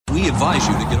advise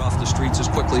you to get off the streets as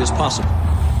quickly as possible.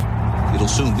 It'll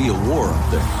soon be a war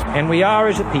up there. And we are,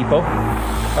 as a people,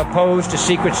 opposed to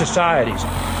secret societies,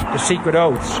 to secret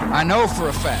oaths. I know for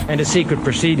a fact. And to secret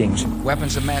proceedings.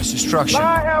 Weapons of mass destruction.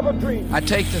 I have a dream. I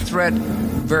take the threat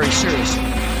very seriously.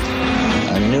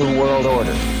 A new world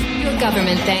order. Your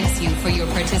government thanks you for your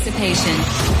participation.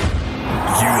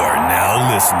 You are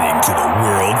now listening to the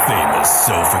world-famous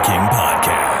Sofa King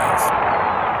podcast.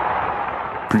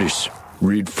 Please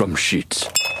read from sheets.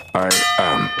 I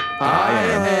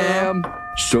am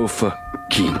Sofa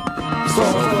King.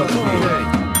 Sofa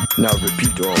King. Now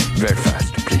repeat all very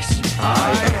fast, please.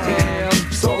 I am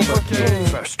Sofa King.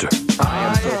 Faster.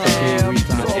 I am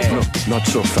Sofa King. No, not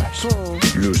so fast.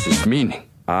 Loses meaning.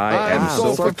 I am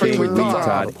Sofa King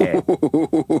retard.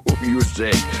 You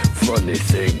say funny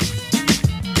thing.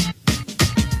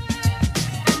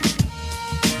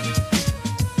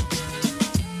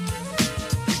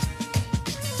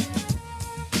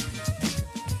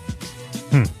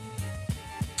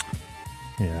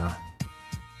 Yeah.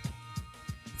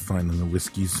 Finding the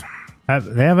whiskeys.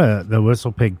 They have the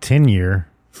Whistle Pig 10-year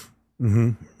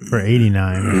for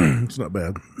 $89. It's not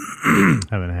bad.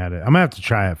 Haven't had it. I'm gonna have to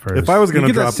try it first. If I was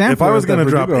gonna drop,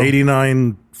 Verdugo.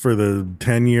 $89 for the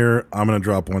 10-year, I'm gonna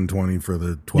drop $120 for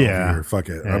the 12-year. Yeah. Fuck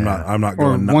it. Yeah. I'm not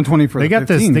Or going. $120 for they the got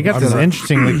 15. They got this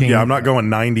interesting looking. Yeah, I'm not going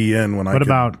 90 in when I. What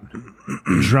about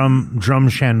Drum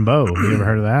Shambo? You ever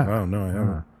heard of that? Oh no, I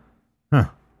haven't. Huh.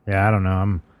 Yeah, I don't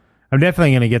know. I'm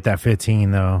definitely gonna get that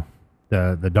 15 though.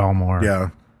 The Dalmore. Yeah.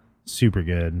 Super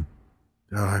good.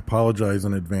 I apologize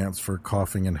in advance for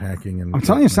coughing and hacking. And I'm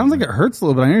telling you, it sounds like it hurts a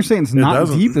little bit. I know you're saying it's not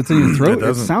doesn't. deep that's in your throat. It It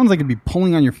doesn't. sounds like it'd be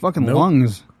pulling on your fucking Nope.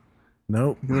 lungs.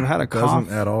 Nope. I've had a cough.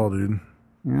 Doesn't at all, dude.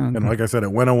 Yeah. And like I said,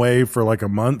 it went away for like a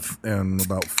month, and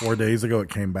about 4 days ago it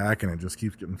came back, and it just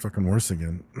keeps getting fucking worse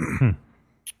again.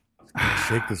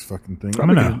 Shake this fucking thing. I'm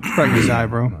gonna Probably his eye,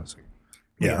 bro.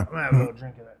 Yeah. I'm gonna have a little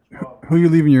drink of that. Who are you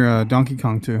leaving your Donkey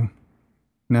Kong to?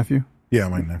 Nephew? Yeah,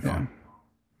 my nephew. Yeah.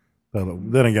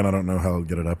 Then again, I don't know how I'll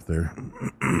get it up there.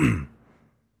 What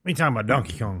are you talking about,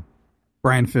 Donkey Kong?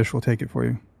 Brian Fish will take it for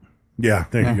you. Yeah,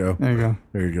 there Yeah, you go. there you go.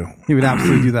 There you go. He would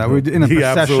absolutely do that. We'd, in a He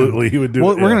procession. absolutely- he would do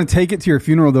Well, it, we're yeah. going to take it to your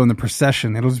funeral, though, in the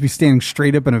procession. It'll just be standing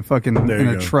straight up in a fucking There in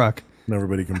you a go. truck. And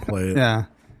everybody can play it. Yeah.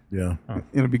 Yeah.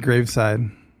 It'll be graveside.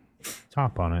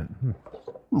 Top on it.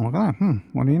 Oh, look at that.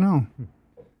 What do you know?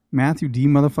 Matthew D.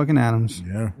 motherfucking Adams.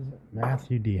 Yeah.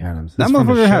 Matthew D. Adams. That This from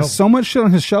his motherfucker has shelf? so much shit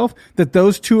on his shelf that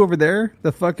those two over there,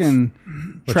 the fucking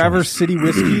Traverse City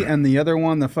Whiskey and the other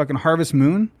one, the fucking Harvest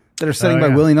Moon, that are sitting by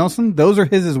yeah. Willie Nelson, those are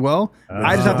his as well.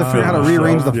 I just have to figure out how to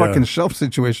rearrange the yeah. fucking shelf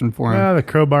situation for him. Well, the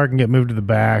crowbar can get moved to the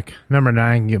back. Number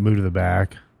 9 can get moved to the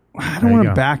back. I there don't you want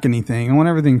to go. back anything. I want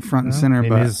everything front and center, They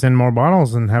but need to send more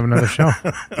bottles and have another shelf.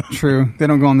 true. They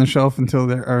don't go on the shelf until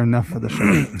there are enough for the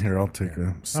shelf. Here, I'll take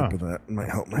a sip of that. It might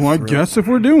help my Well, I throat. guess if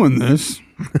we're doing this,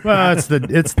 Well, this is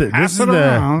it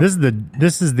around. the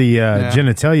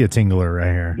genitalia tingler right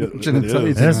here.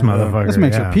 genitalia This motherfucker. this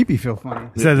makes yeah. your pee-pee feel funny.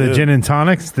 So the gin and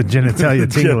tonics, the genitalia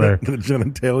tingler. The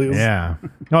genitalias. Yeah.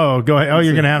 Oh, go ahead. Oh,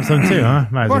 you're gonna have some too, huh?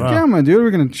 Might as Fuck well. yeah, my dude. We're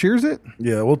going to cheers it?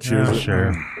 Yeah, we'll cheers Yeah, it.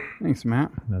 sure. Thanks, Matt.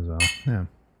 Might as well. Yeah.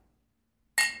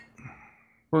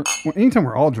 Anytime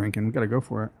we're all drinking, we got to go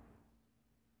for it.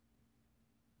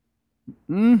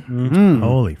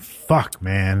 Holy fuck,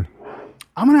 man.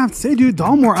 I'm going to have to say, dude,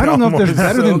 Dalmore, I don't know if there's Dalmore's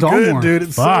better so than Dalmore. good, dude.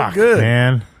 It's Fuck, so good.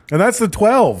 man. And that's the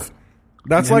 12.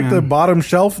 That's Yeah, like the man. bottom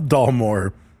shelf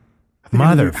Dalmore.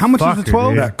 Mother. How much is the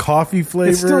 12? That coffee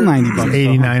flavor. It's still $90. though.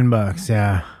 $89,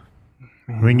 yeah.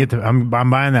 We can get to. I'm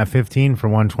buying that 15 for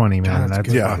 120, man. that's That's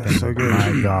good. Yeah. fucking So good.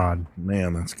 My God.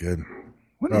 Man, that's good.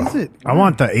 What is it? I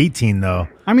want the 18 though.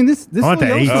 I mean, this I want the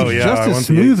Lily 18. Olsen's Oh, yeah, just I as want the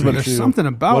smooth, 18 but there's too. something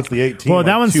about What's the 18? Well,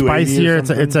 that like one's 280 or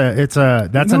spicier. It's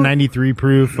something? a 93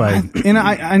 proof. Like And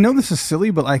I know this is silly,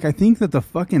 but like I think that the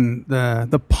fucking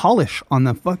the polish on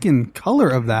the fucking color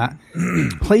of that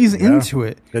plays into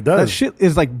it. It does. That shit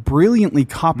is like brilliantly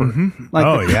copper. Like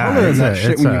Oh, the yeah. color of It's that a-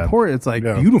 shit it's when a- you pour it, it's like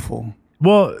Yeah. beautiful.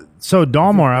 well, so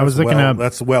Dalmore. I was looking up.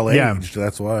 That's well Yeah. aged.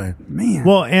 That's why. Man.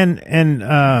 Well, and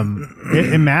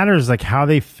it matters like how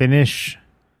they finish.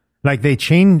 Like they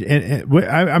change.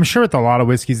 I'm sure with a lot of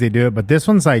whiskeys they do it, but this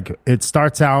one's like it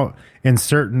starts out in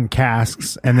certain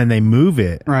casks and then they move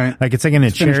it. Right. Like it's like in a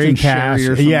It's finished cherry in cask. sherry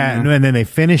or something, Yeah, yeah. and then they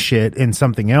finish it in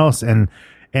something else. And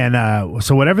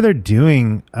so whatever they're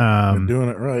doing, They're doing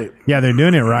it right. yeah, they're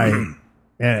doing it right.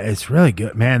 Yeah, it's really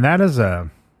good, man. That is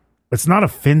it's not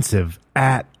offensive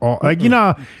at all. Like, you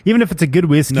know, even if it's a good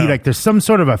whiskey, No. like there's some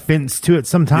sort of offense to it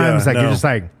sometimes. Yeah, like no. you're just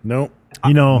like, Nope.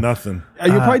 You know, Nothing.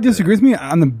 You'll probably disagree with me.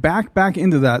 On the back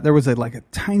end of that, there was like a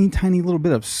tiny little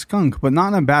bit of skunk, but not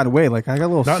in a bad way. Like I got a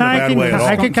little. Not in a bad way at all.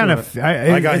 I could kind of.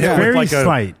 I got it's hit very with like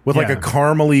slight. like a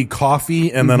caramely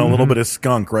coffee and then a little bit of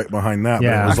skunk right behind that.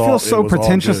 Yeah. But it I was feel all, so it was all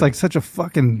pretentious, good. like such a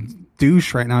fucking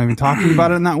douche right now, even talking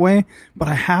about it in that way. But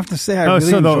I have to say, I really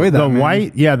so enjoy that. the man.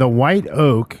 white, the white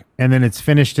oak, and then it's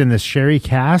finished in the sherry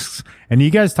casks. And you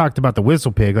guys talked about the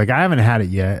Whistle Pig. Like I haven't had it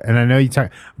yet, and I know you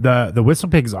talk. The Whistle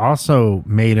Pig is also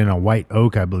made in a white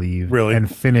oak, I believe. Really?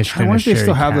 And finished I in wonder a if they sherry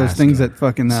still have those cask. things at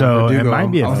fucking So it Verdugo. might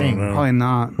be a Oh, thing. Probably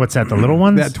not. What's that? The little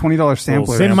ones? That $20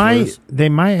 sampler. They samplers.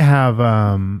 might have.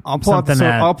 I'll pull out the something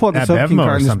I'll pull out the at Soap King Bevmo or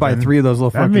card and just buy something. 3 of those little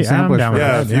That'd fucking be- I'm samplers. down for with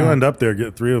Yeah, that. if you end up there,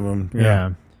 get 3 of them.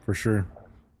 Yeah. For sure.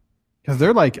 Because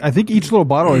they're like, I think each little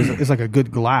bottle is like a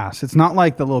good glass. It's not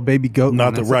like the little baby goat. Not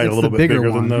one. the It's, right, it's a little the bit bigger bigger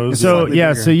than one. those. It's So slightly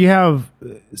yeah, bigger. so you have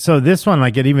this one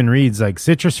like it even reads like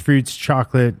citrus fruits,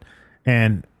 chocolate,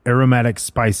 and aromatic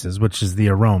spices, which is the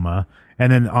aroma,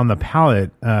 and then on the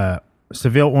palate,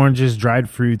 Seville oranges, dried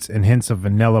fruits, and hints of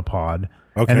vanilla pod.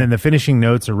 Okay. And then the finishing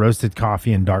notes are roasted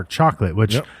coffee and dark chocolate,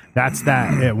 which that's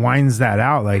that it winds that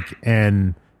out like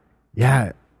and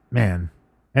yeah, man.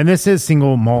 And this is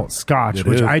single malt Scotch, It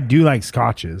which is. I do like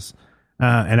Scotches.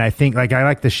 And I think like I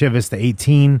like the Chivas, the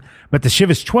 18, but the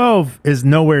Chivas 12 is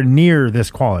nowhere near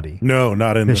this quality. No,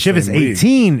 not in The the Chivas same league.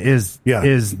 18 is Yeah.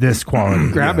 this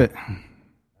quality. Grab it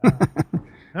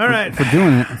All right. for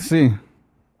doing it. Let's see.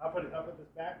 I'll put this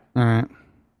back. All right.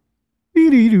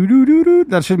 Dee-dee-doo-doo-doo-doo.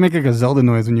 That should make like a Zelda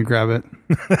noise when you grab it.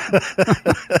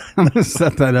 I'm gonna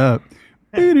set that up.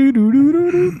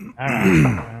 Dee-doo-doo-doo-doo-doo. All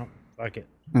right. Fuck it.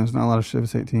 There's not a lot of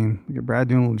Chivas 18. Look at Brad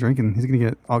doing a little drinking. He's gonna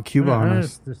get all Cuba on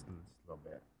us. Just a little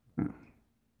bit.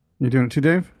 You doing it too,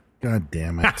 Dave? God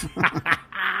damn it.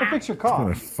 Fix your That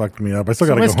cough. fucked me up. I still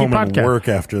got to go Whiskey home and podcast. work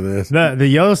after this. The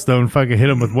Yellowstone fucking hit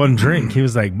him with one drink. He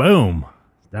was like, boom.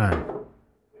 Done.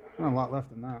 Not a lot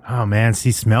left in that. Oh man,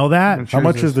 see, smell that? How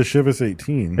much is the Chivas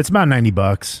 18? It's about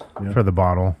 $90 for the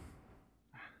bottle.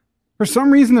 For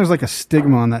some reason, there's like a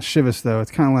stigma on that Chivas, though.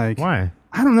 It's kind of like Why?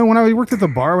 I don't know. When I worked at the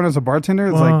bar when I was a bartender,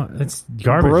 it's Well, like it's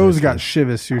garbage. bros whiskey. got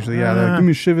Chivas usually. Yeah, they're like, give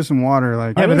me Chivas and water.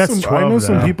 Like, Yeah, I but know that's some, 12, I know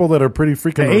some though. people that are pretty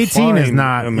freaking The 18 is refined,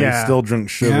 not- and they yeah. still drink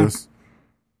Chivas.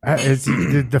 It's,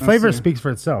 the flavor speaks for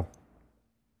itself.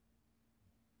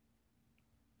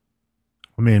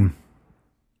 I mean,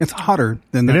 it's hotter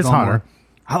than the It is Belmont. hotter.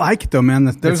 I like it though, man.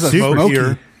 There's It's a super smoky.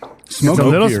 Smokier. it's a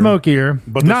little smokier,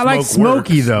 But the not like smoke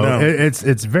smoky works. though. No.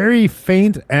 It's very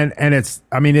faint and it's.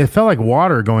 I mean, it felt like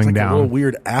water going Like a down. little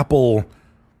weird apple,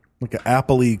 like an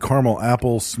appley, caramel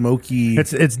apple, smoky.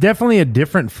 It's definitely a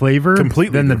different flavor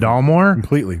Completely than the different. Dalmore.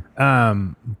 completely.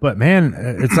 But man,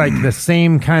 it's like the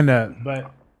same kind of.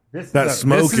 But this That is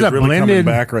smoke this is a really coming blended,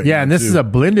 back right yeah, now, and this too. is a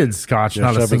blended Scotch, Yeah,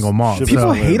 not a Chivas- single malt. Chivas- People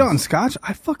So, hate on Scotch.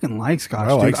 I fucking like Scotch.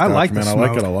 I like dude. Scotch, I like man. the I smoke.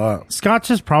 like it a lot. Scotch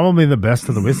is probably the best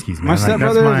of the whiskeys, man. My Like, that's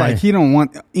stepbrother, my- like, he don't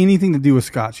want anything to do with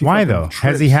Scotch. He why fucking though?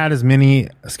 Has he trips. had as many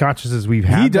Scotches as we've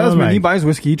had? He does, though? man. He Like- buys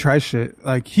whiskey. He tries shit.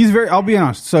 Like he's very. I'll be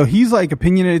honest. So he's like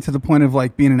opinionated to the point of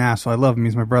like being an asshole. I love him.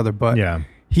 He's my brother, but Yeah.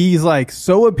 he's like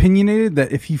so opinionated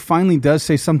that if he finally does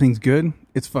say something's good,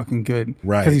 it's fucking good.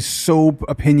 Right. Because he's so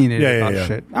opinionated Yeah, yeah, about yeah.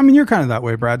 shit. I mean, you're kind of that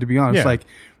way, Brad. To be honest, Yeah. like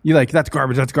you're like that's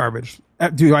garbage. That's garbage.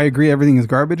 Do I agree everything is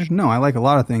garbage? No, I like a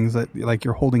lot of things that like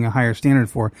you're holding a higher standard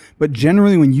for. But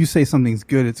generally, when you say something's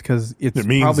good, it's because it's It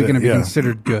means probably it, going to be yeah.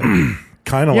 considered good.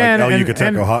 Kind of like El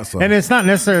Yucateco hot sauce. And it's not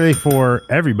necessarily for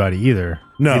everybody either.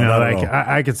 No, you know, not at like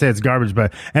all. I could say it's garbage,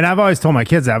 but and I've always told my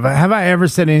kids that. But have I ever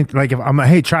said anything like if I'm like,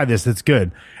 hey, try this, it's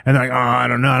good, and they're like, oh, I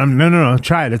don't know, no,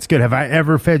 try it, it's good. Have I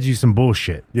ever fed you some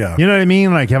bullshit? Yeah. you know what I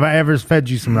mean. Like, have I ever fed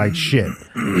you some like shit?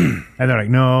 And they're like,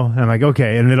 no. And I'm like,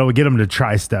 okay, and it'll get them to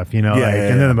try stuff, you know. Yeah, like, yeah,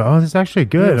 and then they're like, oh, this is actually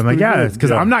good. it's I'm like, pretty yeah, good. it's because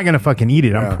Yeah. I'm not gonna fucking eat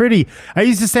it. I'm pretty. I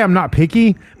used to say I'm not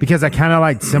picky because I kind of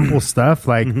like simple stuff.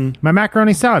 Like my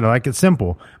macaroni salad, I like it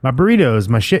simple. My burritos,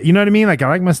 my shit. You know what I mean? Like I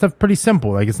like my stuff pretty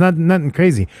simple. Like it's not nothing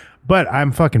crazy. But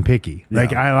I'm fucking picky.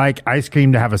 Like I like ice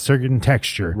cream to have a certain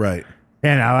texture. Right.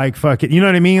 And I like fucking, you know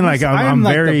what I mean? Like I'm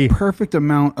like very. the perfect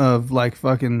amount of like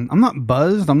fucking. I'm not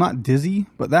buzzed. I'm not dizzy,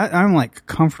 but that I'm like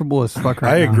comfortable as fuck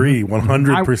right I now. agree, I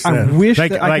 100%. wish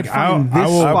Like- that I like, could find I this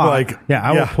will- I'm spot. like, Yeah,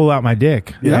 I will pull out my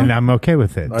dick, Yeah? and I'm okay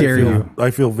with it. Dare you.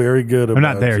 I feel very good about I'm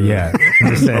not there yet.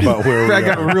 I'm just saying. about where Brad we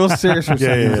got are. real serious for a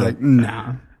second. yeah, He's yeah. like,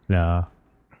 nah. No.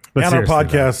 But And our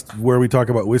seriously, podcast, where we talk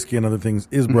about whiskey and other things,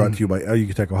 is brought to you by El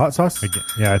Yucateco Hot Sauce. though.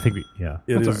 Yeah, I think yeah.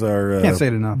 It is our Can't say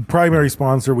it enough. primary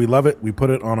sponsor. We love it. We put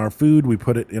it on our food. We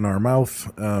put it in our mouth.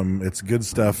 It's good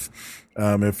stuff.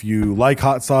 If you like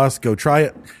hot sauce, go try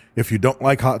it. If you don't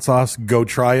like hot sauce, go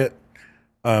try it.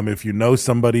 If you know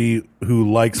somebody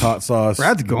who likes hot sauce,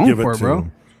 Brad's going give for it it, to bro.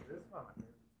 them.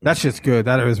 That shit's good.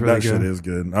 That is really That good. shit is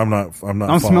good. I'm not.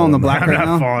 I'm smelling the black right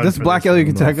now. falling This for black this. El I'm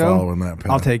not following Yucateco, that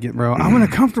path. I'll take it, bro. I'm in a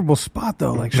comfortable spot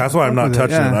though. Like That's why I'm not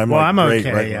touching it. I'm Well, like, I'm great,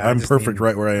 okay, right- yeah, I I'm just perfect need-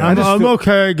 right where I am. I'm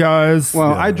okay, guys.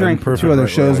 well, Yeah, I drank I'm perfect 2 other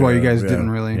right shows where while I you guys am, didn't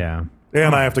yeah. really. yeah.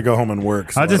 And I have to go home and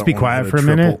work. So I'll I just don't be wanna quiet hit for a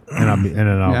triple. minute, and I'll be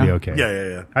Yeah. okay.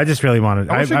 Yeah. I just really wanted.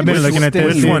 I wish I I've could been just looking at stay this.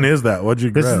 with Which you. one is that? What'd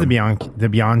you This grab? is the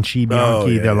Bianchi, Oh,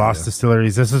 the yeah, Lost yeah.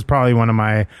 Distilleries. This is probably one of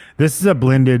my. This is a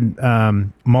blended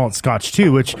malt Scotch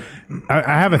too, which I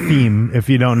have a theme. If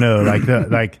you don't know,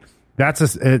 that's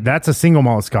a single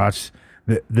malt Scotch.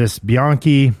 This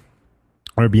Bianchi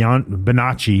or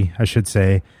Bonacci, I should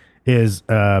say, is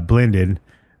blended.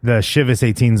 The Chivas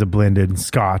 18 is a blended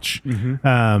Scotch.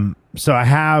 So I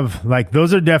have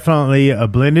those are definitely a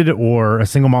blended or a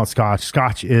single malt Scotch.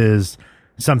 Scotch is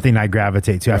something I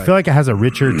gravitate to. I feel like it has a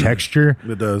richer texture.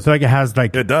 It does. I feel like it has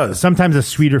It does. sometimes a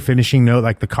sweeter finishing note,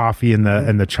 like the coffee and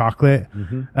the chocolate.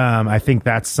 I think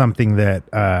that's something that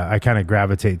I kind of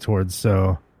gravitate towards.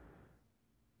 So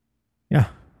yeah,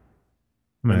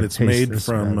 I'm gonna And it's taste made this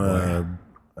from. bad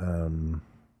boy.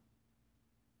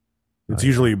 It's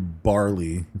usually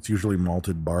barley. It's usually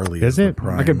malted barley. Is the it?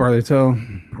 prime I could barley toe.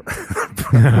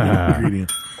 ingredient.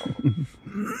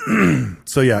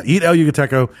 So yeah, eat El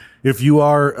Yucateco. If you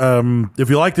are, if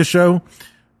you like the show,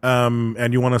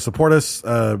 and you want to support us,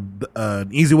 an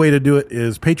easy way to do it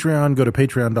is Patreon. Go to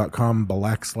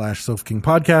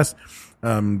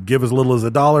patreon.com/SofaKingPodcast. Give as little as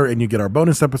 $1 and you get our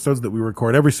bonus episodes that we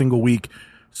record every single week.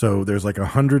 So there's like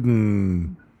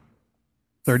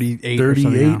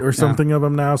 138 or something of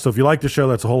them now. So if you like the show,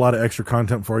 that's a whole lot of extra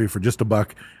content for you for just $1.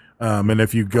 And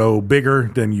if you go bigger,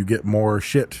 then you get more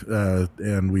shit.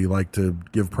 And we like to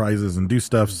give prizes and do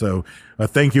stuff. So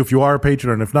thank you if you are a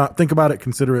patron. And if not, think about it,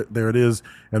 consider it. There it is.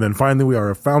 And then finally, we are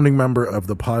a founding member of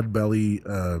the Podbelly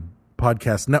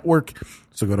podcast network.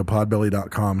 So go to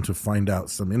podbelly.com to find out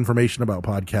some information about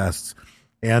podcasts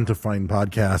and to find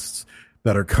podcasts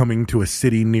that are coming to a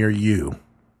city near you.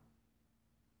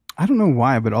 I don't know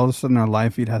why, but all of a sudden our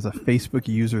live feed has a Facebook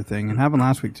user thing, and happened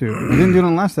last week too. We didn't do it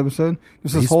on the last episode.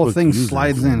 Just this whole Facebook thing user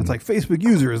slides thing. in. It's like Facebook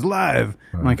user is live.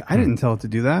 I'm like, I didn't tell it to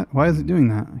do that. Why is it doing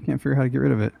that? I can't figure out how to get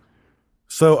rid of it.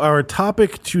 So our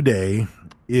topic today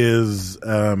is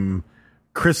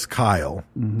Chris Kyle.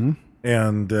 Mm-hmm.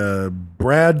 And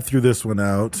Brad threw this one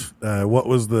out.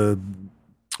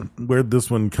 Where'd this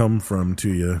one come from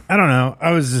to you? I don't know.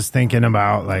 I was just thinking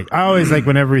about I always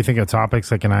whenever we think of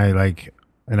topics, and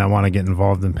I want to get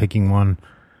involved in picking one.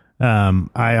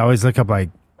 I always look up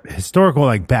historical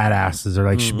badasses or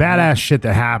badass shit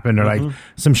that happened or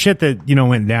some shit that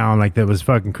went down that was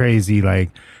fucking crazy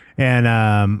and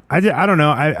I don't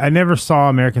know. I never saw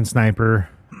American Sniper.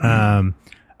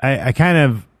 I kind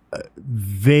of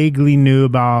vaguely knew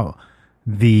about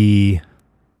the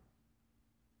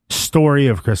story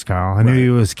of Chris Kyle. I knew he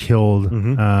was killed.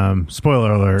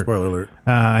 Spoiler alert. Spoiler alert.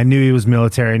 I knew he was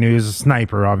military. I knew he was a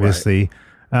sniper, obviously.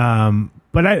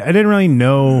 But I didn't really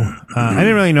know. I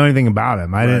didn't really know anything about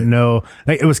him. I didn't know.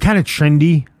 It was kind of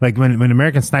trendy. When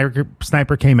American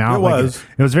Sniper came out,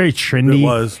 it was very trendy. It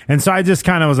was. And so I just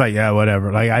kind of was like, yeah,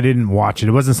 whatever. I didn't watch it.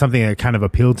 It wasn't something that kind of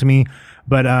appealed to me.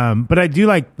 But I do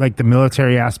like the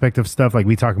military aspect of stuff.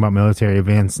 We talk about military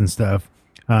events and stuff.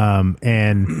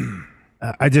 And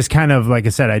I just kind of, like I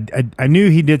said, I knew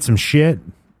he did some shit.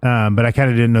 But I kind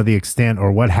of didn't know the extent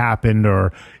or what happened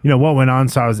or, what went on.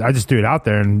 So I just threw it out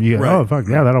there and oh, fuck,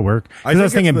 yeah, that'll work. Cause I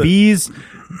was thinking bees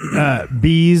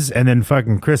and then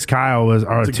fucking Chris Kyle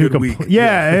are two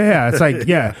yeah. It's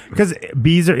cause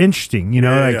bees are interesting,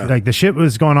 like the shit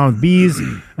was going on with bees.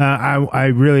 I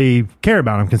really care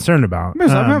about, I'm concerned about. I'm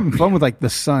having fun with the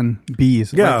sun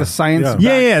bees. The science.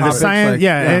 The topics, science.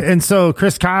 And so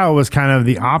Chris Kyle was kind of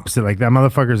the opposite. That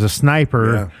motherfucker's a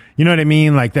sniper. Yeah. You know what I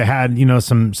mean? They had,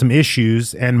 some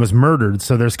issues and was murdered.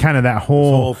 So there's kind of that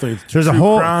whole thing. There's a True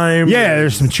whole crime.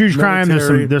 there's some true crime.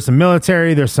 There's some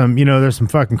military. There's some, there's some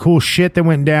fucking cool shit that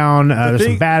went down. There's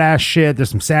some badass shit. There's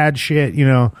some sad shit,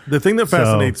 The thing that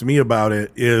fascinates me about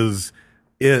it is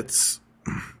it's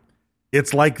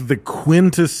like the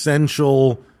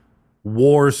quintessential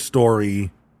war story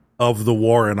of the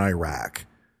war in Iraq.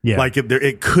 Yeah.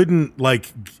 It couldn't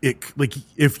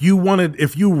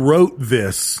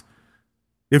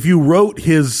if you wrote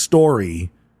his story,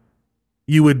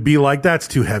 you would be like, that's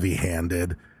too heavy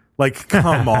handed.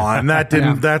 Come on, that's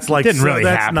really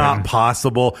happen. Not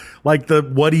possible.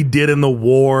 What he did in the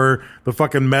war, the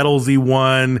fucking medals he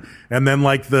won, and then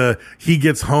he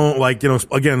gets home,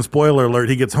 again, spoiler alert,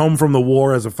 he gets home from the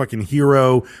war as a fucking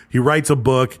hero. He writes a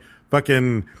book,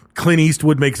 fucking Clint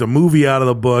Eastwood makes a movie out of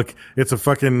the book. It's a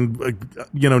fucking,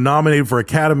 nominated for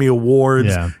Academy Awards.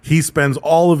 Yeah. He spends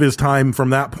all of his time from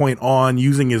that point on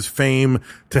using his fame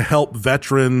to help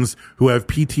veterans who have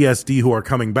PTSD who are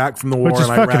coming back from the war Which is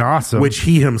in fucking Iraq, awesome. which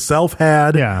he himself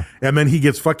had. Yeah. And then he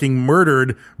gets fucking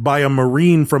murdered by a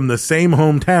Marine from the same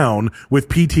hometown with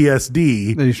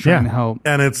PTSD. That he's trying to help.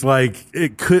 And it's like,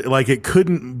 it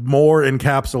couldn't more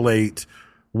encapsulate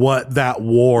what that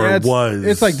war was.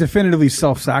 It's like definitively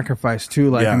self-sacrifice too.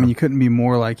 Like, Yeah. I mean, you couldn't be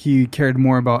more like, he cared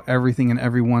more about everything and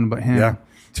everyone but him. Yeah.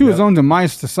 To his own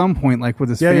demise to some point, like with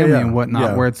his family and whatnot,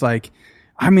 Yeah. where it's like,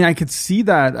 I mean, I could see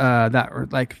that,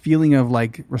 that like feeling of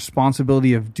like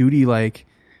responsibility of duty. Like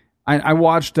I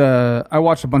watched a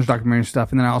bunch of documentary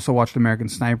stuff, and then I also watched American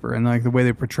Sniper, and like the way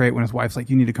they portray it when his wife's like,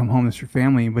 you need to come home, it's your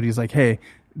family. But he's like, hey,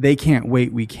 they can't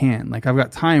wait, we can. Like, I've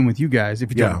got time with you guys if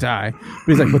you don't die. But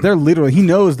he's like, but they're literally, he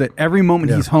knows that every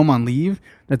moment he's home on leave,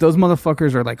 that those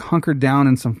motherfuckers are like hunkered down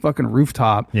in some fucking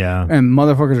rooftop. Yeah. And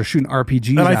motherfuckers are shooting RPGs.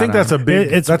 And I think at that's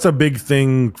him. that's a big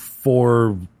thing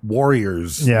for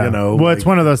warriors. Yeah. Well, it's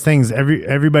one of those things.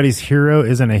 Everybody's hero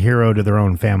isn't a hero to their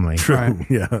own family. True. Right.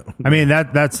 Yeah. I mean,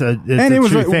 it's and a it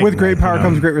was true thing, with great power you know?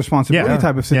 comes great responsibility Yeah.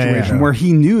 type of Yeah, yeah, situation yeah. where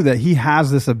he knew that he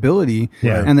has this ability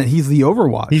and that he's the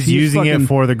Overwatch. He's using it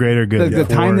for the greater good. The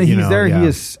time that he's there, yeah. he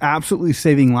is absolutely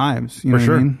saving lives. You know For what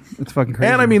sure. I mean? It's fucking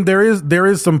crazy. And I mean, there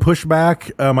is some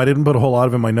pushback. I didn't put a whole lot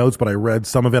of it in my notes, but I read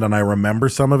some of it and I remember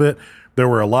some of it. There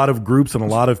were a lot of groups and a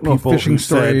lot of Little people fishing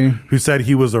story. who said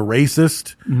he was a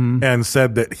racist and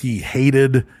said that he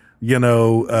hated,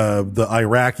 the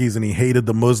Iraqis and he hated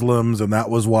the Muslims, and that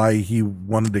was why he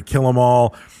wanted to kill them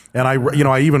all. And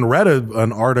I even read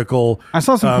an article. I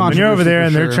saw some When you're over there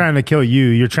and for they're sure. trying to kill you,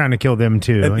 you're trying to kill them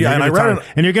too. And- yeah, and I read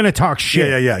and you're going to talk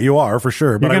shit. Yeah, you are for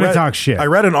sure. But You're I gonna read- talk shit. I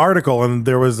read an article and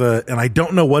there was and I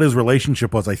don't know what his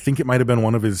relationship was. I think it might have been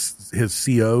one of his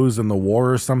COs in the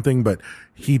war or something, but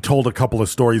he told a couple of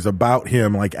stories about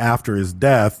him like after his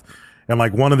death. And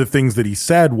like one of the things that he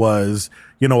said was,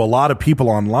 a lot of people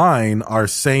online are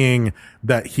saying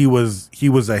that he was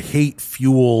a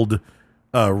hate-fueled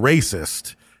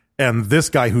racist. And this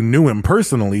guy who knew him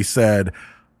personally said,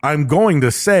 I'm going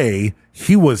to say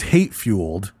he was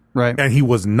hate-fueled. Right. And he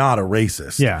was not a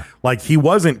racist. Yeah. Like he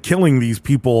wasn't killing these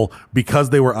people because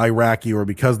they were Iraqi or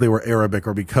because they were Arabic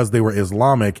or because they were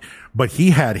Islamic, but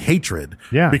he had hatred.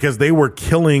 Yeah. Because they were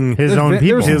killing His own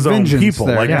people. His own vengeance people.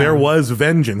 there, Like yeah. there was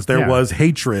vengeance. There Yeah. was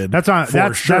hatred. That's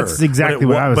sure. exactly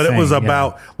what I was But it was saying, yeah.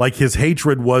 about like his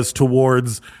hatred was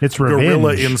towards It's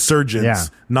guerrilla revenge. insurgents, Yeah.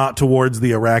 not towards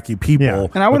the Iraqi people. Yeah.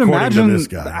 And I would according to imagine this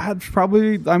guy. that's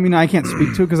probably, I mean, I can't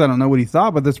speak to it because I don't know what he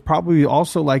thought, but that's probably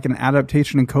also like an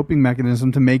adaptation and coping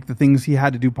mechanism to make the things he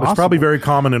had to do possible. It's probably very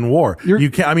common in war. You're- You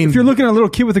can't. I mean, if you're looking at a little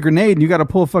kid with a grenade and you got to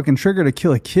pull a fucking trigger to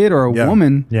kill a kid or a Yeah.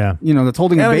 woman, Yeah. that's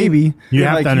holding a And I mean, baby, You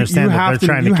have like, to understand that have they're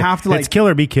trying you to have to it's like kill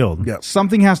or be killed. Yeah.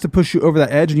 something has to push you over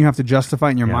that edge and you have to justify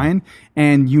it in your Yeah. mind,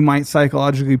 and you might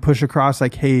psychologically push across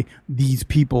like, hey, these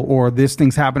people or this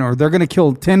thing's happening or they're going to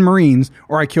kill 10 Marines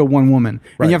or I kill one woman.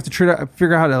 Right. And you have to try to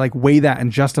figure out how to like weigh that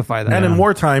and justify that. And in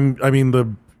wartime, I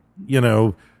mean,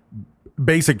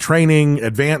 basic training,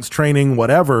 advanced training,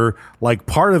 whatever, like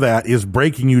part of that is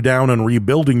breaking you down and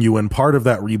rebuilding you. And part of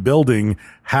that rebuilding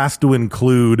has to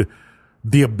include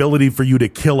the ability for you to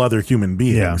kill other human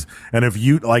beings. Yeah. And if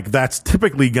you that's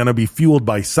typically going to be fueled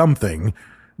by something,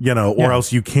 or Yeah.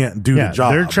 else you can't do the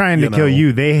job. They're trying to kill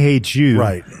you. They hate you.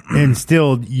 Right. And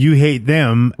still you hate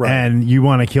them Right. and you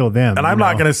want to kill them. And I'm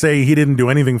not going to say he didn't do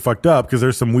anything fucked up because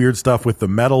there's some weird stuff with the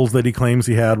medals that he claims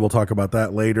he had. We'll talk about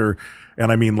that later.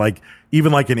 And I mean, like,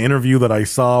 even like an interview that I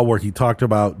saw where he talked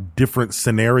about different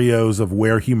scenarios of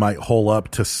where he might hole up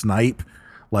to snipe.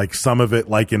 Like some of it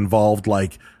like involved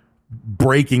like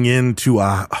breaking into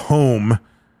a home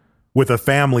with a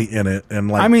family in it and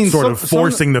like I mean, sort some- of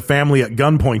forcing the family at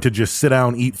gunpoint to just sit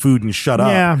down, eat food and shut up.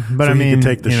 Yeah, but so I he mean, could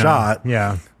take the you know, shot.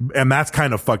 yeah. And that's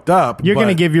kind of fucked up. You're going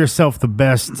to but- give yourself the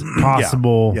best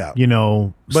possible, yeah.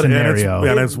 But scenario.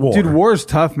 And it's war. Dude, war is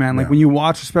tough, man. Like when you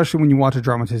watch, especially when you watch a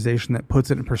dramatization that puts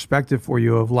it in perspective for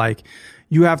you of like,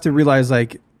 you have to realize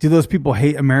like, do those people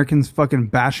hate Americans fucking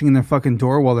bashing in their fucking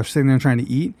door while they're sitting there trying to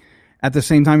eat? At the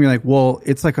same time, you're like, well,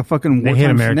 it's like a fucking They hate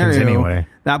wartime Americans scenario. anyway.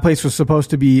 That place was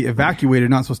supposed to be evacuated,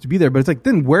 not supposed to be there. But it's like,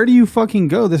 then where do you fucking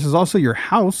go? This is also your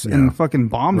house, and fucking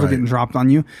bombs are Right. getting dropped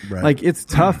on you. Right. Like it's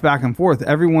tough back and forth.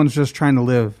 Everyone's just trying to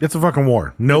live. It's a fucking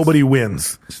war. Nobody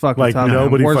wins. It's fucking like tough. man.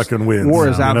 nobody War's- fucking wins. War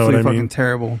is You know what absolutely I mean? fucking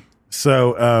terrible.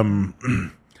 So,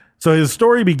 so his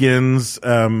story begins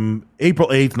April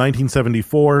 8th,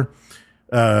 1974.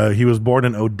 He was born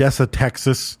in Odessa,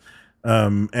 Texas.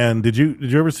 And did you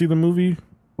ever see the movie?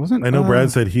 Wasn't I know Brad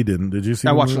said he didn't. Did you see?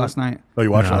 I the watched it movie? last night. Oh,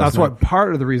 you watched it last That's night? what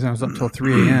part of the reason I was up till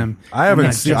 3 a.m. I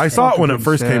haven't seen. I saw it when it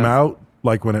first came out.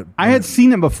 Like when it. I had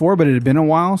seen it before, but it had been a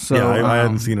while. So I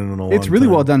hadn't seen it in a long time. It's really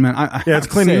well done, man. Yeah, it's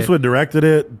Clint Eastwood directed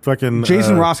it. Fucking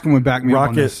Jason Roskin would back me up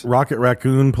on this. Rocket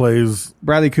Raccoon plays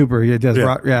Bradley Cooper. He does,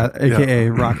 Yeah. AKA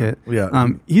Rocket. Yeah.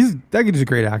 That kid's a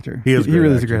great actor. He is He great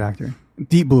really is actor. a great actor.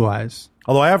 Deep blue eyes.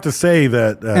 Although I have to say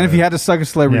that, And if you had to suck a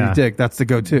celebrity Yeah. dick, that's the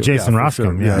go-to. Jason for sure.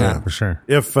 Roskin, Yeah. for sure.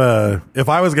 if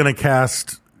I was going to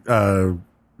cast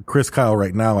Chris Kyle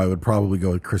right now, I would probably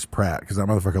go with Chris Pratt because that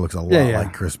motherfucker looks a lot Yeah.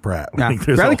 like Chris Pratt. Yeah. Like,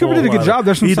 there's Bradley a Cooper whole did a good lot job. of-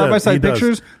 There's some he does, side-by-side he does.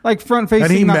 pictures, like front And he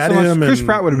facing, not met so much. him Chris and-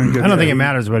 Pratt would have been good. I don't think Yeah, it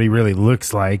matters what he really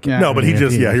looks like. Yeah. No, but he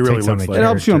just, he really takes on looks the like It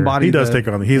helps you character. embody He does the- take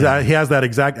on. He has that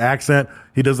exact accent.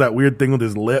 He does that weird thing with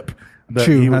his lip. That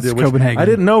Chew, he would that's do, which Copenhagen. I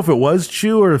didn't know if it was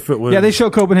Chew or if it was. Yeah, they show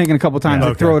Copenhagen a couple times. Yeah.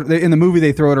 They throw it in the movie.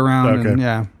 They throw it around. Okay. And,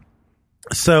 yeah.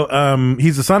 So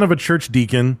he's the son of a church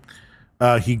deacon.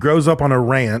 He grows up on a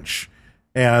ranch,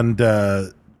 and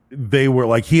they were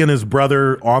like he and his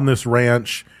brother on this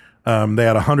ranch. They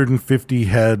had 150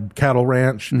 head cattle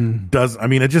ranch.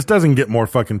 It just doesn't get more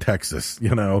fucking Texas,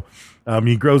 you know.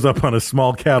 He grows up on a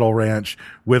small cattle ranch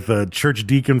with a church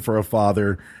deacon for a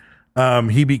father.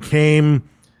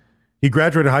 He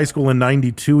graduated high school in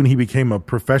 92 and he became a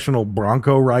professional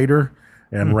bronco rider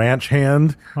and ranch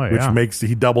hand, Oh, yeah. which makes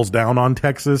he doubles down on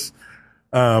Texas.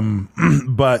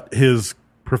 But his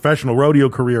professional rodeo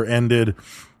career ended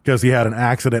because he had an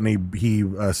accident and he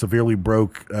severely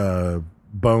broke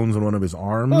bones in one of his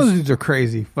arms. Those dudes are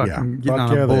crazy. Fucking Yeah. getting Fuck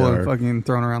on yeah, a they bull are. and fucking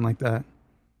thrown around like that.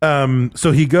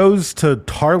 So he goes to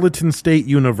Tarleton State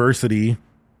University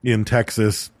in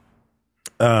Texas.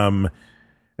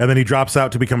 And then he drops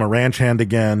out to become a ranch hand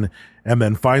again. And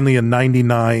then finally in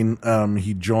 99,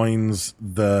 he joins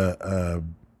the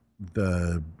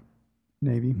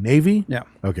Navy. Navy? Yeah.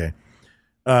 Okay.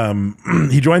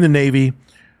 He joined the Navy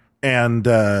and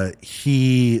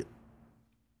he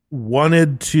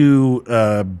wanted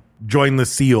to join the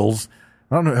SEALs.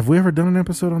 I don't know. Have we ever done an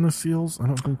episode on the SEALs? I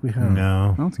don't think we have.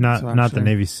 No, don't think not so, not the actually.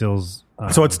 Navy SEALs.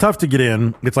 So it's tough to get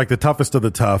in. It's like the toughest of the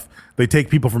tough. They take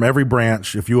people from every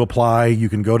branch. If you apply, you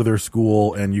can go to their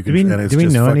school and you do can. we, and it's do we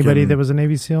just know anybody fucking- that was a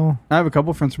Navy SEAL? I have a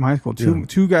couple friends from high school.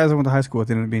 Two guys I went to high school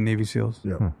with ended up being Navy SEALs.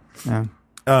 Yeah. Yeah.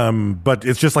 But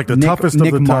it's just like the Nick- toughest Nick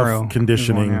of the Morrow tough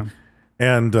conditioning. is one,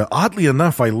 And oddly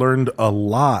enough, I learned a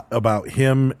lot about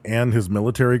him and his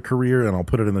military career, and I'll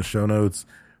put it in the show notes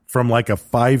from like a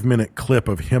 5-minute clip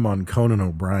of him on Conan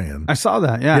O'Brien. I saw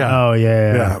that. Yeah. Yeah. Oh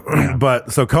yeah. Yeah.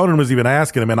 But so Conan was even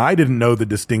asking him, and I didn't know the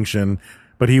distinction,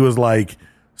 but he was like,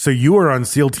 so you were on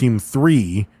SEAL Team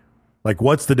 3. Like,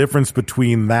 what's the difference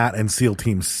between that and SEAL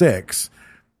Team 6?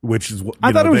 Which is what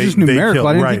I thought it was just numerical.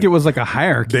 I didn't think right. it was like a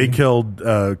hierarchy. They killed,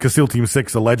 because SEAL Team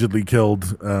 6 allegedly killed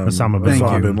Osama bin Thank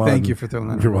Laden. you. bin Laden. Thank you for throwing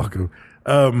that You're out. welcome.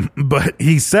 But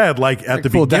he said, like, at Like the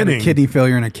full died of beginning, kidney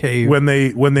failure in a cave. when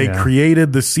they Yeah.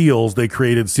 created the SEALs, they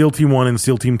created SEAL Team 1 and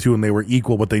SEAL Team 2, and they were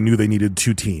equal, but they knew they needed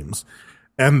 2 teams.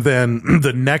 And then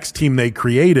the next team they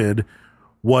created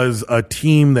was a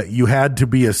team that you had to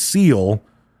be a SEAL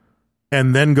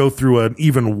and then go through an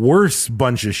even worse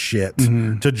bunch of shit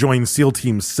to join SEAL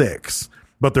Team 6.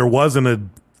 But there wasn't a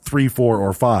 3, 4,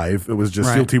 or 5. It was just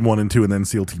Right. SEAL Team 1 and 2 and then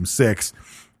SEAL Team 6.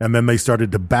 And then they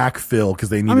started to backfill because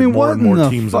they I needed mean, more what and in more the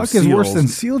teams fuck of is SEAls. worse than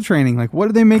SEAL training? Like, what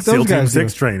do they make those SEAL Team guys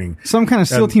 6 do? training. Some kind of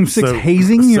SEAL And Team 6 so-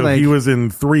 hazing? You're so like, he was in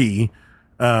 3,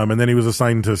 and then he was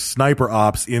assigned to sniper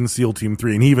ops in SEAL Team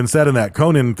 3. And he even said in that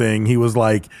Conan thing, he was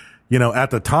like, you know, at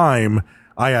the time,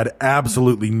 I had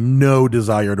absolutely no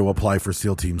desire to apply for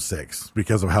SEAL Team 6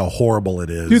 because of how horrible it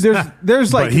is. dude,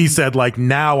 there's like, but he said, like,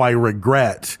 now I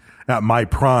regret at my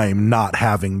prime not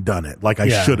having done it. Like, I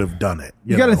Yeah. should have done it.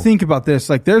 you got to know? think about this.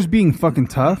 Like, there's being fucking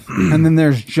tough, and then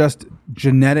there's just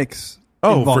genetics.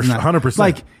 Oh, involved for in that. 100%.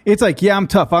 Like, it's like, yeah, I'm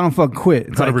tough. I don't fucking quit.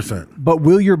 It's like, 100%. but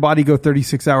will your body go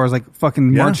 36 hours like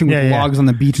fucking Yeah. marching with Yeah, yeah. logs on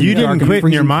the beach? In You the didn't dark and quit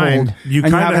in your freezing mind. cold, You and you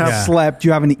kinda haven't have- slept.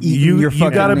 You haven't eaten. You're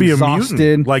fucking gotta be exhausted. a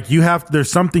mutant. Like, you have,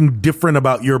 there's something different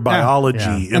about your biology.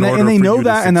 Yeah. in and they, order and they for know you to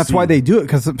that, and that's why succeed. they do it,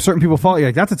 because certain people follow you.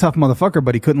 Like, that's a tough motherfucker,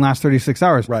 but he couldn't last 36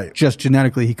 hours. Right. Just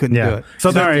genetically, he couldn't do Yeah. it.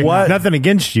 So then Sorry, what- nothing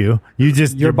against you. You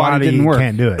just Your body didn't work.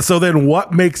 can't do it. So then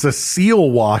what makes a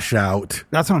SEAL wash out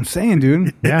That's what I'm saying,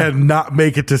 dude. Yeah. and not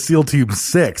make it to SEAL Team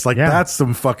 6? Like, Yeah. that's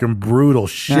some fucking brutal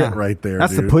shit Yeah. right there.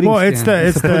 That's the dude. pudding Well, it's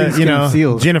skin. the pudding you skin know of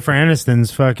SEALs. Jennifer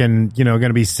Aniston's fucking going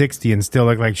to be 60 and still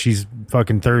look like she's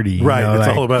fucking 30. you Right, know, it's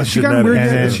like- all about Has she got genetics. weird? And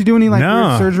then- Is she doing any like No,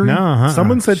 weird surgery? no, uh-uh.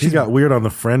 Someone said she She's- got weird on the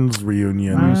Friends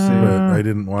reunion, but I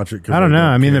didn't watch it. 'Cause I don't know.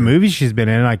 I mean, the care. movie she's been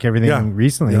in, like everything Yeah.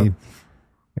 recently. Yeah.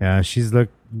 Yeah, she's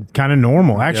looked kind of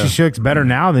normal. Actually, Yeah. she looks better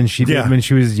now than she did Yeah. when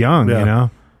she was young. Yeah. You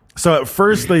know, So at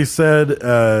first they said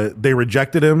they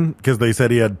rejected him because they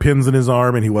said he had pins in his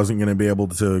arm and he wasn't going to be able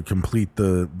to complete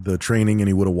the training and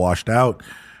he would have washed out.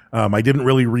 I didn't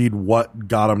really read what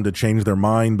got him to change their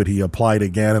mind, but he applied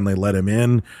again and they let him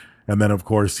in. And then, of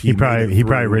course, he probably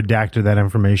redacted that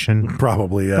information.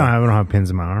 Probably, yeah. No, I don't have pins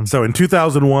in my arm. So in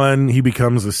 2001, he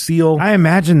becomes a SEAL. I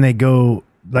imagine they go,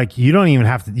 like, you don't even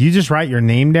have to, you just write your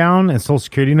name down and social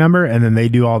security number, and then they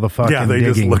do all the fucking Yeah, they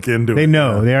digging. just look into it. They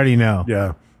know. Yeah. They already know.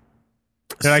 Yeah.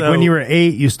 They're like, when you were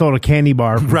 8, you stole a candy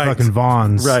bar from Right. fucking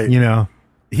Vaughn's. Right. You know?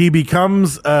 He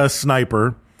becomes a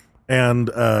sniper, and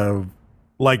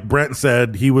like Brent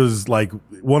said, he was like,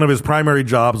 one of his primary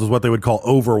jobs was what they would call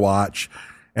Overwatch,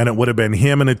 and it would have been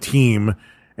him and a team,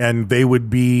 and they would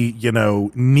be, you know,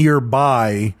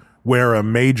 nearby where a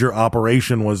major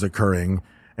operation was occurring,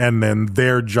 and then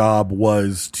their job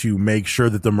was to make sure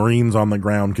that the Marines on the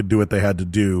ground could do what they had to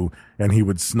do, and he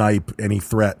would snipe any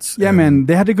threats. Yeah, and, man,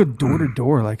 they had to go door to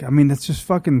door. Like, I mean, that's just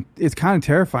fucking. It's kind of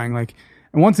terrifying. Like,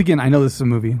 and once again, I know this is a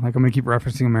movie. Like, I'm gonna keep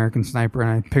referencing American Sniper, and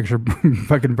I picture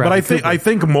fucking Brad. But I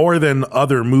think more than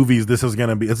other movies, this is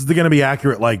gonna be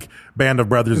accurate. Like Band of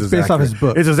Brothers It's is based off accurate. his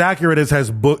book. It's as accurate as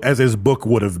his book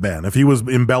would have been. If he was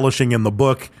embellishing in the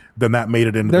book, then that made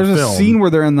it into There's the a film. scene where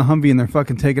they're in the Humvee and they're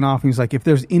fucking taking off, and he's like, if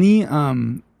there's any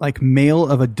like male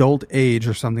of adult age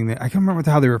or something, that I can't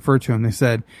remember how they referred to him. They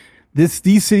said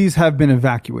these cities have been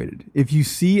evacuated. If you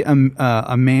see a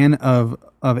man of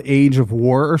age of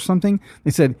war or something,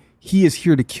 they said he is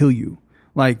here to kill you.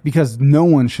 Like, because no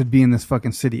one should be in this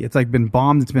fucking city. It's like been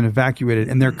bombed, it's been evacuated,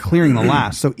 and they're clearing the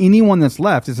last. So anyone that's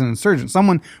left is an insurgent.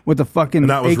 Someone with a fucking And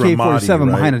that was AK-47 Ramadi, right?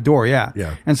 behind a door, yeah.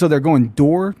 Yeah. And so they're going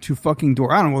door to fucking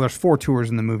door. I don't know, there's 4 tours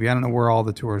in the movie. I don't know where all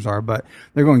the tours are, but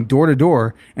they're going door to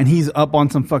door, and he's up on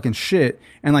some fucking shit,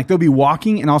 and like they'll be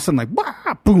walking, and all of a sudden like,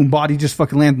 wah, boom, body just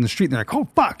fucking lands in the street, and they're like, oh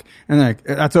fuck. And they're like,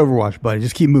 that's Overwatch, buddy.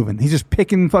 Just keep moving. He's just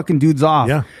picking fucking dudes off.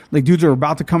 Yeah. Like dudes are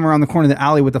about to come around the corner of the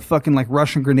alley with a fucking like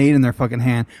Russian grenade in their fucking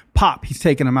hand. Pop. He's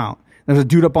taking them out. There's a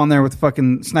dude up on there with a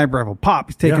fucking sniper rifle. Pop,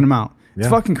 he's taking them out. It's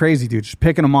fucking crazy, dude. Just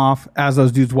picking them off as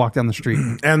those dudes walk down the street.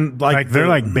 And like they're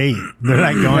like bait. They're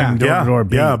like going door to door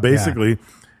bait. Yeah, basically.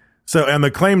 So, and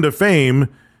the claim to fame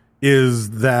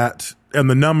is that, and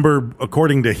the number,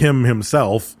 according to him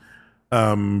himself,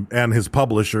 and his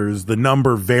publishers, the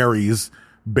number varies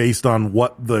based on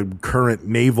what the current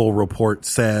naval report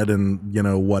said and, you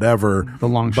know, whatever. The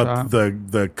long but shot.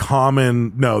 the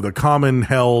common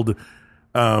held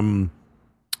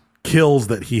kills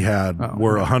that he had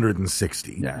were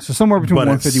 160. Yeah, so somewhere between but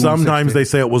 150 and sometimes 160. they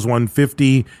say it was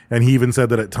 150, and he even said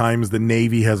that at times the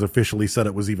Navy has officially said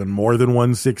it was even more than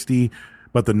 160.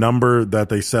 But the number that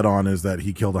they set on is that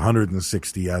he killed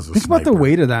 160 as a Think sniper. about the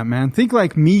weight of that, man. Think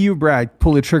like me, you, Brad,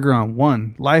 pull the trigger on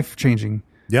one, life changing.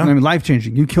 Yeah. I mean, life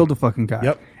changing. You killed a fucking guy.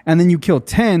 Yep. And then you kill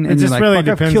 10, and It you're just like, really fuck,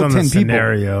 I've depends killed on the 10 people.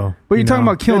 scenario. But you're you talking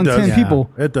know? about killing It does. 10 Yeah,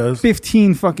 people. it does.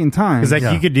 15 fucking times. Because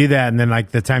like you could do that, and then like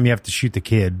the time you have to shoot the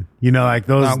kid, you know, like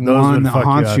those That those one would that fuck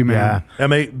haunts you, up. you, man. Yeah.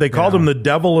 And they called him the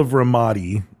Devil of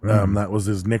Ramadi. That was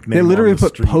his nickname. They literally on the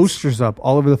put streets. posters up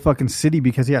all over the fucking city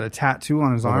because he had a tattoo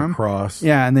on his Of a arm. cross.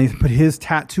 Yeah, and they put his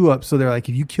tattoo up. So they're like,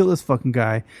 if you kill this fucking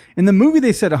guy. In the movie,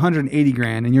 they said 180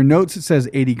 grand. In your notes, it says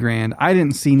 80 grand. I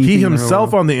didn't see anything. He in the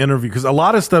himself real- on the interview, because a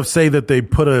lot of stuff say that they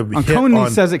put a on hit Conan, on.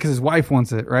 he says it because his wife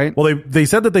wants it, right? Well, they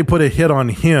said that they put a hit on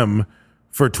him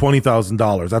for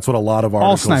 $20,000. That's what a lot of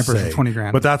articles snipers say. are 20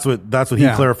 grand. But that's what he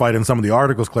Yeah. clarified, and some of the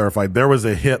articles clarified. There was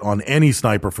a hit on any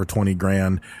sniper for 20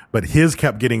 grand, but his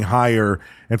kept getting higher,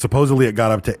 and supposedly it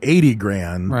got up to 80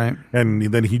 grand. Right. And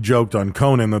then he joked on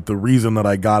Conan that the reason that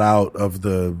I got out of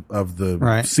the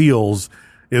Right. SEALs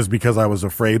is because I was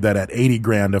afraid that at 80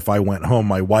 grand, if I went home,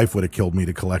 my wife would have killed me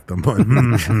to collect them.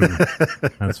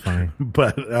 That's funny.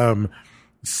 But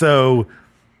so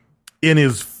in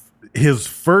his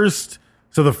first,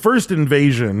 so the first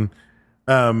invasion,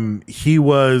 he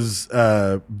was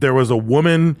there was a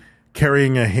woman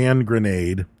carrying a hand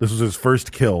grenade. This was his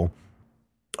first kill.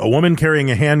 A woman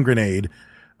carrying a hand grenade,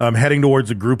 heading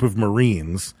towards a group of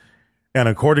Marines. And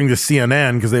according to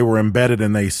CNN, because they were embedded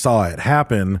and they saw it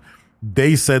happen,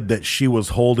 they said that she was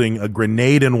holding a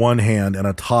grenade in one hand and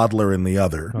a toddler in the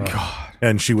other. God.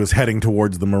 And she was heading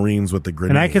towards the Marines with the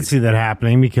grenade. And I could see that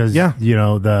happening because, you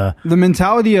know, the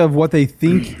mentality of what they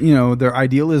think, you know, their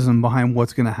idealism behind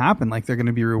what's going to happen. Like they're going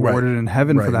to be rewarded in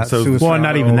heaven for that suicide. Well,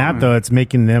 not even that though. It's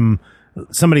making them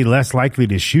somebody less likely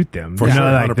to shoot them. For you sure,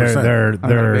 know, like 100%.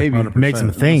 they're makes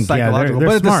them think. Yeah, Psychological. they're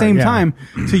but at the smart, same yeah. time,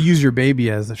 to use your baby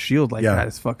as a shield like Yeah. that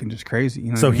is fucking just crazy. You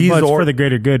know So what I mean? he's Well, it's or- for the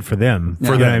greater good for them. For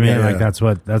You know what I them, mean? yeah, Like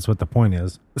yeah. that's what the point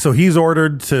is. So he's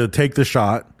ordered to take the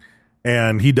shot,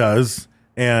 and he does.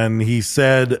 And he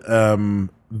said,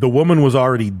 the woman was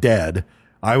already dead.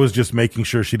 I was just making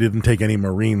sure she didn't take any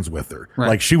Marines with her. Right.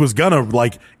 Like she was gonna,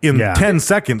 like in 10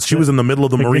 seconds, she was in the middle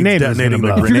of the Marines grenade was detonating the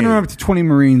gonna blow. If you're grenade. going to run up to 20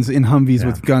 Marines in Humvees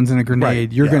with guns and a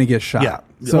grenade, you're going to get shot. Yeah.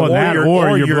 So that,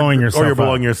 or you're blowing yourself or you're up.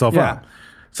 blowing yourself Yeah. up.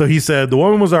 So he said the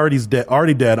woman was already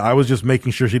dead. I was just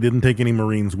making sure she didn't take any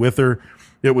Marines with her.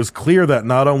 It was clear that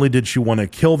not only did she want to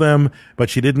kill them,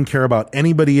 but she didn't care about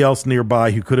anybody else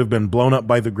nearby who could have been blown up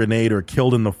by the grenade or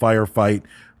killed in the firefight.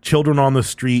 Children on the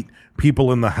street,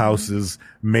 people in the houses,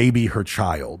 maybe her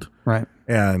child. Right.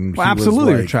 And Well, he was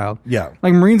absolutely like, her child. Yeah.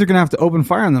 Like Marines are going to have to open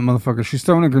fire on that motherfucker. She's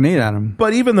throwing a grenade at him.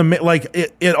 But even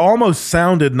it almost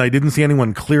sounded, and I didn't see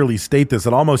anyone clearly state this,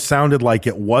 it almost sounded like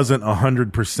it wasn't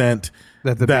 100%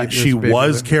 that she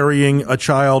was carrying a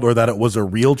child or that it was a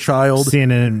real child.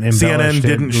 CNN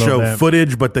didn't show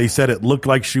footage, but they said it looked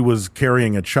like she was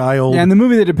carrying a child. Yeah, and the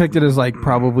movie they depicted as like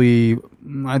probably,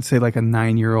 I'd say like a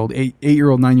 9-year-old,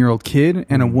 8-year-old, 9-year-old kid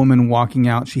and a woman walking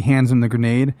out. She hands him the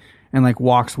grenade and like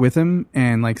walks with him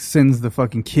and like sends the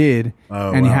fucking kid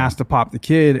and he has to pop the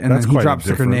kid and That's then he quite a drops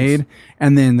the difference. grenade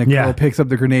and then the girl picks up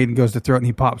the grenade and goes to throw it and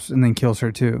he pops and then kills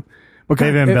her too.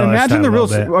 They've embellished imagine that the a real,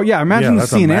 little bit. well, yeah, imagine the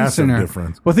that's a CNN massive center.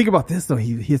 difference. Well, think about this though.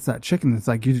 He hits that chicken. It's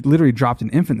like you literally dropped an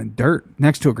infant in the dirt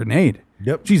next to a grenade.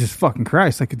 Yep. Jesus fucking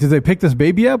Christ! Like, did they pick this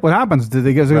baby up? What happens? Did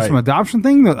they go Right. some adoption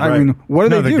thing? I Right. mean, what do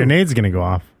No, they the do? grenade's going to go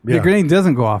off. The grenade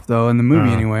doesn't go off though in the movie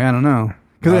anyway. I don't know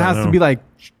because I it don't has to know. be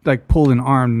like pulled and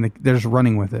armed and they're just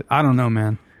running with it. I don't know,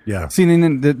 man. Yeah.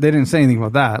 CNN they didn't say anything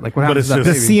about that. Like what But happens it's to that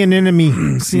just The baby? CNN enemy.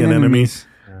 CNN enemies.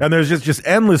 And there's just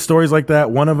endless stories like that.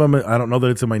 One of them, I don't know that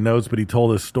it's in my notes, but he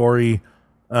told a story.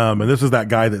 And this is that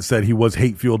guy that said he was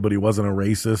hate fueled, but he wasn't a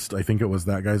racist. I think it was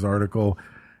that guy's article.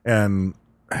 And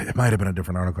it might have been a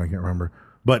different article. I can't remember.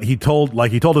 But he told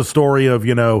a story of,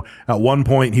 at one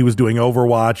point he was doing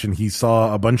Overwatch and he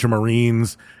saw a bunch of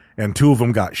Marines and 2 of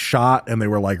them got shot and they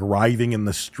were like writhing in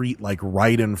the street, like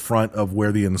right in front of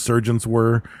where the insurgents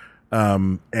were.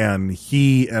 And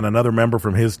he and another member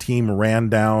from his team ran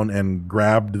down and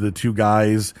grabbed the 2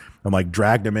 guys and like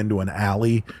dragged them into an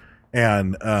alley.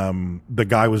 And the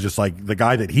guy was just like, the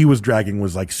guy that he was dragging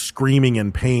was like screaming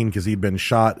in pain because he'd been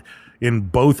shot in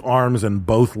both arms and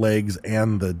both legs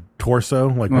and the torso.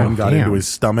 Like one got into his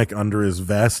stomach under his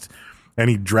vest. And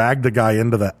he dragged the guy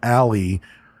into the alley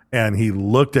and he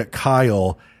looked at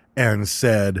Kyle and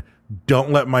said,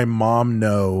 "Don't let my mom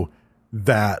know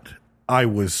that I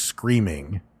was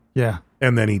screaming." Yeah.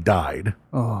 And then he died.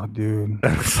 Oh, dude.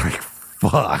 And it's like,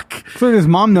 fuck. So his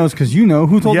mom knows because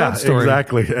who told that story?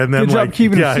 Exactly. And then Good job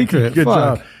keeping it secret. Good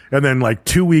Fuck. job. And then like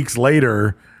 2 weeks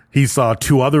later, he saw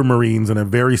 2 other Marines in a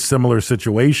very similar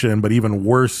situation, but even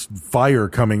worse fire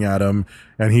coming at him.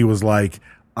 And he was like,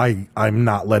 I'm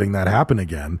not letting that happen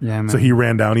again. Yeah, man. So he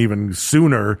ran down even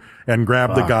sooner and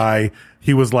grabbed the guy.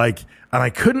 He was like, and I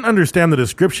couldn't understand the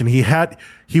description.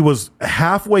 He was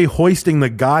halfway hoisting the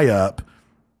guy up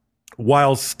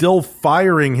while still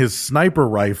firing his sniper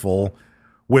rifle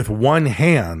with one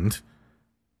hand,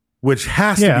 which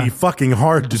has to be fucking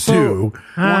hard to do.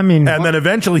 I mean, and then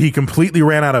eventually he completely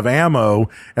ran out of ammo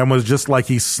and was just like,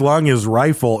 he slung his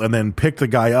rifle and then picked the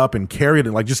guy up and carried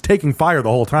it, like just taking fire the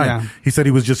whole time. Yeah. He said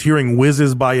he was just hearing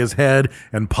whizzes by his head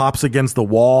and pops against the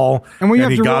wall. And when you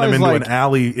have he to got him into realize, an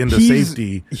alley into he's-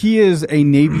 safety. He is a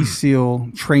Navy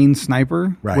SEAL trained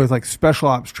sniper Right. with like special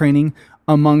ops training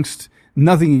amongst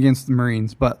nothing against the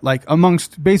Marines, but like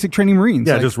amongst basic training Marines.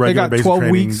 Yeah, Like, just regular they got basic 12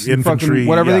 training, weeks, and infantry, fucking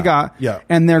whatever yeah, they got. yeah.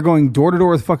 And they're going door to door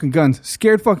with fucking guns.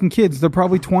 Scared fucking kids. They're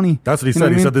probably 20. That's what he You know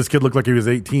said. He I mean? said this kid looked like he was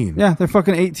 18. Yeah, they're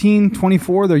fucking 18,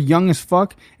 24. They're young as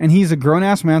fuck. And he's a grown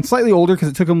ass man, slightly older because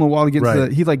it took him a while to get Right.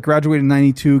 to he like graduated in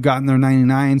 92, got in there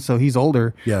 99. So he's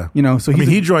older. Yeah. So I mean, he's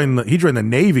he joined the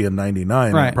Navy in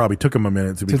 99. Right. It probably took him a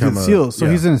minute to to become the a SEALs. So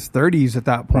yeah. he's in his 30s at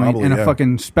that point Probably, and a yeah.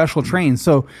 fucking special train.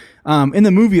 So in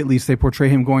the movie, at least, they portray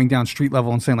him going down street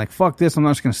level and saying like, fuck this. I'm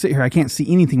not just going to sit here. I can't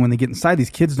see anything when they get inside.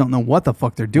 These kids don't know what the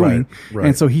fuck they're doing. Right.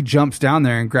 And so he jumps down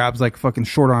there and grabs like fucking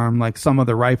short arm, like some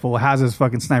other rifle, has his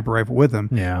fucking sniper rifle with him.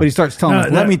 Yeah. But he starts telling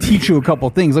us, let me teach you a couple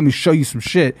things. Let me show you some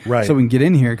shit Right. so we can get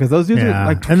in here. Cause those dudes are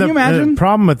like, can and you imagine? The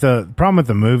problem with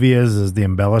the movie is the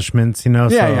embellishments, Yeah,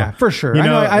 so, yeah, for sure. You I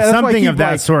know, know, that's why I something keep, of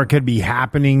that like- sort could be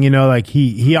happening, like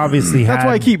he obviously That's had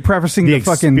why I keep prefacing the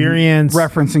fucking experience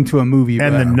referencing to a movie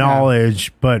and but, the yeah.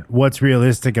 knowledge, but what's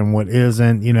realistic and what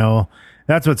isn't,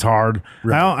 that's what's hard.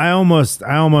 Right. I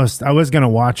was going to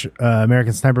watch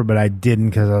American Sniper, but I didn't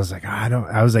because I was like,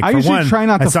 I was like, I for usually one, try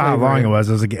not I to saw how flavor long it. it was.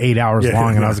 It was like 8 hours Yeah,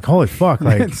 long, and yeah. I was like, holy fuck.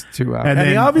 Like, It's 2 hours.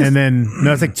 And And then,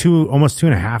 no, it's like almost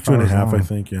 2.5 hours. 2.5, long. I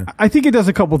think. Yeah. I think it does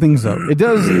a couple things though. It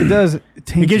does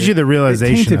taint It gives you the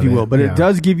realization if of you it, will, but yeah. it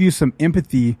does give you some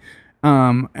empathy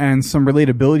and some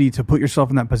relatability to put yourself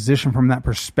in that position from that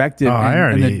perspective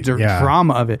and the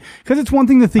drama of it. Because it's one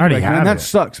thing to think like, man, that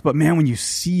sucks. But man, when you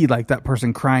see like that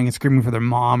person crying and screaming for their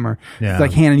mom, or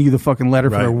like handing you the fucking letter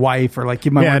for their wife, or like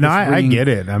give my wife this ring. I get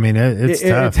it. I mean, it's it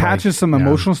tough. attaches some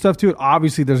emotional stuff to it.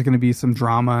 Obviously, there's going to be some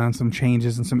drama and some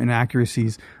changes and some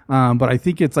inaccuracies. But I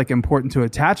think it's like important to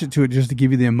attach it to it just to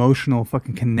give you the emotional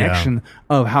fucking connection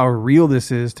of how real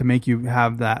this is, to make you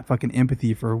have that fucking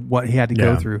empathy for what he had to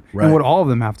go through and what all of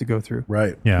them have to go through.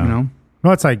 Right. Yeah. You know?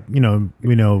 Well, it's like, we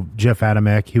know Jeff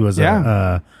Adamek. He was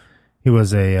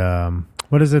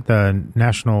what is it? The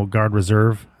National Guard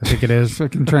Reserve, I think it is.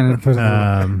 Fucking trying to put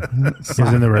he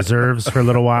was in the reserves for a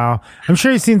little while. I'm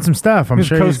sure he's seen some stuff. I'm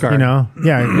sure Coast Guard.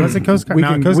 Was it Coast Guard?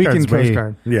 Weekend Coast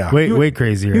Guard. Yeah. Way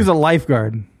crazier. He was a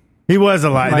lifeguard. He was a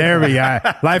there we go.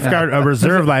 Lifeguard, a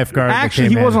reserve lifeguard. Actually,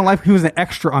 he wasn't a lifeguard. He was an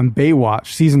extra on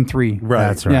Baywatch season 3. Right.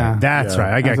 That's right. Yeah. That's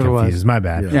right. I got That's what it confused. My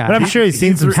bad. Yeah. But I'm sure he's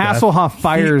seen some stuff. Hasselhoff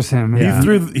fires him. He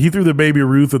threw the baby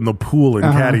Ruth in the pool in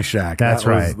Caddyshack. That's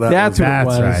right. That's what it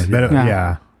was. Right. But,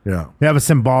 yeah. That was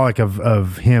symbolic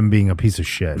of him being a piece of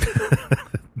shit.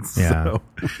 So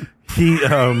he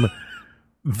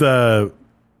so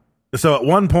at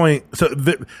one point,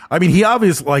 he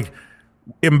obviously, like,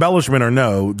 embellishment or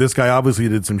no, this guy obviously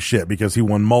did some shit because he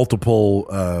won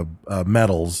multiple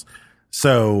medals.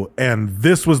 So, and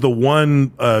this was the one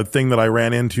thing that I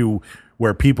ran into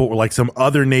where people were like, some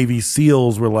other Navy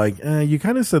SEALs were like, you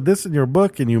kind of said this in your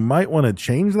book and you might want to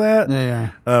change that.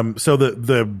 So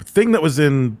the thing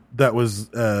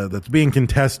that's being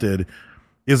contested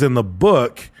is in the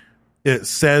book. It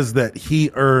says that he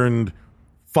earned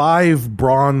 5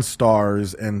 Bronze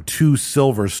Stars and 2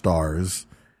 Silver Stars.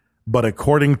 But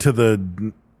according to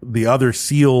the other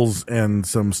SEALs and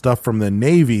some stuff from the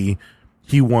Navy,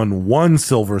 he won 1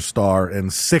 Silver Star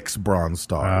and 6 Bronze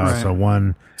Stars. So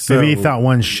one. Maybe he thought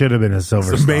one should have been a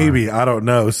Silver Star. Maybe, I don't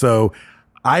know. So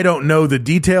I don't know the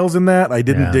details in that. I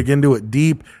didn't dig into it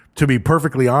deep, to be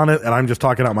perfectly honest. And I'm just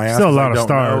talking out my ass. Still a lot of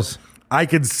stars. I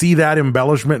could see that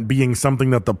embellishment being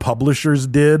something that the publishers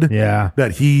did. Yeah.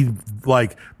 That he,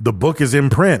 like, the book is in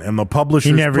print and the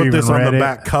publishers put this on the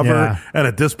back cover. Yeah. And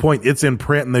at this point, it's in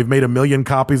print and they've made 1 million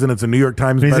copies and it's a New York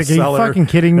Times He's bestseller. Like, are you fucking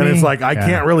kidding me? And it's like, I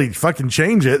can't really fucking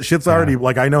change it. Shit's already,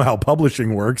 like, I know how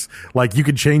publishing works. Like, you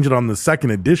could change it on the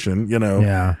second edition,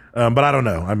 Yeah. But I don't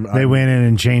know. They went in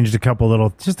and changed a couple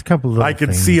little I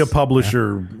could see a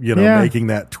publisher, making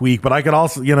that tweak, but I could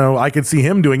also, I could see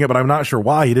him doing it, but I'm not sure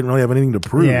why. He didn't really have anything to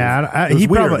prove. Yeah.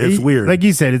 It's weird. Like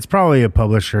you said, it's probably a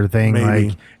publisher thing. Maybe.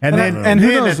 Like, and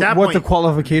who knows what the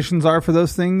qualifications are for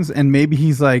those things? And maybe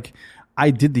he's like, I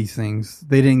did these things.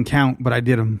 They didn't count, but I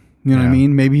did them. You know what I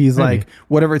mean? Maybe he's like,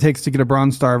 whatever it takes to get a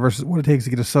Bronze Star versus what it takes to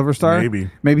get a Silver Star.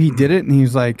 Maybe he did it, and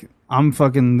he's like, I'm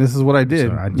fucking. This is what I did.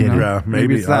 So I did it. Yeah,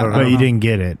 maybe it's that. I don't know. But you didn't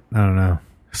get it. I don't know.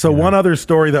 So one other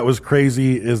story that was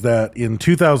crazy is that in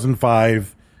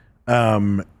 2005,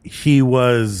 he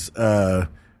was.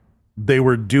 They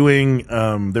were getting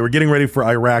ready for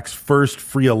Iraq's first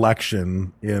free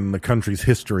election in the country's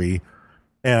history,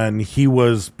 and he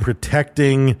was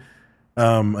protecting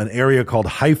an area called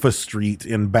Haifa Street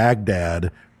in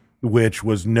Baghdad, which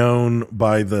was known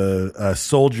by the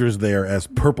soldiers there as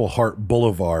Purple Heart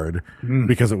Boulevard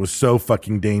because it was so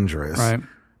fucking dangerous. Right.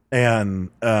 And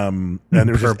there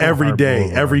was just every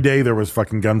day there was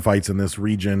fucking gunfights in this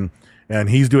region, and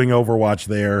he's doing Overwatch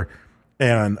there.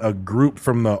 And a group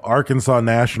from the Arkansas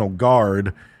National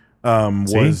Guard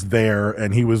was there,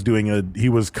 and he was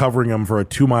covering them for a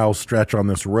 2-mile stretch on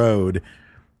this road,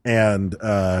 and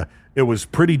it was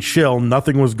pretty chill.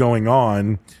 Nothing was going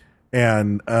on,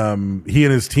 and he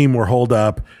and his team were holed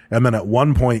up. And then at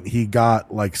one point, he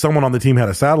got, like, someone on the team had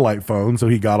a satellite phone, so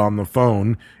he got on the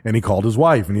phone and he called his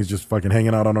wife, and he's just fucking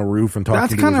hanging out on a roof and talking. That's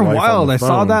to his wife. That's kind of wild. I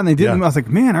saw that and they didn't. Yeah. I was like,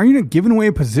 man, are you not giving away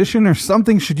a position or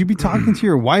something? Should you be talking to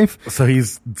your wife? So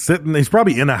he's sitting. He's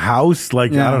probably in a house.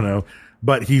 Like, I don't know.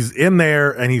 But he's in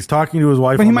there and he's talking to his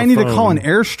wife. But he might need to call an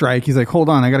airstrike. He's like, hold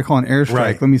on, I got to call an airstrike.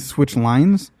 Right. Let me switch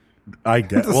lines. I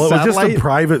guess. Well, it was just a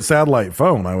private satellite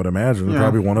phone, I would imagine. Yeah.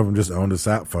 Probably one of them just owned a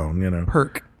sat phone,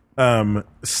 Perk.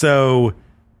 So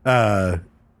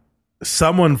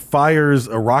someone fires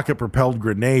a rocket-propelled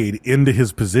grenade into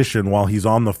his position while he's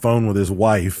on the phone with his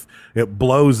wife. It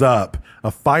blows up. A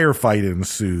firefight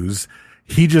ensues.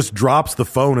 He just drops the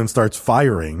phone and starts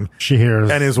firing. She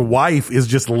hears. And his wife is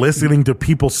just listening to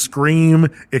people scream,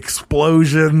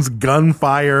 explosions,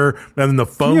 gunfire, and then the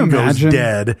phone goes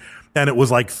dead. And it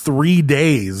was like 3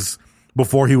 days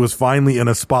before he was finally in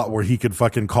a spot where he could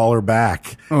fucking call her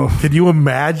back. Oh. Could you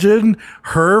imagine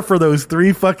her for those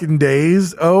 3 fucking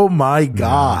days? Oh my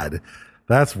God.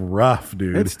 That's rough,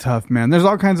 dude. It's tough, man. There's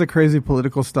all kinds of crazy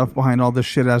political stuff behind all this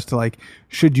shit as to like,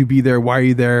 should you be there? Why are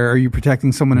you there? Are you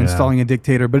protecting someone installing a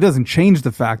dictator? But it doesn't change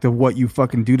the fact of what you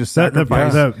fucking do to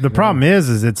sacrifice. The problem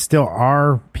is it's still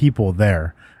our people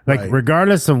there. Like,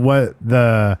 regardless of what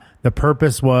the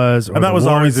purpose was, or and that the was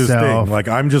war always his itself, thing. Like,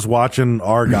 I'm just watching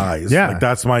our guys. Yeah. Like,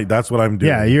 that's what I'm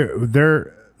doing. Yeah,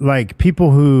 they're like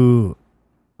people who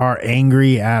are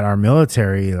angry at our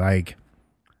military. Like,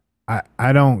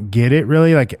 I don't get it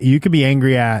really. Like, you could be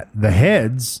angry at the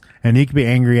heads, and you could be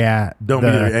angry at Don't the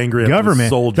be angry at the government.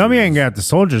 soldiers. Don't be angry at the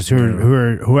soldiers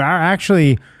who are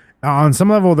actually on some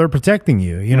level they're protecting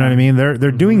you. You know what I mean? They're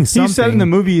doing something. He said in the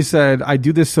movie, he said, "I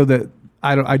do this so that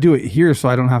I do it here, so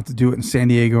I don't have to do it in San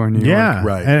Diego or New York." Yeah,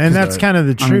 right. And that's kind of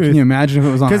the I mean, truth. can you imagine if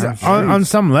it was on Because our on streets?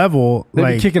 some level, They'd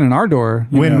like be kicking in our door.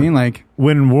 You know what I mean? Like,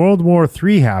 when World War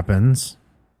III happens,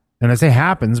 and I say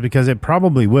happens because it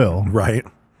probably will. Right.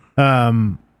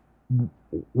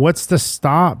 What's to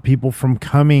stop people from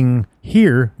coming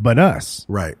here but us?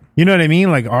 Right. You know what I mean?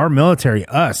 Like, our military,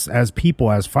 us as people,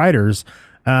 as fighters,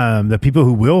 the people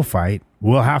who will fight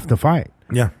will have to fight.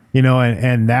 Yeah. You know,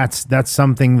 and that's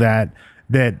something that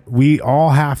we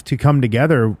all have to come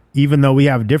together, even though we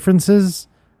have differences.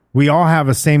 We all have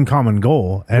a same common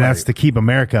goal, and that's to keep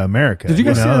America, America. did you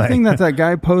guys see know? the Like- thing that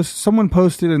guy someone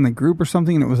posted in the group or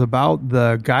something, and it was about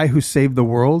the guy who saved the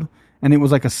world? And it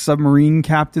was like a submarine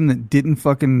captain that didn't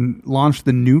fucking launch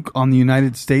the nuke on the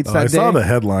United States that I day. saw the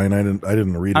headline. I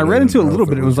didn't read it. I read into it a didn't know little if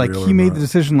bit. It was like real he or made not. the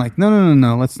decision, like,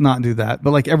 no, let's not do that.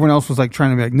 But like everyone else was like trying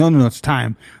to be like, no, it's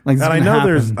time. Like, this And is gonna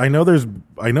happen.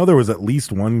 I know there was at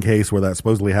least one case where that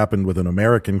supposedly happened with an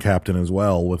American captain as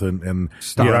well. With an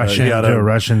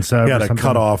Russian sub. He had or a something.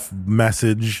 cutoff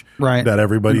message Right. that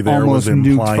everybody And there was almost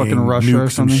nuked implying fucking Russia or nukes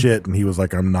and something. shit, and he was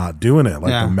like, "I'm not doing it. Like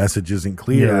Yeah. the message isn't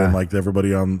clear." Yeah. And like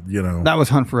everybody on, That was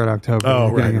Hunt for Red October.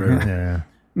 Oh, Yeah, right.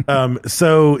 Yeah.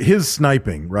 So his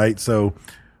sniping, right? So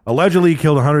allegedly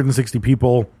killed 160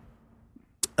 people.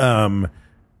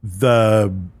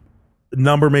 The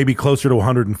number may be closer to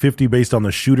 150 based on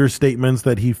the shooter statements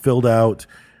that he filled out.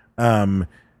 In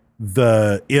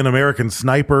American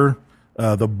Sniper,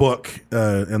 the book,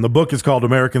 and the book is called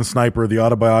American Sniper: The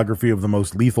Autobiography of the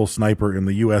Most Lethal Sniper in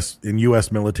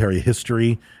U.S. Military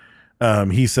History.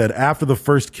 He said, after the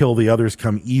first kill, the others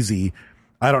come easy.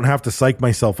 I don't have to psych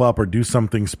myself up or do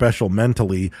something special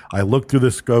mentally. I look through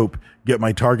the scope, get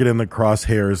my target in the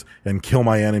crosshairs, and kill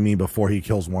my enemy before he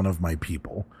kills one of my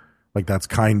people. Like, that's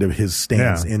kind of his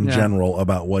stance in general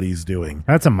about what he's doing.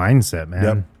 That's a mindset,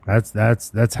 man. Yep.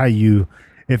 That's how you.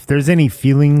 If there's any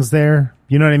feelings there,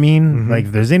 you know what I mean. Mm-hmm. Like,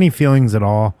 if there's any feelings at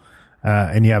all,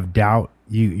 and you have doubt,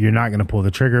 you're not going to pull the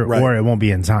trigger, Right. or it won't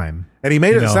be in time. And he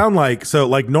made it know? sound like, so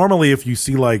like normally if you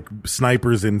see like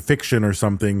snipers in fiction or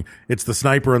something, it's the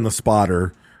sniper and the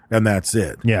spotter and that's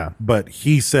it. Yeah. But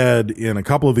he said in a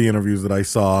couple of the interviews that I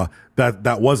saw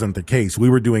that wasn't the case.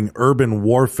 We were doing urban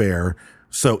warfare.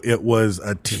 So it was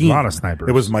a team. A lot of snipers.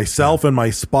 It was myself and my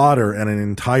spotter and an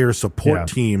entire support Yeah.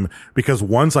 team, because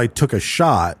once I took a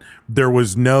shot, there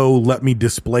was no let me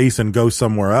displace and go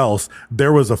somewhere else.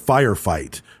 There was a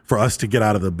firefight for us to get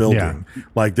out of the building. Yeah.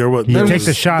 Like there was. You there take was-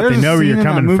 the shot, There's they a know where scene you're in that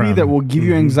coming movie from. that will give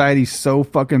you anxiety so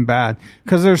fucking bad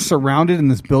because they're surrounded in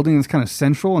this building that's kind of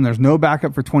central and there's no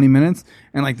backup for 20 minutes.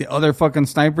 And like the other fucking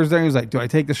snipers there, he's like, do I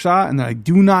take the shot? And they're like,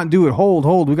 do not do it.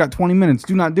 Hold. We got 20 minutes.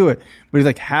 Do not do it. But he's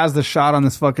like, has the shot on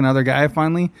this fucking other guy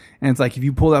finally. And it's like, if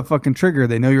you pull that fucking trigger,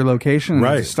 they know your location. And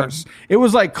Right. It just starts. It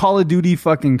was like Call of Duty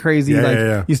fucking crazy. Yeah, like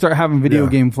yeah. you start having video Yeah.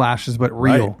 game flashes, but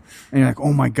real. Right. And you're like,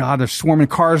 oh my God, they're swarming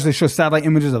cars. They show satellite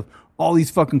images of all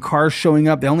these fucking cars showing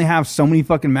up. They only have so many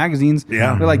fucking magazines.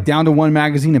 Yeah. They're like down to one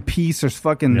magazine a piece. There's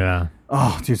fucking, Yeah.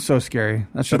 oh, dude, so scary.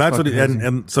 That's So that's what,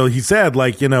 and so he said,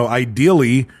 like, you know,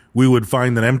 ideally we would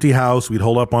find an empty house, we'd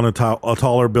hold up on a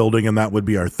taller building, and that would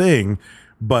be our thing.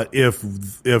 But if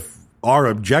our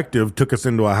objective took us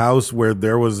into a house where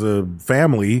there was a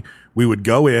family, we would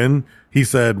go in. He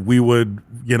said we would,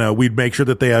 you know, we'd make sure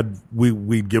that they had,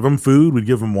 we'd give them food, we'd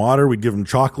give them water, we'd give them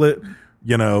chocolate.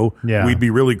 You know, Yeah. we'd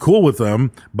be really cool with them,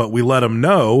 but we let them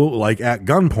know, like at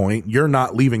gunpoint, you're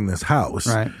not leaving this house.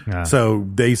 Right. Yeah. So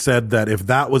they said that if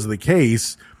that was the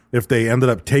case, if they ended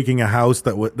up taking a house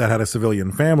that had a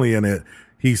civilian family in it,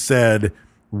 he said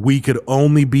we could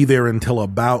only be there until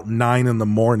about 9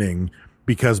 a.m,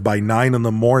 because by 9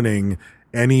 a.m,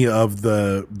 any of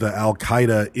the Al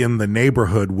Qaeda in the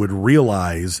neighborhood would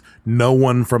realize no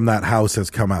one from that house has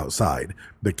come outside.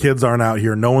 The kids aren't out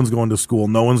here. No one's going to school.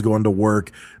 No one's going to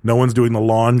work. No one's doing the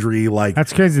laundry. Like,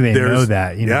 That's crazy they there's- know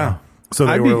that, you know. Yeah. So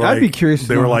they I'd were be- like, I'd be curious to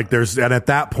They were know. like, and at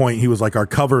that point he was like, our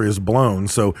cover is blown.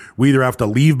 So we either have to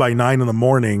leave by 9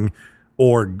 a.m,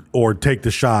 or take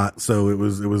the shot. So it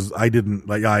was I didn't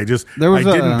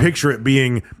a- picture it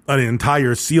being an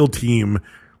entire SEAL team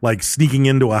like sneaking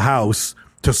into a house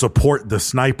to support the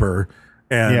sniper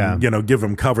and give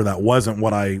him cover. That wasn't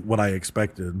what I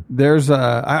expected. There's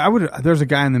a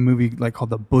guy in the movie like called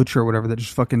The Butcher or whatever that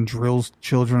just fucking drills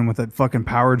children with a fucking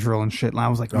power drill and shit. And I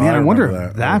was like, man, I wonder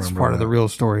if that's part of the real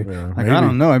story. Yeah, like, maybe. I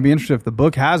don't know. I'd be interested if the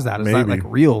book has that. Is that Maybe. like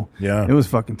real? Yeah. It was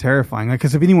fucking terrifying. Like,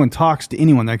 because if anyone talks to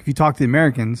anyone, like if you talk to the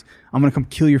Americans, I'm gonna come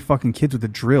kill your fucking kids with a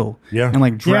drill. Yeah. And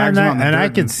like drag them out in the and I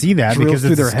dirt could see that drills because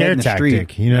through it's a their head scare in the street.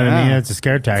 tactic. You know what I mean? It's a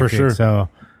scare tactic. For sure. So,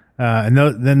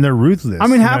 then they're ruthless. I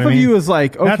mean, You know half what of I mean? you is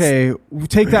like, okay,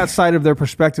 take that side of their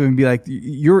perspective and be like,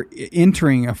 you're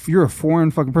a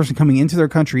foreign fucking person coming into their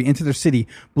country, into their city,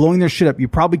 blowing their shit up. You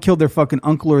probably killed their fucking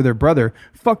uncle or their brother.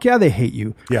 Fuck yeah, they hate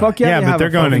you. Yeah. Fuck yeah, they but have they're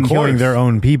a going and fucking killing course. their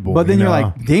own people. But then you you're know?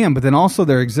 like, damn. But then also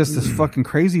there exists this fucking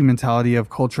crazy mentality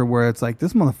of culture where it's like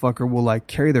this motherfucker will like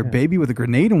carry their baby with a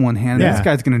grenade in one hand. And this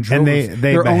guy's gonna drill and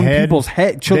their own people's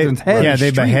children's head. Yeah, in the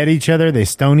they street. behead each other. They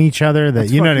stone each other. That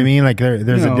That's you know what I fucking- mean? Like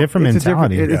there's a different it's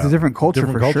mentality. It's a different culture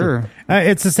Different for culture. sure.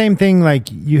 It's the same thing. Like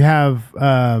you have,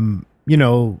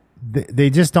 they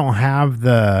just don't have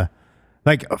the,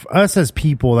 like us as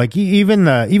people, like even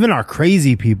our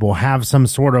crazy people have some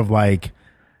sort of like,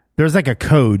 there's like a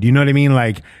code. You know what I mean?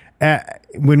 Like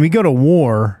when we go to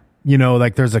war,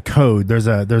 like there's a code. There's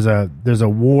a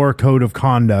war code of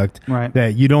conduct. Right.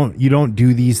 That you don't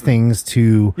do these things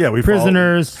to We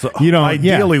prisoners. Follow, you don't.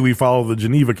 Ideally, we follow the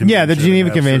Geneva Convention. Yeah, the Geneva and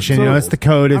have Convention. certain- It's the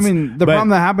code. I mean, the problem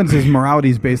that happens is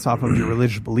morality is based off of your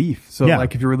religious belief. So, Yeah.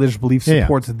 like, if your religious belief Yeah, yeah.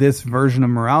 supports this version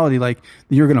of morality, like,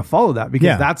 you're going to follow that because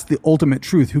Yeah. that's the ultimate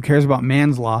truth. Who cares about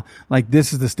man's law? Like,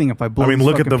 this is this thing. If I blow, I mean, these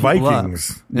look at the fucking people up-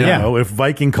 Vikings. Yeah. If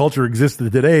Viking culture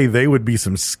existed today, they would be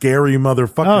some scary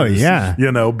motherfuckers. Oh yeah,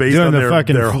 Based Doing on the their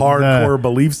fucking hardcore the-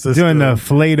 belief system. doing the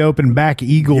filleted open back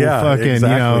eagle, fucking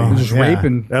exactly. Just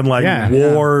raping. And like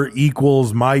war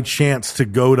equals my chance to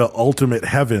go to ultimate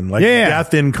heaven. Like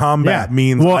death in combat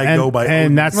means I go by and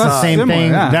Odin's that's the side. same similar,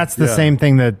 thing. yeah. That's the same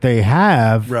thing that they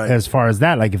have Right. as far as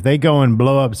that. Like if they go and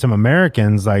blow up some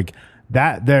Americans, like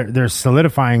that, they're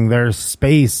solidifying their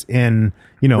space in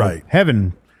Right.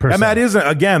 heaven. per And se. that isn't,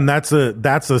 again, that's a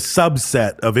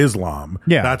subset of Islam.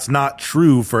 Yeah. That's not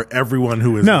true for everyone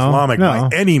who is No, Islamic no.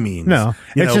 by any means. No.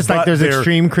 It's just like but there's their-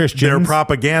 extreme Christians. Their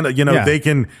propaganda, Yeah.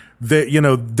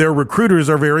 their recruiters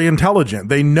are very intelligent.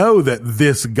 They know that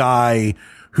this guy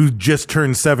who just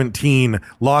turned 17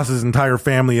 lost his entire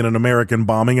family in an American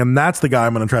bombing, and that's the guy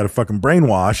I'm going to try to fucking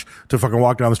brainwash to fucking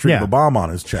walk down the street Yeah. with a bomb on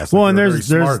his chest. Well, Like, and they're there's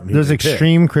very smart and there's he can pick.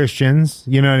 extreme Christians.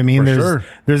 You know what I mean? For There's sure.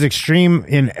 there's extreme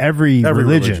in every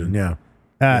religion. Yeah.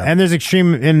 And there's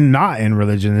extreme in not in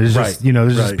religion. There's just Right,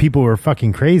 there's right. just people who are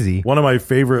fucking crazy. One of my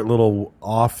favorite little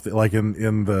like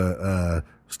in the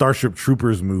Starship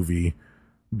Troopers movie,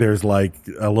 there's like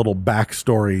a little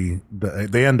backstory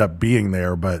that they end up being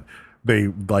there, but they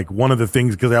like one of the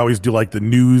things, because they always do like the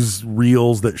news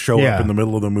reels that show Yeah. up in the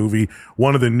middle of the movie.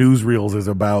 One of the news reels is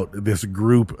about this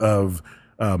group of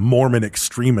Mormon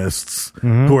extremists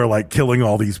Mm-hmm. who are like killing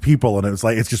all these people, and it's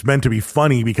like it's just meant to be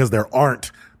funny because there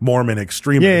aren't Mormon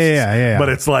extremists. Yeah. But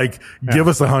it's like, give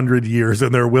us 100 years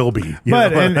and there will be. You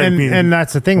But know what I mean? and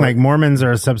that's the thing. Like Mormons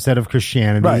are a subset of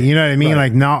Christianity. Right, You know what I mean? right.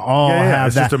 Like not all Yeah, have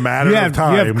it's that. just a matter you of have,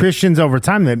 time. You have Christians over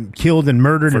time that killed and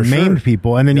murdered For and sure. maimed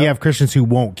people, and then you Yep. have Christians who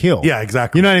won't kill. Yeah,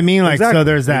 exactly. You know what I mean? Like so, Exactly.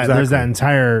 there's that. There's that Exactly.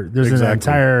 entire. There's an Exactly.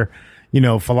 entire.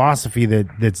 Philosophy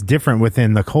that's different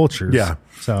within the cultures. Yeah.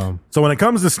 So when it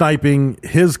comes to sniping,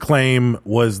 his claim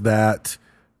was that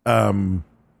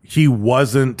he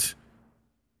wasn't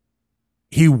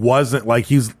like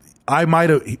he says I might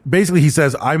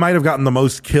have gotten the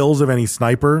most kills of any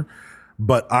sniper,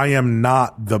 but I am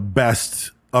not the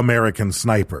best American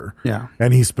sniper. Yeah.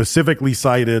 And he specifically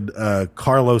cited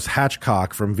Carlos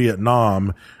Hatchcock from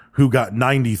Vietnam, who got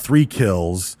 93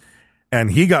 kills. And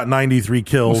he got 93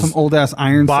 kills Some old ass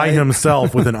iron by sight.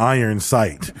 himself with an iron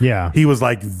sight. Yeah. He was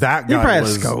like, that He guy probably had a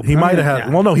was, scope. he I might mean, have had,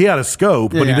 yeah. well, no, he had a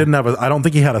scope, but Yeah. he didn't have I don't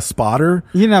think he had a spotter.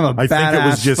 He didn't have a I think it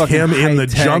was badass just fucking him in the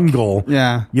high-tech- jungle.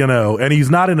 Yeah. And he's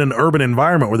not in an urban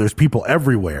environment where there's people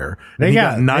everywhere. And he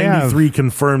got 93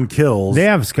 confirmed kills. They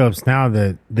have scopes now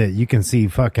that you can see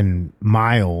fucking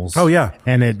miles. Oh, yeah.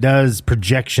 And it does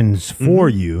projections for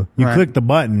you. You Right. click the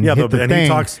button, Yeah, hit the and he thing,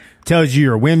 talks- tells you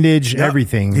your windage, Yeah.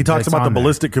 everything. He talks that's about the on there.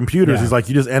 ballistic computers. Yeah. He's like,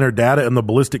 you just enter data in the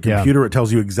ballistic Yeah. computer. It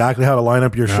tells you exactly how to line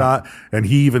up your shot. And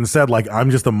he even said, like, I'm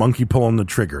just a monkey pulling the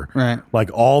trigger. Right. Like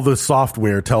all the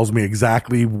software tells me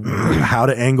exactly how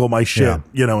to angle my shit,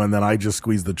 and then I just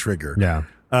squeeze the trigger. Yeah.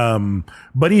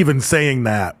 But even saying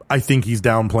that, I think he's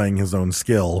downplaying his own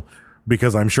skill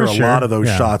because I'm sure For a sure, lot of those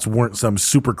yeah. shots weren't some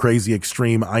super crazy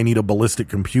extreme, I need a ballistic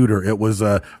computer. It was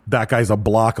that guy's a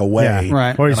block away. Yeah.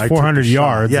 Right. Or he's and I took 400 the shot.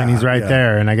 yards and he's right Yeah.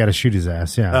 there, and I got to shoot his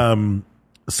ass. Yeah.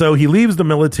 So he leaves the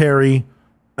military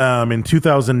in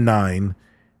 2009,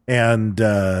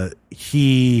 and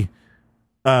he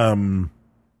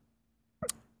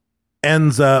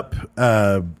ends up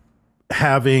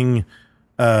having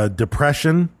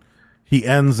depression. He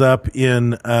ends up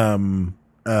in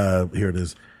here it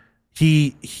is.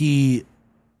 He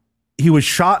was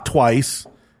shot twice.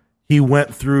 He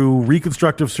went through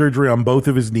reconstructive surgery on both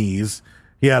of his knees.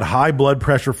 He had high blood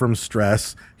pressure from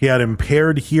stress. He had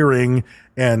impaired hearing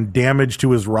and damage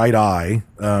to his right eye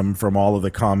from all of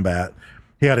the combat.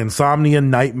 He had insomnia,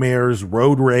 nightmares,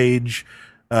 road rage,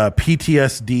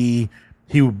 PTSD.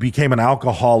 He became an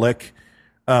alcoholic.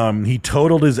 He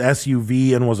totaled his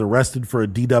SUV and was arrested for a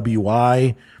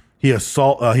DWI. He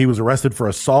was arrested for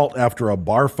assault after a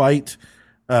bar fight.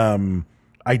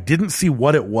 I didn't see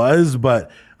what it was,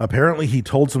 but apparently he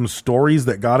told some stories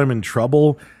that got him in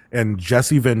trouble, and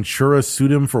Jesse Ventura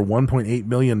sued him for $1.8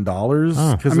 million.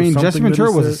 I mean, Jesse Ventura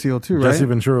was a SEAL too, right? Jesse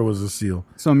Ventura was a SEAL.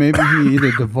 So maybe he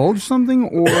either divulged something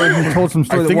or he told some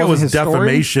story I think that it wasn't was his story.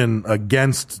 defamation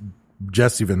against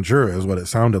Jesse Ventura is what it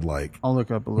sounded like. I'll look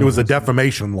up a little. It was a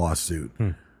defamation lawsuit.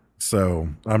 So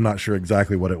I'm not sure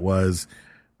exactly what it was.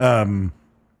 But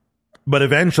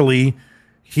eventually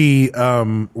he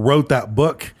wrote that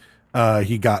book.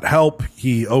 He got help.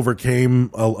 He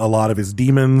overcame a lot of his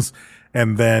demons.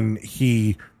 And then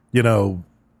he,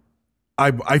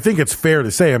 I think it's fair to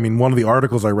say, I mean, one of the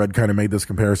articles I read kind of made this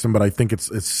comparison, but I think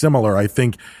it's similar. I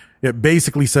think it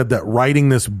basically said that writing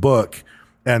this book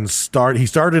and he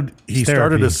started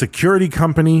a security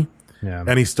company. Yeah.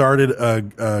 And he started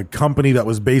a company that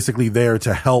was basically there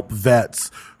to help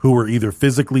vets who were either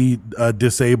physically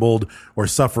disabled or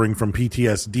suffering from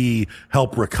PTSD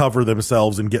help recover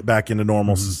themselves and get back into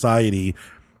normal society.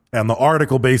 And the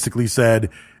article basically said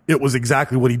it was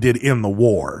exactly what he did in the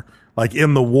war. Like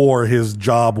in the war, his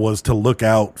job was to look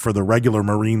out for the regular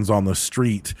Marines on the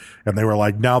street. And they were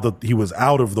like, now that he was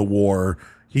out of the war,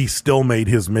 he still made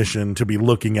his mission to be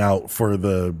looking out for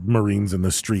the Marines in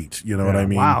the street. You know what I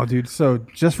mean? Wow, dude. So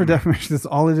just for definition, that's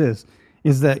all it is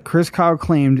that Chris Kyle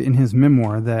claimed in his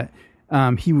memoir that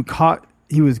he was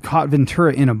caught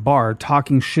Ventura in a bar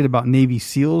talking shit about Navy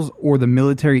SEALs or the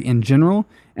military in general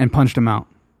and punched him out.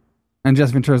 And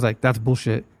Jesse Ventura's like, that's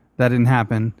bullshit. That didn't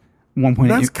happen.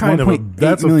 That's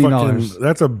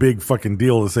a big fucking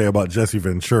deal to say about Jesse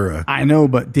Ventura. I know,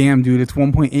 but damn, dude, it's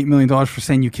 $1.8 million for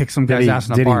saying you kicked some guy's ass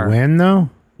in a bar. Did he win though?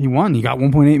 He won. He got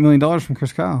 $1.8 million from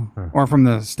Chris Kyle or from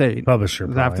the state Publisher, It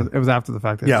was after the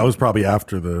fact. Yeah, it was probably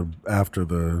after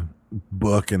the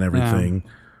book and everything.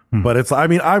 But it's, I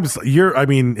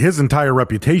mean, his entire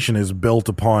reputation is built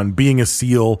upon being a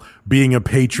SEAL, being a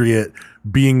patriot,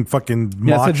 being fucking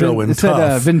macho and tough. It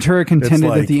said Ventura contended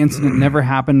like, that the incident never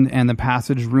happened and the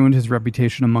passage ruined his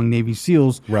reputation among Navy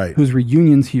SEALs, right, whose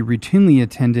reunions he routinely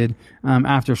attended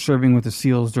after serving with the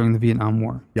SEALs during the Vietnam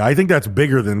War. Yeah, I think that's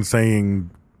bigger than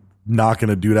saying knocking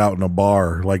a dude out in a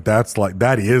bar. Like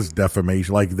that is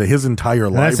defamation. Like his entire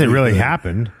life. Unless it really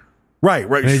happened. Right.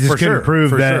 And he just couldn't prove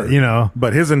that,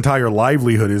 But his entire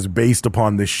livelihood is based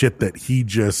upon the shit that he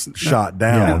just shot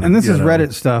down. Yeah, and this is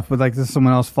Reddit stuff, but like this,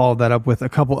 someone else followed that up with a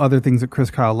couple other things that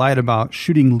Chris Kyle lied about: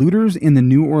 shooting looters in the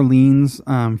New Orleans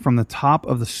from the top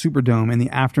of the Superdome in the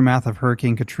aftermath of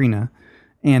Hurricane Katrina,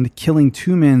 and killing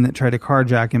two men that tried to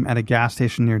carjack him at a gas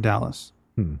station near Dallas.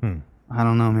 I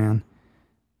don't know, man.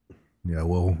 Yeah,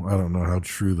 well, I don't know how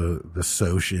true the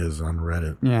Soch is on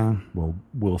Reddit. Yeah. Well,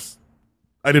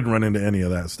 I didn't run into any of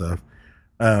that stuff.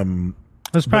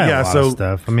 There's probably a lot of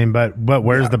stuff. I mean, but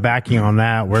where's the backing on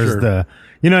that? Where's the,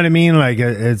 you know what I mean? Like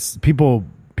it's people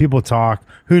talk.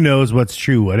 Who knows what's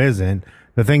true, what isn't?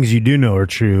 The things you do know are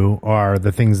true are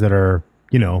the things that are,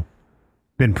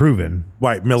 been proven.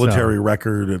 Right, military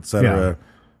record, etc.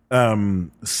 Yeah.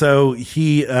 So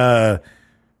he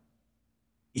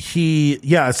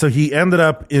ended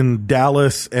up in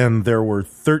Dallas, and there were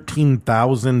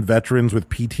 13,000 veterans with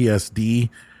PTSD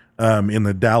in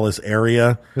the Dallas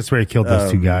area. That's where he killed those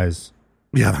two guys.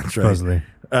 Yeah, that's supposedly.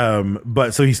 Right.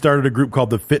 But so he started a group called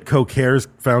the Fitco Cares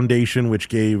Foundation, which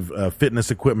gave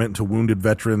fitness equipment to wounded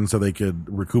veterans so they could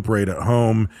recuperate at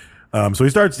home. So he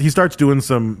starts doing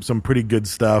some pretty good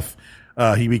stuff.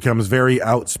 He becomes very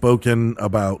outspoken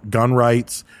about gun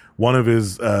rights. One of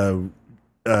his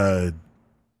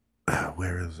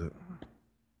where is it?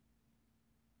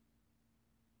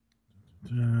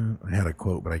 I had a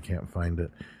quote, but I can't find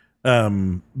it.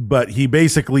 But he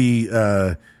basically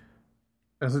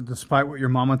Is it despite what your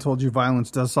mama told you,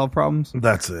 violence does solve problems?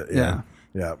 That's it. Yeah.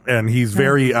 And he's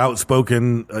very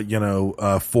outspoken,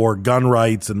 for gun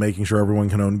rights and making sure everyone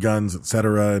can own guns, et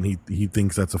cetera. And he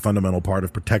thinks that's a fundamental part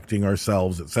of protecting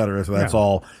ourselves, et cetera. So that's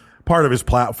all part of his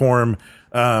platform.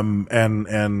 But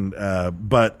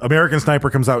American Sniper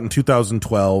comes out in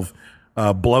 2012,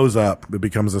 blows up. It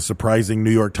becomes a surprising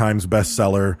New York Times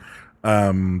bestseller.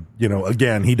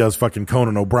 Again, he does fucking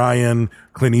Conan O'Brien.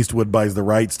 Clint Eastwood buys the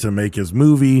rights to make his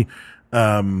movie.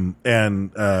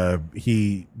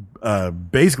 He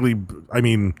basically, I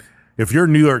mean, if you're a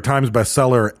New York Times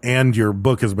bestseller and your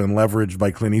book has been leveraged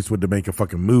by Clint Eastwood to make a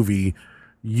fucking movie,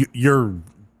 you're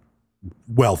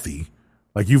wealthy.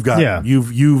 Like you've got,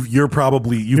 you've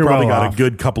probably got a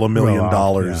good couple of $1 million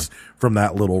from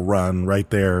that little run right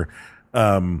there.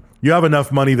 You have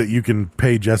enough money that you can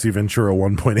pay Jesse Ventura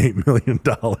 $1.8 million.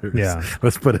 Yeah.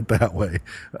 Let's put it that way.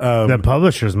 The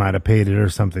publishers might have paid it or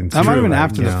something too. That might have been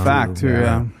after the fact too,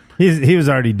 yeah. He was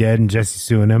already dead and Jesse's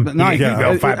suing him. But no, I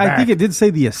think it did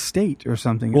say the estate or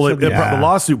something. Well, the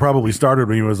lawsuit probably started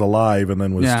when he was alive and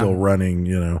then was still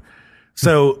running,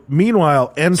 So,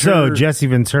 meanwhile, So, Jesse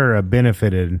Ventura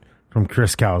benefited from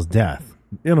Chris Cowell's death.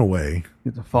 In a way.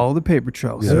 You have to follow the paper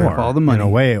trail. Follow the money. In a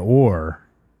way, or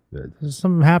there's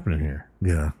something happening here.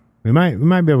 Yeah. We might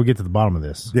be able to get to the bottom of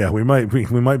this. Yeah, we might be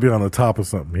on the top of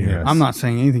something here. Yes. I'm not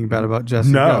saying anything bad about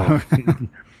Jesse. No.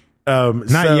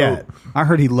 Not yet. I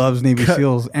heard he loves Navy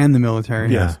SEALs and the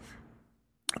military. Yes.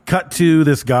 Cut to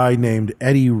this guy named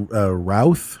Eddie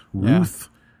Routh. Ruth?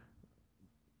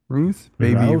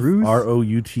 Baby Ruth?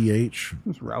 R-O-U-T-H.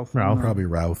 Who's Ralph? Probably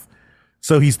Routh.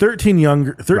 So he's 13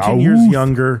 years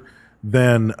younger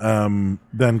than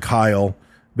Kyle.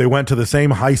 They went to the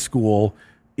same high school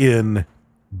in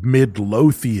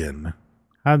Midlothian.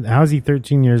 How's he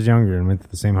 13 years younger and went to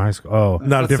the same high school? Oh,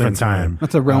 not a different time.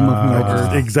 That's a realm of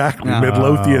Middle-earth. Exactly.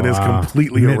 Midlothian is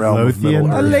completely a realm of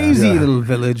Middle-earth. A lazy little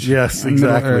village. Yes,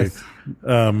 exactly.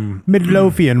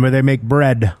 Midlothian, where they make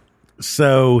bread.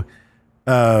 So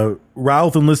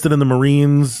Ralph enlisted in the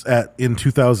Marines in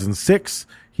 2006.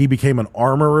 He became an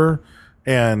armorer,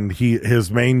 and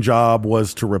his main job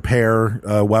was to repair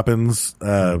weapons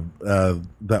that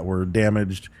were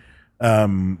damaged.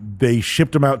 They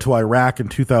shipped him out to Iraq in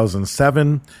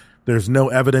 2007. There's no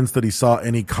evidence that he saw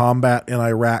any combat in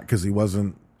Iraq because he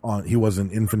wasn't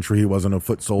infantry. He wasn't a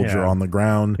foot soldier on the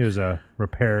ground. He was a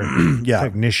repair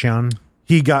technician.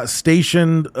 He got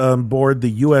stationed aboard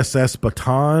the USS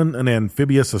Bataan, an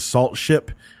amphibious assault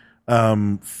ship,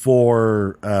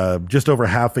 for just over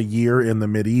half a year in the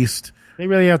Mideast. They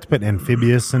really have to put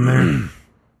amphibious in there.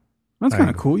 That's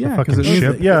kind of cool, yeah. Fucking Because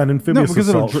ship. Yeah, an amphibious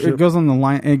assault ship. it goes on the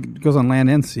line. It goes on land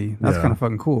and sea. That's kind of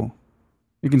fucking cool.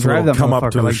 You can drive that come motherfucker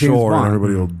up to the like shore James and Bond.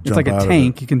 everybody will It's jump like a out of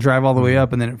tank. it. You can drive all the way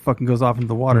up and then it fucking goes off into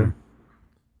the water.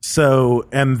 So,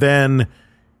 and then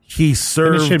he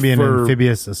served. And it should be an for,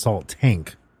 amphibious assault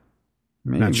tank,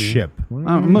 Maybe. not ship.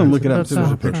 I'm going to look it up. So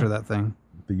there's a picture of that thing.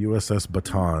 the USS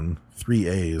Bataan, 3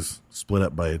 A's split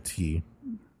up by a T.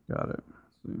 Got it.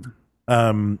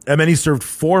 And then he served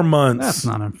 4 months. That's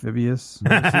not amphibious.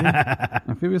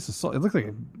 Amphibious assault. It looks like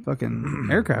a fucking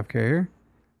aircraft carrier.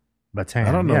 Bataan.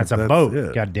 I don't know Yeah, if it's a that's boat.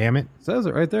 it. God damn it. It says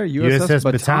it right there. USS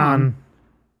Bataan.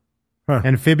 Huh.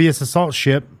 Amphibious assault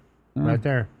ship. Right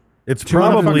there. It's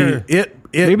probably it.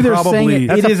 Maybe they're saying probably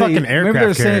it is fucking maybe they're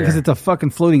aircraft saying because carrier. it's a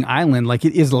fucking floating island, like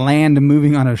it is land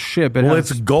moving on a ship. It well,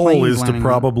 has its goal planes is to landing on it.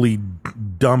 probably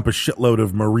dump a shitload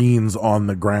of Marines on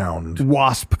the ground.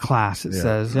 Wasp class. It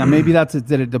says, yeah, maybe that's it.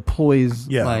 That it deploys.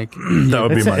 Yeah. Like That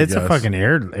would be my It's guess. a fucking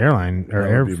airline or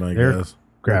That would be my guess.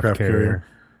 aircraft carrier.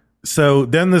 So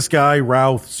then this guy,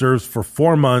 Routh, serves for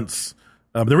 4 months.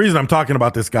 The reason I'm talking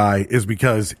about this guy is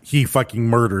because he fucking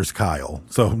murders Kyle.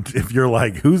 So if you're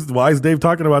like, why is Dave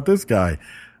talking about this guy?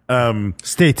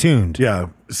 Stay tuned. Yeah.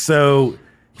 So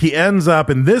he ends up,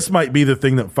 and this might be the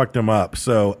thing that fucked him up.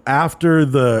 So after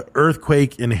the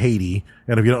earthquake in Haiti,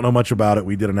 and if you don't know much about it,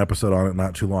 we did an episode on it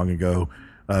not too long ago.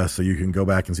 So you can go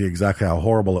back and see exactly how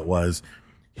horrible it was.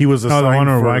 He was assigned Oh, the one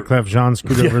where for, Wyclef Jean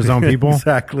screwed over his own people?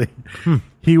 Exactly.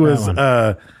 He was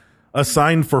one.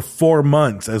 assigned for 4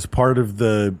 months as part of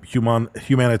the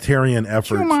humanitarian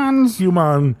efforts. Humans.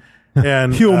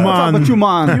 And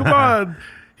human.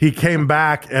 He came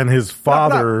back, and his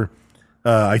father,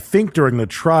 I think during the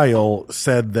trial,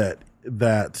 said that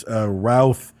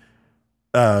Routh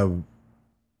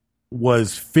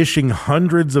was fishing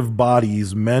hundreds of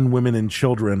bodies, men, women, and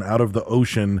children, out of the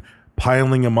ocean,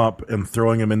 piling them up and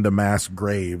throwing them into mass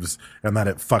graves, and that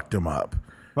it fucked him up.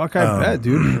 Fuck, I bet,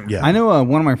 dude. yeah. I know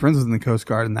one of my friends was in the Coast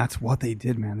Guard, and that's what they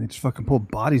did, man. They just fucking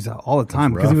pulled bodies out all the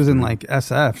time because he was in like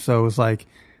SF. So it was like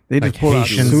They just Like pull out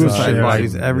Haitians, suicide shit.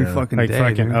 bodies Like, every yeah. fucking Like day.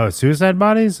 fucking dude. suicide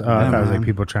bodies? Oh, I thought it was like man.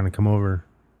 people trying to come over.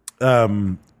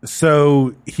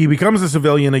 So he becomes a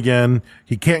civilian again.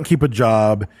 He can't keep a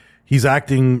job. He's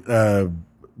acting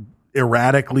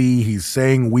erratically. He's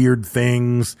saying weird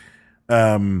things.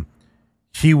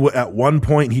 At one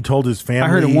point he told his family. I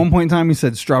heard at one point in time he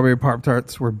said strawberry Pop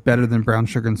Tarts were better than brown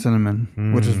sugar and cinnamon,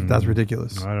 that's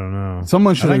ridiculous. I don't know.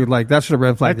 Someone should have that should have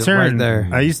red flagged I it right turned there.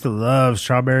 I used to love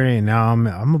strawberry, and now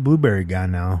I'm a blueberry guy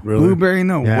now. Really? Blueberry,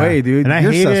 no Yeah. way, dude. And I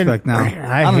You're hated, suspect now.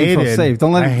 I don't even hated, feel safe.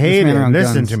 Don't let I this hated. man around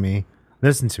Listen guns. to me.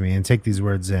 Listen to me, and take these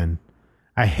words in.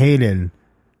 I hated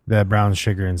the brown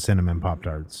sugar and cinnamon Pop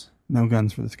Tarts, No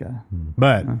guns for this guy.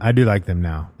 but I do like them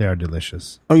now. They are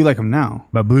delicious. Oh, you like him now?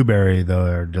 But blueberry though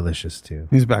are delicious too.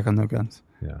 He's back on no guns.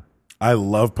 Yeah. I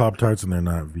love Pop-Tarts and they're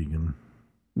not vegan.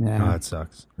 Yeah. Oh, that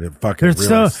sucks. It fucking They're really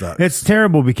so sucks. it's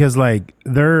terrible because like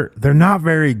they're not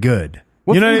very good.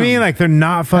 What's you know what I in mean? them? Like they're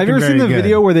not fucking. Have you ever seen very the good.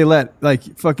 video where they let like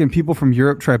fucking people from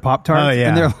Europe try Pop Tarts? Oh, yeah.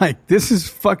 And they're like, this is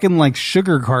fucking like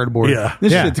sugar cardboard. Yeah.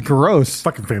 This Yeah. shit's gross.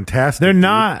 fucking fantastic. They're dude.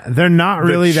 not. They're not The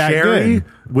really that cherry good.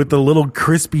 with the little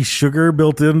crispy sugar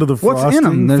built into the What's frosting. in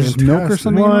them? There's milk or Fantastic.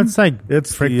 something? Well, it's like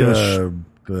It's fricto-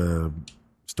 the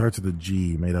starts with a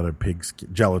G, made out of pig skin.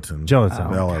 Gelatin.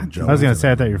 Gelatin. They all have I was gelatin. gonna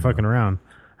say I thought you were fucking around.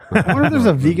 I wonder if there's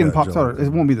a vegan Yeah, Pop Tart. gelatin. It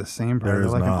won't be the same, There probably.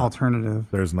 is Like an not. alternative.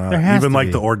 There's not There has even to like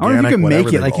be. the I wonder organic. if you can whatever, make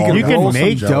it. they Like you all can You have can roll some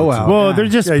make dough out. Well, Yeah. they're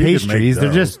just Yeah, you can make pastries.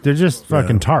 They're dough. just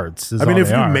fucking Yeah. tarts. is I mean, all if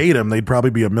they you are. made them, they'd probably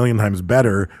be a million times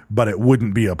better, but it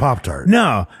wouldn't be a Pop Tart.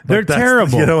 No, they're that's-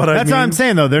 terrible. you know what I That's what mean? I'm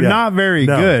saying though. They're Yeah. not very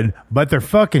No. good, but they're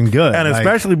fucking good. And Like,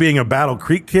 especially being a Battle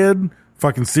Creek kid,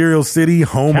 fucking Cereal City,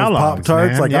 home Kellogg's, of Pop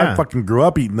Tarts. man, Like yeah. I fucking grew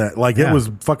up eating that. Like Yeah. it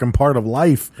was fucking part of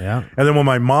life. Yeah. And then when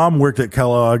my mom worked at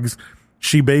Kellogg's,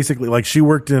 she basically like she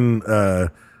worked in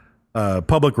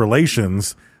public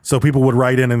relations, so people would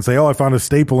write in and say, "Oh, I found a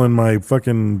staple in my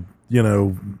fucking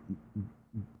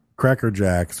Cracker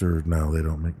Jacks," or no, they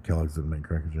don't make Kellogg's. Didn't make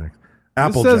Cracker Jacks.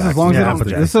 Apple This says Jacks. as long as Yeah, they Apple don't.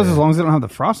 Jacks, This says yeah. as long as they don't have the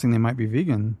frosting, they might be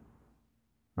vegan.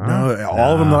 No,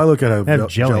 all of them that I look at have, They have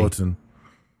jelly. gelatin.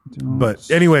 But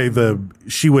anyway,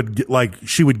 she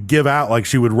would give out, like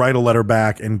she would write a letter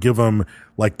back and give them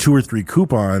like 2 or 3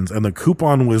 coupons, and the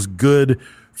coupon was good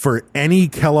for any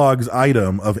Kellogg's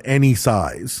item of any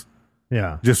size,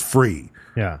 yeah, just free.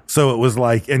 yeah. So it was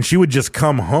like, and she would just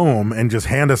come home and just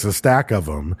hand us a stack of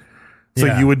them. So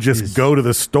Yeah, you would just just go to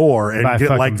the store and buy get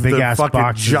fucking like big the ass fucking.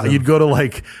 boxes of- You'd go to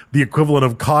like the equivalent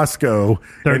of Costco.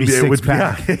 36 and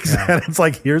pack. Yeah, exactly. It's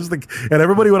like here's the, and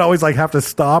everybody would always like have to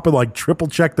stop and like triple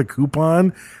check the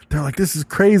coupon. They're like, this is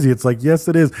crazy. It's like, yes,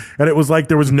 it is. And it was like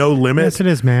there was no limit. Yes, it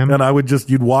is, ma'am. And I would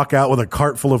you'd walk out with a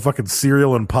cart full of fucking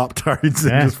cereal and Pop Tarts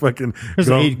and Yeah. just fucking There's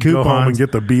go, 8 go coupons. home and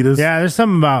get the beatas. Yeah, there's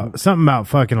something about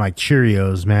fucking like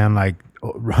Cheerios, man. Like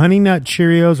Honey Nut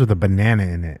Cheerios with a banana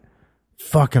in it.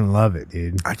 Fucking love it,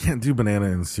 dude. I can't do banana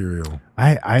in cereal.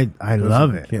 I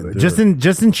love it. Can't do Just it. in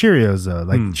Cheerios though,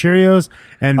 like Cheerios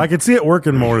and I could see it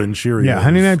working more in Cheerios. yeah,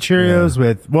 Honey Nut Cheerios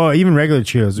with even regular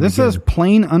Cheerios. would This be says good.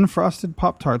 plain unfrosted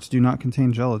Pop Tarts do not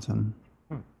contain gelatin.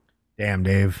 Damn,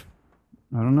 Dave.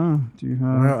 I don't know. Do you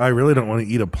have? Well, I really don't want to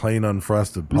eat a plain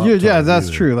unfrosted Pop Yeah,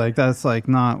 that's true. Like that's like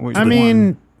not what. I you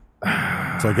mean,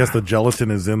 So I guess the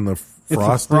gelatin is in the it's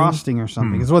frosting. a frosting or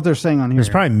something. Is what they're saying on here. there's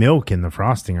probably milk in the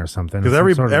frosting or something. Because Some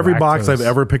every sort of box I've lactose.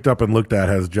 ever picked up and looked at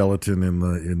has gelatin in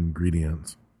the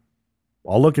ingredients.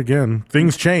 I'll look again.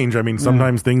 Things change. I mean,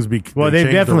 sometimes things Well, they they've change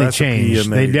the definitely recipe changed.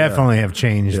 and They yeah. definitely have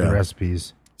changed Yeah. the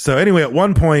recipes. So anyway, at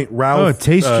one point, Ralph.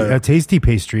 Oh, a tasty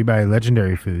pastry by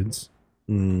Legendary Foods.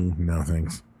 No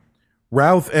thanks.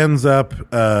 Ralph ends up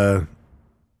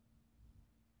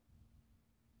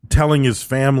telling his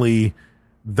family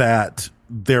that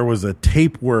there was a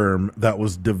tapeworm that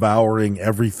was devouring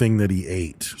everything that he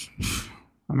ate.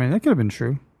 I mean, that could have been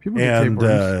true. People get And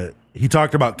tapeworms. he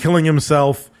talked about killing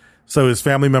himself, so his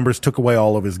family members took away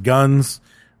all of his guns.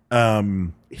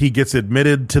 He gets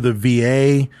admitted to the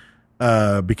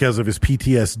VA because of his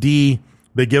PTSD.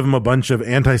 They give him a bunch of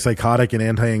antipsychotic and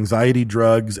anti-anxiety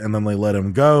drugs, and then they let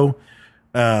him go.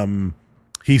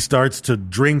 He starts to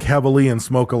drink heavily and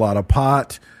smoke a lot of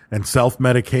pot and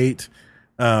self-medicate.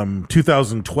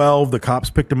 2012, the cops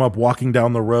picked him up walking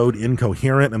down the road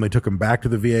incoherent, and they took him back to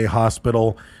the VA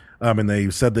hospital. And they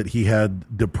said that he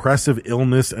had depressive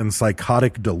illness and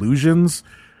psychotic delusions.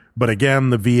 But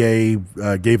again, the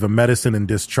VA gave him medicine and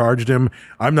discharged him.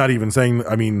 I'm not even saying,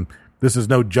 I mean, this is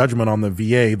no judgment on the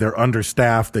VA. They're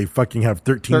understaffed. They fucking have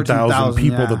 13,000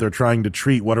 people yeah. that they're trying to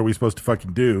treat. What are we supposed to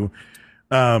fucking do?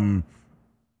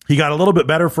 He got a little bit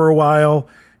better for a while.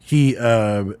 He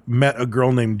met a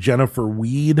girl named Jennifer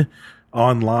Weed,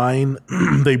 online.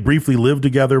 They briefly lived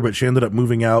together, but she ended up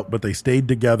moving out, but they stayed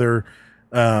together.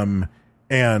 And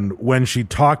when she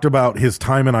talked about his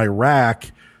time in Iraq,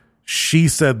 she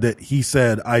said that he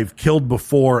said, "I've killed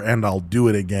before and I'll do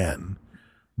it again."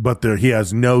 But he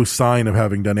has no sign of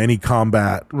having done any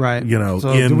combat. Right.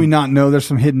 So do we not know there's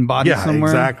some hidden body somewhere?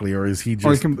 Exactly. Or is he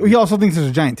just... he also thinks there's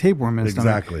a giant tapeworm in his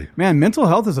Exactly. stomach. Man, mental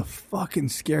health is a fucking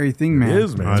scary thing, man. It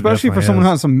is, man. Especially for someone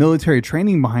who has some military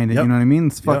training behind it. Yep. You know what I mean?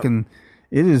 It's fucking...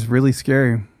 It is really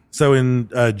scary. So in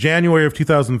January of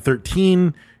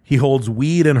 2013, he holds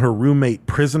Weed and her roommate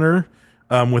prisoner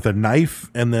with a knife.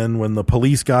 And then when the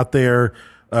police got there...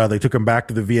 they took him back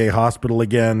to the VA hospital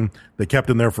again. They kept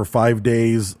him there for 5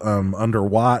 days under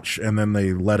watch, and then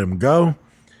they let him go.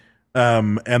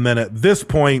 And then at this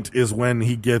point is when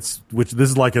he gets, which this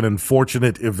is like an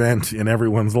unfortunate event in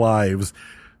everyone's lives.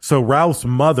 So Ralph's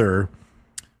mother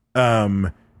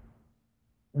pled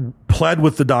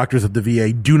with the doctors at the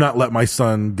VA, "Do not let my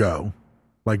son go.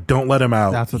 Like, don't let him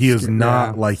out. He is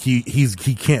not like he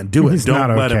can't do it.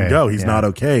 Don't let him go. He's not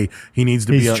okay. He needs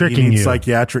to he needs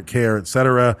psychiatric care,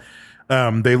 etc."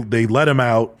 They let him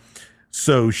out.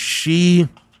 So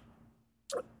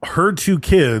her two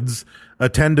kids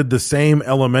attended the same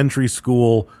elementary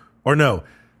school, or no,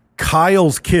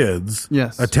 Kyle's kids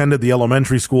attended the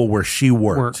elementary school where she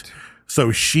worked. So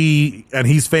and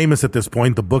he's famous at this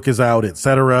point. The book is out,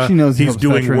 etc. She knows he's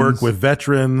doing work with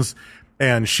veterans.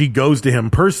 And she goes to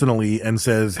him personally and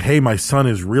says, "Hey, my son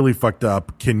is really fucked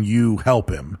up. Can you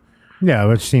help him?" Yeah,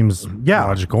 which seems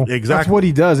logical. Exactly. That's what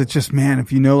he does. It's just, man,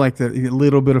 if you know like the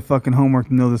little bit of fucking homework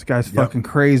to know this guy's fucking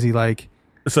crazy, like.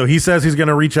 So he says he's going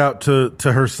to reach out to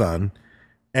her son.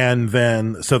 And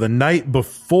then, so the night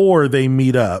before they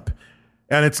meet up,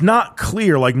 and it's not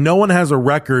clear, like no one has a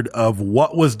record of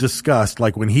what was discussed.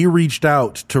 Like when he reached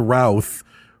out to Routh,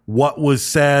 what was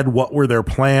said, what were their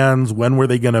plans, when were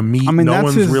they going to meet? I mean, no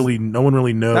one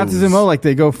really knows. That's his MO. Like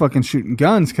they go fucking shooting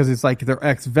guns because it's like they're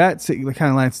ex-vets. It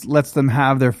kind of like lets them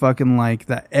have their fucking like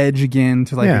that edge again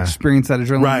to like experience that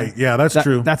adrenaline. Right. Yeah, that's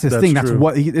true. That's his thing. True. That's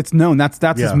what it's known. That's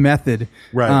his method.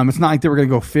 Right. It's not like they were going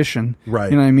to go fishing. Right.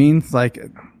 You know what I mean? It's like,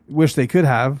 wish they could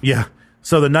have. Yeah.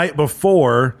 So the night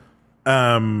before,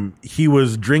 he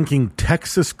was drinking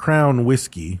Texas Crown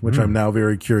whiskey, which I'm now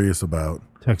very curious about.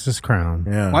 Texas Crown.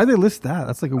 Yeah. Why they list that?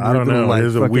 That's like a weird I don't know. Like, it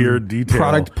is a weird detail.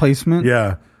 Product placement.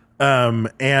 Yeah.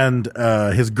 And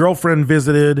his girlfriend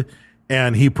visited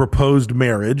and he proposed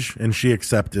marriage and she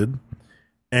accepted.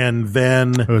 And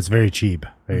then it was very cheap.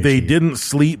 They didn't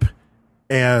sleep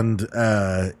and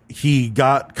he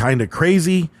got kind of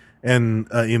crazy and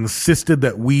insisted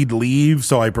that we'd leave.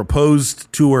 So I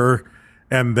proposed to her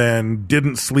and then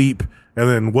didn't sleep and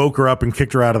then woke her up and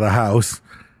kicked her out of the house.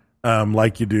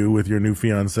 Like you do with your new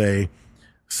fiance.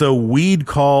 So Weed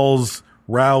calls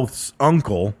Routh's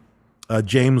uncle,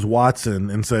 James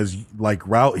Watson, and says, like,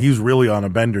 Routh, he's really on a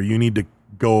bender. You need to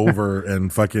go over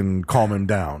and fucking calm him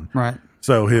down. Right.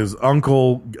 So his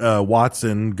uncle,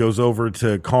 Watson, goes over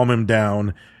to calm him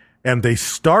down, and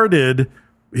his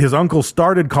uncle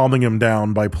started calming him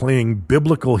down by playing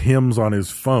biblical hymns on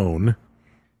his phone.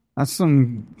 That's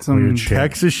some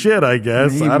Texas shit, I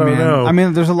guess. Maybe, I don't know. I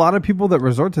mean, there's a lot of people that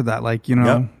resort to that. Like,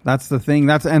 that's the thing.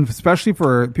 And especially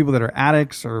for people that are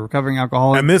addicts or recovering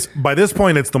alcoholics. And by this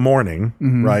point, it's the morning,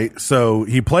 right? So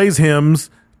he plays hymns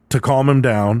to calm him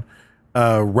down.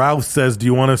 Routh says, "Do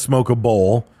you want to smoke a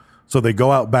bowl?" So they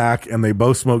go out back and they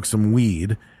both smoke some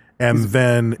weed. And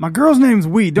then my girl's name's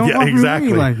Weed. Don't walk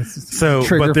exactly. Me like, so,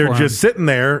 but they're just sitting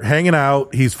there hanging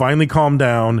out. He's finally calmed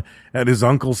down, and his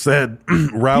uncle said,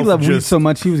 "Ralph he loved weed so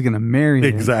much he was going to marry him."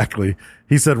 Exactly.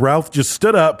 He said Ralph just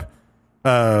stood up,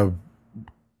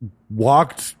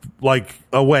 walked like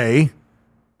away,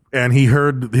 and he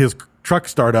heard his truck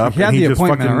start up, and he just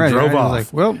fucking drove off.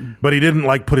 Like, well, but he didn't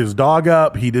like put his dog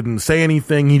up. He didn't say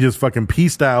anything. He just fucking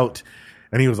peaced out,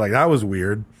 and he was like, "That was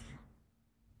weird."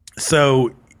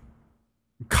 So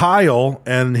Kyle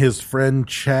and his friend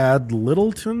Chad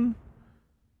Littleton,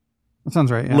 that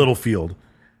sounds right, yeah. Littlefield,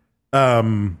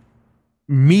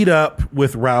 meet up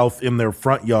with Ralph in their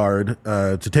front yard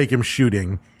to take him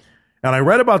shooting. And I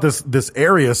read about this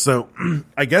area. So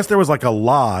I guess there was like a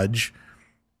lodge,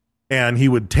 and he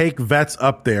would take vets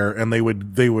up there, and they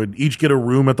would each get a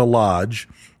room at the lodge,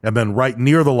 and then right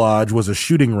near the lodge was a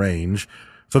shooting range.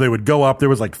 So they would go up. There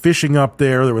was like fishing up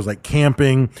there. There was like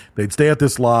camping. They'd stay at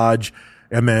this lodge.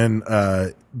 And then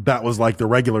that was like the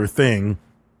regular thing.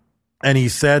 And he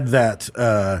said that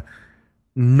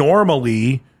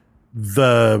normally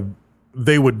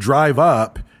they would drive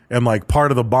up, and like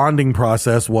part of the bonding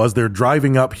process was they're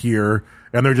driving up here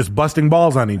and they're just busting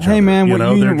balls on each other. Hey, man, what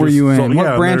they're unit were just- you in? What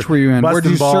and branch they're were you in? Where'd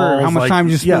busting you serve? How much time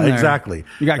did you spend Yeah, there? exactly.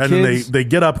 You got and kids? Then they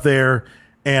get up there,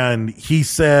 and he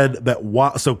said that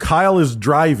so Kyle is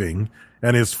driving,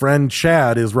 and his friend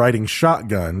Chad is riding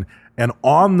shotgun, and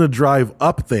on the drive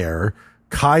up there,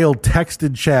 Kyle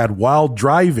texted Chad while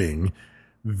driving,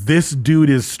 "This dude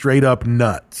is straight up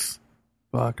nuts."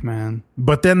 Fuck, man.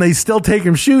 But then they still take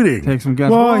him shooting. Take some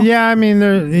guns. Well, yeah, I mean,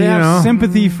 they have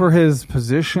sympathy for his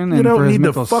position and You don't for his need to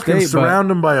mental fucking state,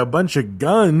 surround him by a bunch of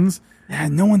guns. Yeah,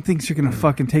 no one thinks you're gonna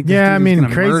fucking take. This Yeah, dude I who's mean,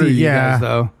 gonna crazy, murder you yeah. guys,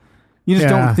 though. You just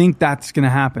Yeah. don't think that's gonna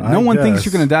happen. I No one thinks guess.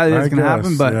 you're gonna die. That's I gonna happen.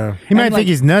 guess, But yeah. He might and, think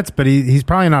he's nuts, but he's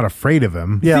probably not afraid of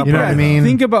him. Yeah, you know what I mean?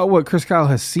 Think about what Chris Kyle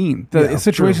has seen. The Yeah,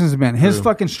 situations true, have been. His true.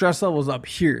 fucking stress level's up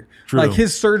here. True. Like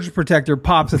his surge protector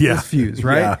pops at Yeah. this fuse,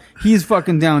 right? Yeah. He's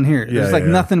fucking down here. Yeah, There's like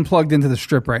yeah. nothing plugged into the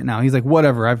strip right now. He's like,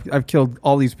 whatever. I've killed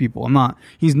all these people.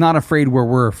 He's not afraid where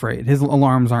we're afraid. His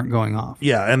alarms aren't going off.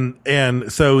 Yeah,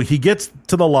 and so he gets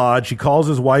to the lodge. He calls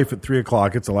his wife at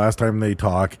 3:00. It's the last time they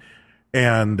talk,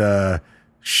 and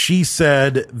she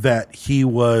said that he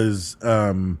was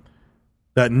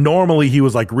that normally he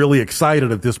was like really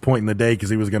excited at this point in the day because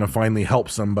he was going to finally help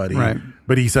somebody. Right.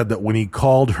 But he said that when he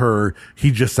called her,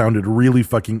 he just sounded really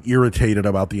fucking irritated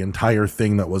about the entire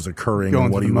thing that was occurring Going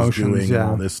and what through he the was motions, doing yeah. and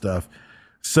all this stuff.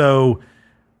 So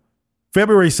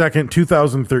February 2nd,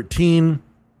 2013,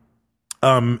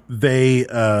 they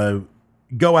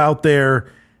go out there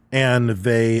and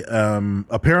they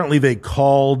apparently they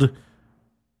called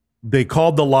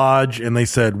the lodge and they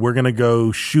said, we're going to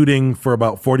go shooting for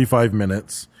about 45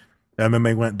 minutes. And then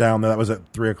they went down there. That was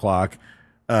at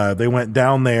 3:00. They went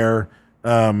down there.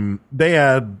 They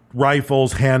had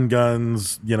rifles,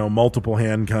 handguns, multiple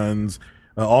handguns,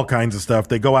 all kinds of stuff.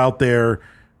 They go out there.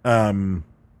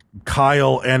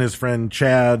 Kyle and his friend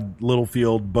Chad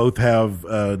Littlefield both have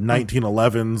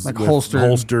 1911s Like with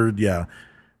holstered. yeah.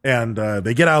 And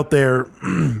they get out there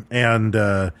and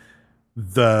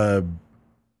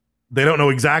they don't know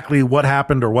exactly what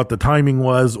happened or what the timing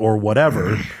was or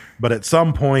whatever, but at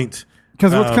some point,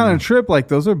 Because what's kind of trip, like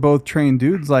those are both trained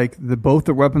dudes. Like both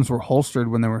the weapons were holstered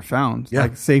when they were found. Yeah.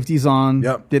 Like safety's on.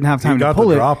 Yep. Didn't have time He to got pull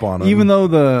the it. drop on him. Even though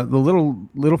the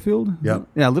Littlefield. Yep.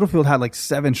 Yeah, Littlefield had like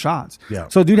 7 shots. Yeah.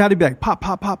 So dude had to be like pop,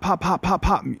 pop, pop, pop, pop, pop,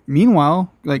 pop.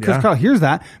 Meanwhile, like Chris Yeah. Kyle hears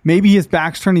that. Maybe his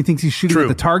back's turned. He thinks he's shooting true. at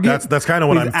the target. That's kind of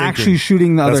what He's I'm thinking. actually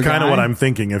shooting the other That's kind of guy. what I'm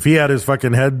thinking. If he had his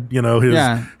fucking head,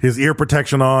 Yeah. his ear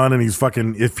protection on, and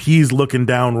if he's looking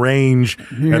down range,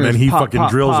 and then hears he pop, fucking pop,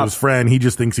 drills pop. his friend, he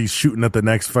just thinks he's shooting at the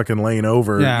next fucking lane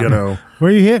over. Yeah. Where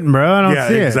are you hitting, bro? I don't Yeah,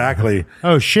 see it. exactly.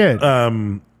 Oh, shit.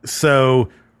 So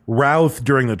Routh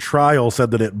during the trial said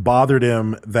that it bothered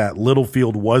him that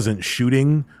Littlefield wasn't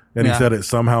shooting, and he Yeah. said it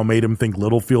somehow made him think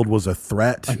Littlefield was a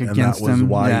threat, Like and that against was him,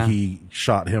 why yeah. he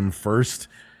shot him first.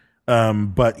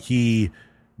 But he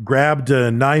grabbed a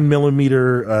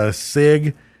 9mm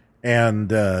SIG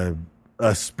and a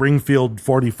Springfield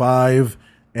 45,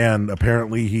 and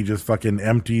apparently he just fucking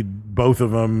emptied both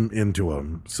of them into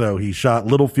him. So he shot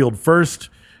Littlefield first.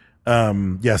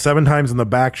 7 times in the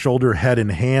back, shoulder, head,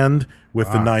 and hand with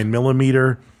the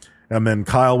 9mm. And then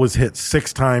Kyle was hit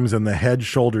 6 times in the head,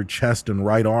 shoulder, chest, and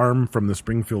right arm from the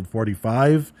Springfield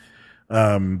 45.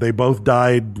 They both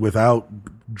died without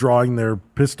drawing their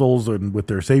pistols and with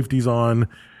their safeties on.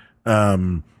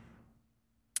 And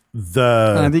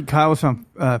I think Kyle was found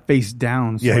face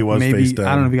down. So Yeah, he was maybe, face down.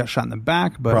 I don't know if he got shot in the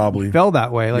back, but Probably. he fell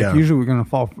that way. Like Yeah. usually we're going to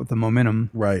fall with the momentum.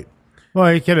 Right.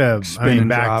 well, he could have, Spin and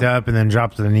backed drop. up and then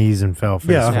dropped to the knees and fell face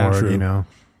Yeah, forward, true.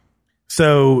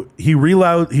 So he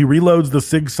reloads the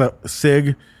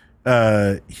SIG.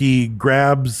 He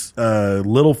grabs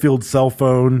Littlefield's cell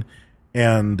phone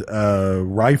and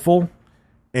rifle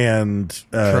and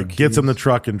Truck gets in keys. the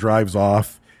truck and drives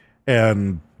off.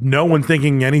 And no one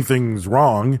thinking anything's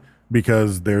wrong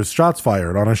because there's shots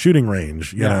fired on a shooting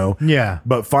range, you know? Yeah.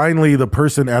 But finally, the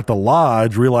person at the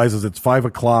lodge realizes it's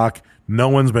 5:00. No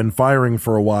one's been firing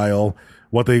for a while.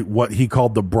 What he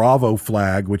called the Bravo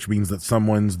flag, which means that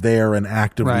someone's there and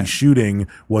actively Right. shooting,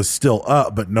 was still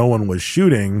up, but no one was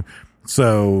shooting.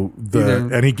 So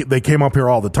they came up here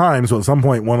all the time. So at some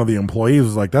point, one of the employees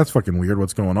was like, "That's fucking weird.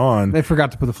 What's going on?" They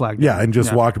forgot to put the flag down. Yeah, and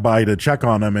just walked by to check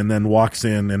on them, and then walks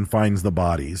in and finds the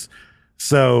bodies.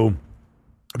 So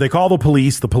they call the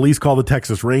police. The police call the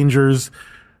Texas Rangers.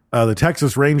 The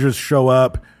Texas Rangers show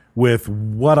up with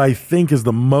what I think is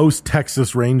the most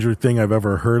Texas Ranger thing I've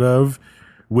ever heard of,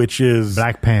 which is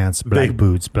Black pants, black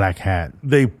boots, black hat.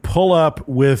 they pull up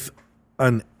with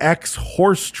an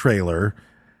ex-horse trailer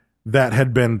that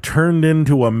had been turned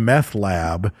into a meth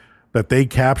lab that they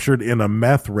captured in a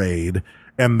meth raid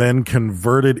and then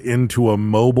converted into a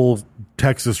mobile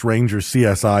Texas Ranger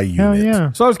CSI unit. Hell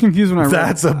yeah. So I was confused when I read.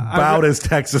 That's about as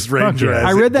Texas Ranger yeah. as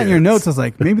I read it that in your gets. notes. I was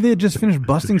like, maybe they had just finished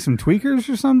busting some tweakers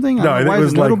or something. No, Why it is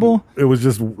was it notable? like it was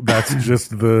just that's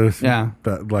just the Yeah.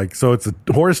 that, like so it's a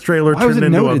horse trailer Why was turned it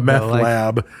into a noted, meth though? Like-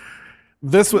 lab.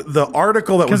 This was the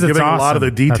article that was 'Cause it's giving a lot of the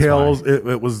awesome. That's details.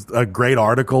 why. It was a great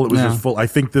article. It was Yeah. just full. I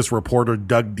think this reporter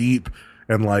dug deep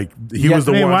and like he Yeah, was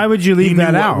the I mean, one. why would you leave he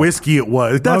that knew what out? whiskey it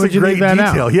was. That's would a you great leave that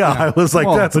out? detail. Yeah, I was like,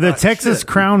 Well, that's But the not Texas shit.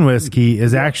 Crown whiskey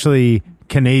is actually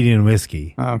Canadian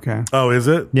whiskey. Oh, okay. Oh, is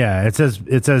it? Yeah, it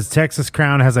says Texas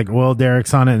Crown has like oil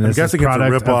derricks on it, and I'm this is guessing it's a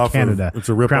product ripoff of Canada. It's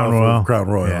a ripoff Crown of Royal. Crown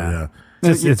Royal. Yeah.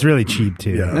 It's really cheap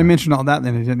too. Yeah. They mentioned all that,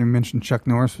 then they didn't mention Chuck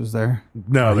Norris was there.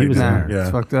 No, he they was didn't. there. It's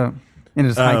Yeah. fucked up. In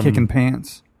his high kicking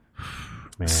pants.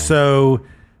 Man, So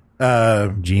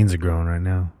jeans are growing right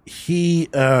now. he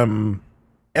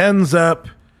ends up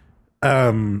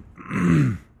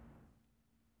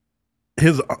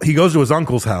he goes to his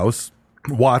uncle's house.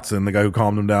 Watson, the guy who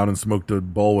calmed him down and smoked a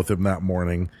bowl with him that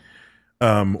morning,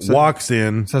 walks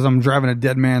in. Says I'm driving a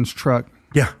dead man's truck.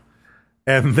 Yeah.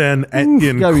 And then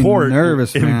you gotta be in court,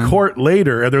 nervous, man. in court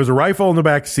later, there was a rifle in the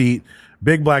back seat,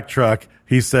 big black truck.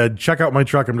 He said, "Check out my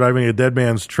truck. I'm driving a dead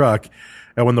man's truck."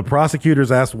 And when the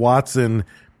prosecutors asked Watson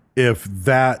if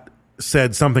that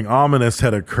said something ominous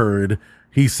had occurred,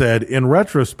 he said, "In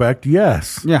retrospect,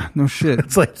 yes." Yeah, no shit.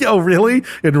 It's like, yo, really?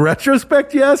 In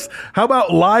retrospect, yes? How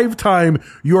about lifetime?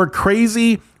 You're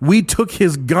crazy. We took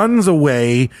his guns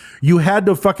away. You had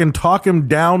to fucking talk him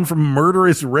down from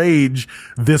murderous rage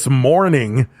this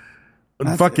morning.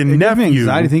 Fucking It gives me nephew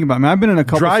anxiety thinking about it. I mean, I've been in a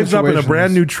couple drives up in a situations-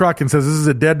 brand new truck and says, "This is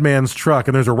a dead man's truck,"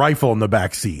 and there's a rifle in the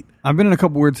back seat. I've been in a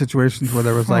couple weird situations where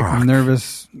there was like Fuck.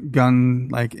 nervous gun,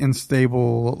 like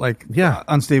unstable, like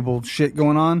unstable shit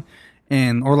going on.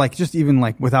 And, or like just even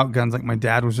like without guns, like my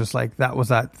dad was just like, that was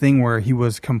that thing where he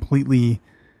was completely,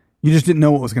 you just didn't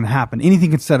know what was going to happen.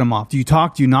 Anything could set him off. Do you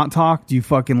talk? Do you not talk? Do you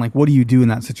fucking like, what do you do in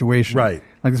that situation? Right.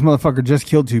 Like this motherfucker just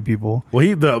killed two people. Well,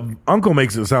 the uncle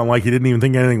makes it sound like he didn't even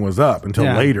think anything was up until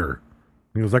Yeah. later.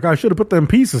 He was like, "I should have put them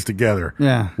pieces together."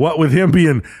 Yeah. What with him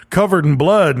being covered in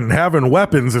blood and having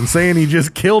weapons and saying he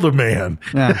just killed a man.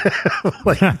 Yeah.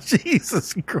 Like,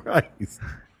 Jesus Christ.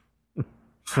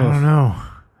 I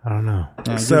don't know.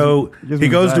 Yeah, it So gives me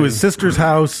he goes to his anxiety. sister's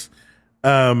house.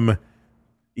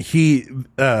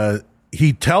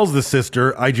 He tells the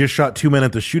sister, "I just shot 2 men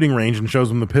at the shooting range," and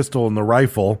shows him the pistol and the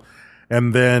rifle.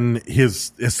 And then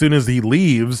as soon as he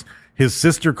leaves, his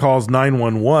sister calls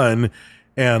 911,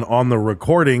 and on the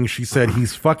recording, she said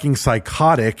he's fucking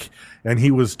psychotic and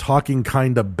he was talking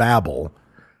kind of babble.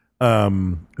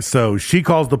 So she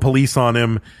calls the police on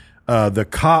him. The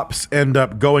cops end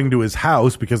up going to his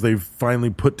house because they've finally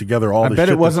put together all I the bet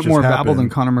shit it wasn't that's more just babble than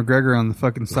happened. Conor McGregor on the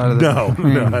fucking side of the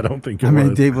No, I don't think it I made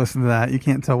was. Dave listen to that. You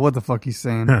can't tell what the fuck he's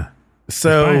saying. Probably in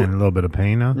So a little bit of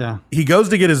pain now. Yeah. he goes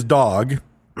to get his dog,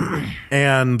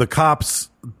 and the cops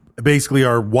basically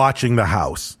are watching the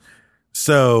house.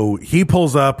 So he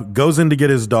pulls up, goes in to get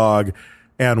his dog,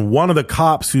 and one of the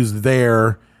cops who's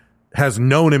there has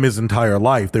known him his entire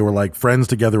life. They were like friends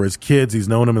together as kids. He's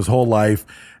known him his whole life.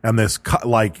 And this,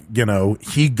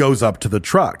 he goes up to the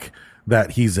truck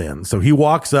that he's in. So he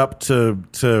walks up to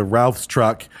Ralph's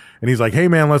truck and he's like, "Hey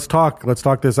man, let's talk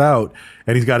this out."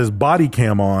 And he's got his body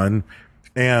cam on,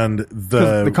 and 'Cause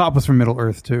the cop was from Middle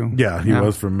Earth too. yeah, he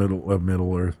was from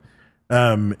Middle Earth.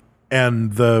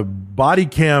 And the body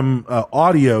cam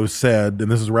audio said, and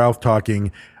this is Ralph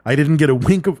talking, "I didn't get a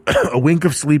wink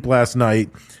of sleep last night.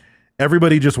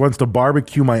 Everybody just wants to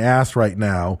barbecue my ass right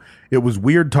now. It was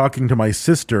weird talking to my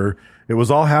sister. It was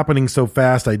all happening so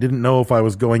fast I didn't know if I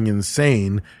was going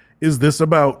insane. Is this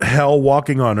about hell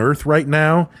walking on earth right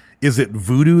now? Is it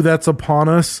voodoo that's upon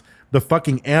us? The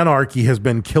fucking anarchy has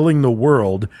been killing the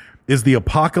world. Is the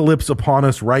apocalypse upon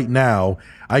us right now?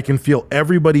 I can feel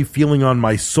everybody feeling on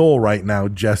my soul right now,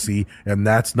 Jesse, and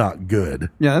that's not good."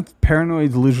 Yeah, that's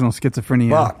paranoid delusional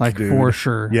schizophrenia, Fuck, like dude. for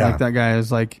sure. Yeah. Like that guy is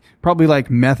like probably like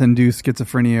meth-induced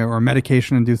schizophrenia or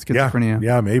medication-induced schizophrenia.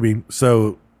 Yeah, maybe.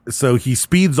 So he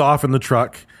speeds off in the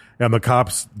truck, and the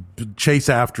cops chase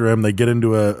after him. They get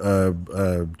into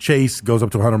a chase, goes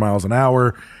up to 100 miles an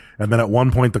hour, and then at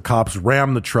one point the cops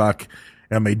ram the truck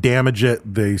and they damage it.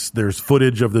 There's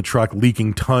footage of the truck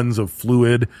leaking tons of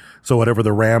fluid. So whatever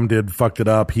the ram did fucked it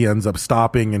up. He ends up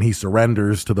stopping and he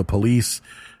surrenders to the police.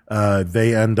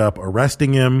 They end up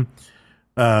arresting him.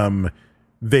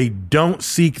 They don't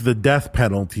seek the death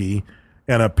penalty,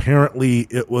 and apparently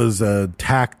it was a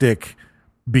tactic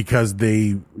because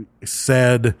they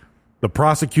said the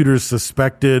prosecutors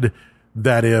suspected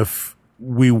that if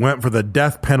we went for the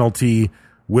death penalty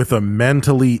with a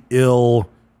mentally ill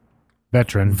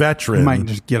veteran. He might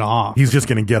just get off. He's just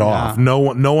going to get off. No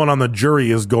one on the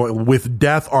jury is going with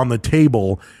death on the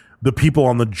table. The people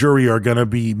on the jury are going to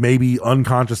be maybe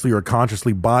unconsciously or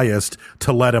consciously biased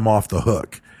to let him off the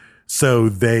hook. So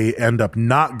they end up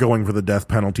not going for the death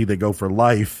penalty. They go for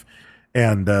life.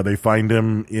 And they find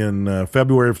him in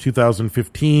February of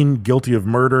 2015, guilty of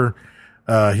murder.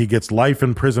 He gets life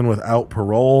in prison without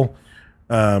parole.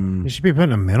 He should be put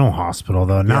in a mental hospital,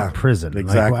 though, not prison.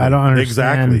 Exactly. Like, I don't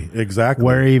understand exactly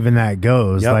where even that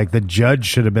goes. Yep. Like, the judge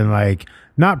should have been like,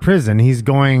 not prison. He's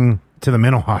going to the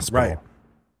mental hospital. Right.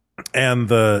 And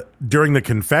during the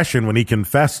confession, when he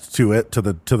confessed to it to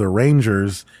the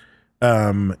Rangers,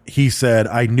 he said,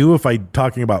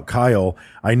 talking about Kyle,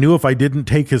 I knew if I didn't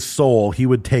take his soul, he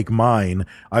would take mine.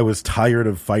 I was tired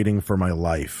of fighting for my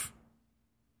life.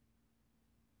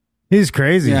 He's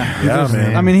crazy. Yeah,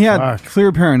 man. I mean, he had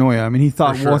clear paranoia. I mean, he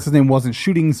thought For sure. what's his name wasn't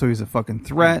shooting, so he's a fucking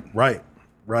threat. Right.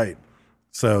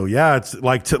 So yeah, it's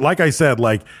like I said,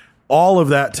 like all of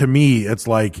that to me, it's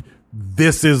like,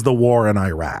 this is the war in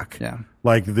Iraq. Yeah.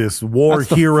 Like this war That's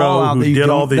the hero fallout who that you did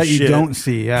all don't- this that you shit. don't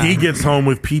see, yeah. He gets home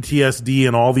with PTSD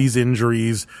and all these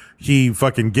injuries. He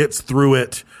fucking gets through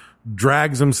it,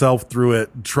 drags himself through it,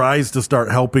 tries to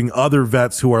start helping other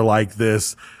vets who are like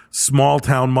this. Small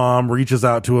town mom reaches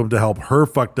out to him to help her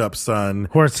fucked up son.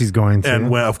 Of course he's going to.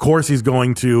 And of course he's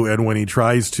going to. And when he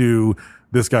tries to,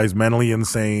 this guy's mentally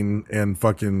insane and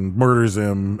fucking murders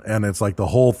him. And it's like the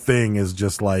whole thing is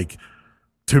just like,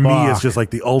 to me, it's just like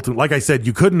the ultimate. Like I said,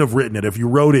 you couldn't have written it. If you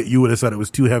wrote it, you would have said it was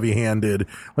too heavy-handed.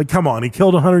 Like, come on, he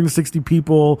killed 160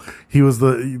 people. He was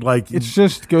It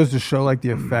just goes to show like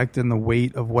the effect and the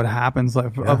weight of what happens,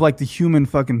 like of like the human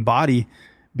fucking body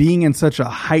being in such a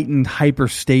heightened hyper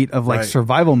state of like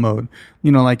survival mode.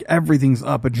 You know, like everything's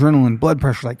up, adrenaline, blood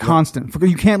pressure, like constant.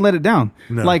 You can't let it down.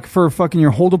 No. Like for fucking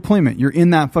your whole deployment, you're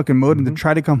in that fucking mode, and to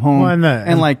try to come home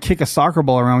and like kick a soccer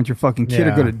ball around with your fucking kid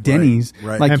or go to Denny's.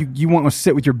 Right. Like you want to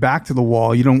sit with your back to the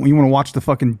wall. You want to watch the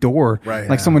fucking door. Right.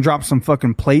 Like someone drops some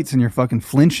fucking plates and you're fucking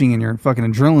flinching and your fucking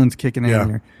adrenaline's kicking in.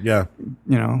 And you're,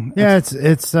 you know. Yeah,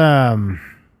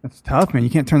 it's tough, man. You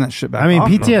can't turn that shit back. I mean, off,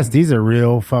 PTSD is a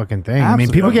real fucking thing. I mean,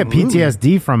 people get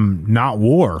PTSD from not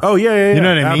war. Oh yeah. You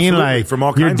know what I mean? Absolutely. Like from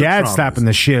all your kinds of dad traumas. slapping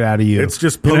the shit out of you. It's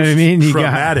just you know what I mean? You got-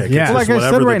 post-traumatic. Yeah. It's Like just I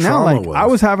said whatever right the now, trauma like was. I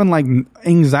was having like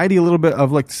anxiety a little bit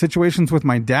of like situations with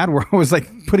my dad where I was like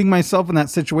putting myself in that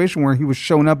situation where he was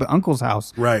showing up at uncle's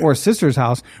house or sister's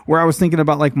house, where I was thinking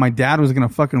about like my dad was gonna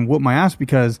fucking whoop my ass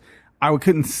because I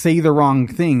couldn't say the wrong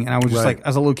thing, and I was just like,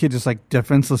 as a little kid, just like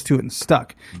defenseless to it and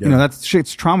stuck. You know, that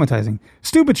shit's traumatizing.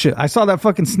 Stupid shit. I saw that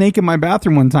fucking snake in my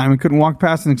bathroom one time and couldn't walk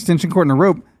past an extension cord and a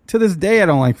rope. To this day, I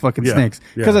don't like fucking snakes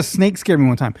because a snake scared me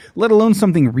one time. Let alone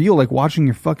something real like watching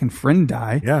your fucking friend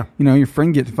die. Yeah, you know, your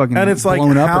friend get fucking and it's like,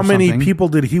 blown up. how or many something. people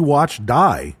did he watch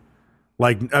die?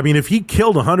 Like, I mean, if he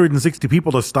killed 160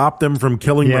 people to stop them from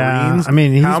killing Marines, I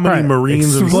mean, he's how many probably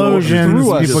Marines and explosions,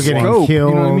 soldiers people just getting lost? killed.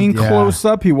 You know what I mean? Yeah. Close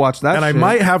up, he watched that. And I shit.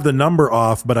 might have the number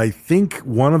off, but I think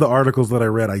one of the articles that I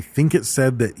read, I think it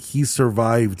said that he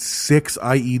survived 6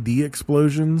 IED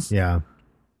explosions. Yeah.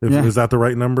 Is that the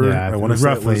right number? Yeah, I want to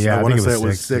say it was. I want to say it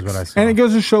was 6. And it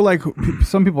goes to show like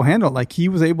some people handle it. Like he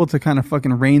was able to kind of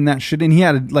fucking rein that shit in. He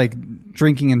had like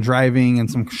drinking and driving and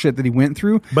some shit that he went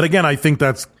through. But again, I think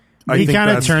that's. He kind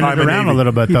of turned it around a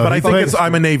little bit, though. But I think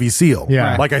I'm a Navy SEAL.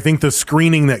 Yeah. Like I think the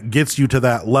screening that gets you to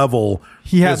that level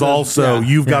is also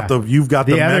you've got the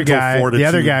mental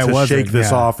fortitude to shake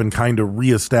this off and kind of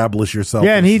reestablish yourself.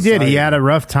 Yeah, and in he society. did. He had a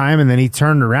rough time, and then he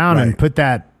turned around and put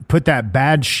that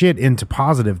bad shit into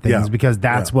positive things because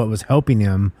that's what was helping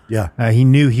him. Yeah. He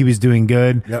knew he was doing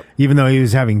good. Yep. Even though he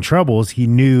was having troubles, he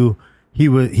knew he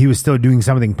was still doing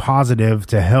something positive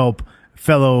to help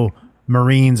fellow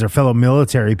Marines or fellow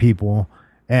military people.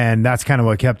 And that's kind of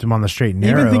what kept him on the straight and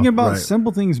narrow. Even thinking about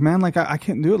simple things, man, like I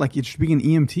can't do it. Like it should be an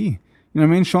EMT. You know what I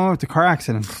mean? Showing up to car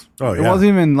accidents. Oh, It yeah. wasn't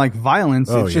even like violence.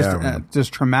 Oh, It's yeah.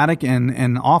 just traumatic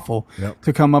and awful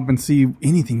to come up and see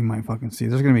anything you might fucking see.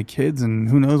 There's going to be kids and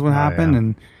who knows what happened. yeah.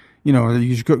 And, you know,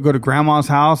 you should go to grandma's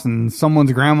house and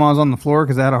someone's grandma's on the floor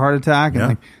because they had a heart attack. And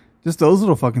like, just those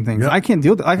little fucking things. I can't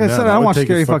deal with it. Like I said, I don't watch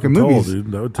scary fucking movies.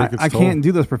 Dude. That would take its I toll. can't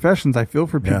do those professions. I feel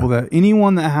for people that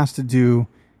anyone that has to do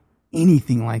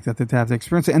anything like that have to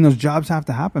experience it, and those jobs have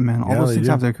to happen, man. All those things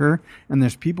have to occur, and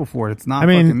there's people for it. It's not. I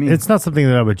mean, fucking me. it's not something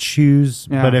that I would choose,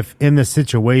 but if in the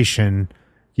situation,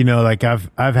 you know, like I've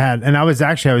had, and I was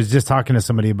just talking to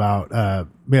somebody about,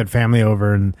 we had family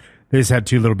over and they just had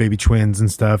 2 little baby twins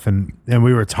and stuff. And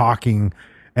we were talking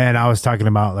and I was talking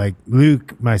about like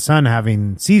Luke, my son,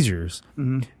 having seizures.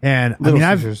 And Little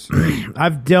I mean, seizures.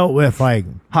 I've dealt with like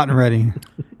hot and ready.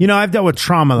 I've dealt with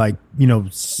trauma, like,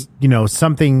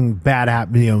 something bad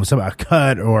happened, a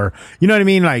cut or, you know what I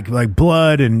mean? Like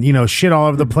blood and, shit all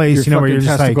over the place, Your where you're fucking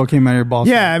just testicle like, came out of your balls.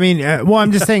 yeah, I mean, well,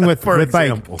 I'm just saying with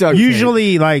example.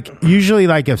 like, usually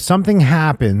if something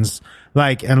happens,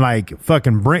 like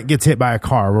fucking Brent gets hit by a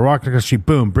car, we're walking across the street,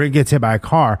 boom, Brent gets hit by a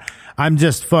car. I'm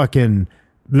just fucking,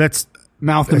 let's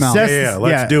Mouth to mouth. Yeah,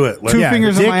 let's do it. Two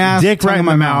fingers in my ass, dick tongue right in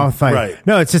my mouth. Like, Right.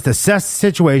 No, it's just assess the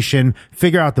situation,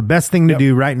 figure out the best thing to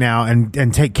do right now,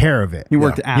 and take care of it. You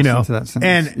worked ass into that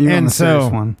sentence. You went on the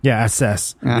serious one. Yeah,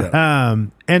 assess. Yeah.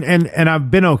 And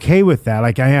I've been okay with that.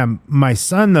 Like I am. My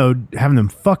son though, having them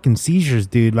fucking seizures,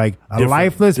 dude. Like a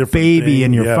lifeless baby thing,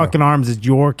 in your yeah. fucking arms is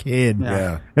your kid.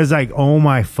 Yeah. It's like, oh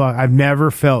my fuck! I've never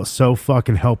felt so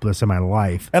fucking helpless in my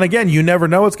life. And again, you never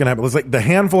know what's going to happen. It's like the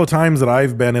handful of times that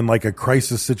I've been in like a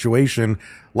crisis situation,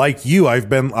 like you,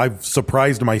 I've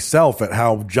surprised myself at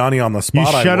how Johnny on the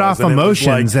spot. You I shut was. off And it was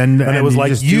emotions like, and it was you like,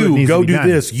 just do what you needs go to be do done.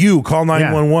 this, you call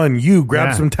 911, you grab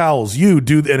Yeah. some towels, you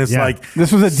do, and it's Yeah. like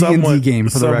This was a D&D game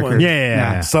for the record.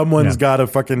 Yeah. Someone's got to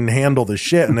fucking handle the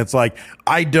shit, and it's like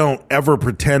I don't ever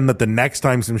pretend that the next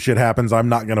time some shit happens, I'm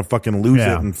not gonna fucking lose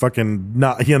Yeah. it and fucking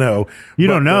not, You You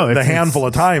But don't know. the It's- handful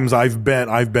of times I've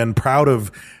been proud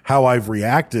of how I've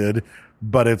reacted.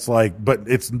 But it's like,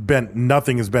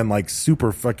 nothing has been like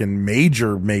super fucking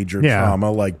major Yeah.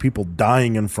 trauma, like people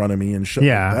dying in front of me and shit.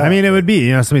 Yeah, like that. I mean, it would be,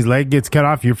 somebody's leg gets cut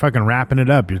off, you're fucking wrapping it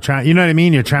up. You're trying, you know what I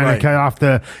mean? You're trying Right. to cut off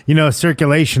the,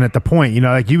 circulation at the point,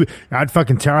 I'd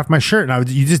fucking tear off my shirt and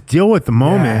you just deal with the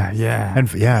moment. Yeah.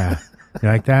 And yeah. You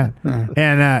like that?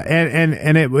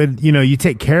 And it would, you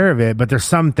take care of it, but there's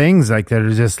some things like that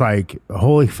are just like,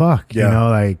 holy fuck,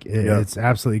 Yeah. it's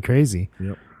absolutely crazy.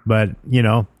 Yep. But,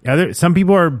 some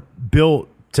people are built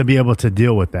to be able to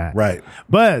deal with that. Right.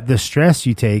 But the stress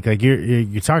you take, like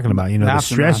you're talking about, the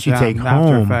stress you take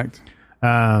home. Effect.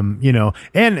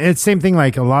 And it's same thing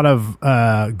like a lot of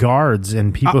guards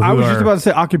and people I who was are just about to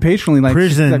say occupationally, like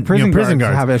prison prison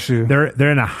guards have issue.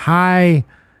 They're in a high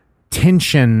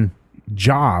tension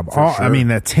job. sure. I mean,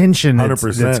 the tension that's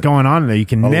 100%. going on there. You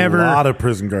can never. A lot of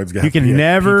prison guards got You can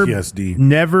never PTSD.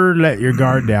 never let your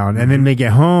guard down, and then they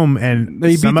get home and They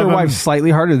beat some their of them- wife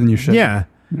slightly harder than you should. Yeah,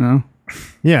 No.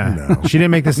 yeah. She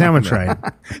didn't make the sandwich right.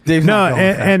 Dave's No, not going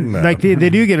with that. and like they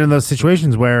do get in those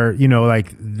situations where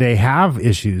like they have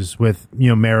issues with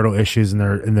marital issues and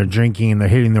they're drinking and they're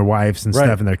hitting their wives and Right.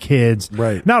 stuff and their kids.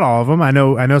 Right. Not all of them. I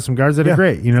know some guards that Yeah, are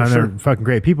great. for And sure. they're fucking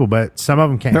great people, but some of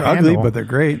them can't. They're ugly, handle. but they're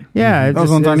great. Yeah, it those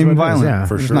just ones aren't is even what it is. violent. Yeah, They're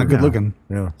for just sure. not good Yeah. looking.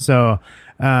 Yeah. So,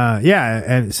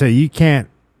 and so you can't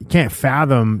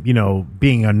fathom,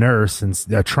 being a nurse and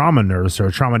a trauma nurse or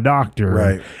a trauma doctor.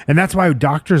 Right. And that's why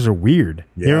doctors are weird.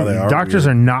 Yeah, they are Doctors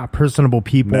weird. are not personable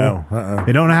people. No,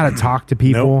 They don't know how to talk to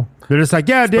people. Nope. They're just like,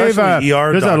 yeah, Dave, Especially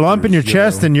ER there's a lump in your doctors, you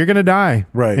chest know. and you're going to die.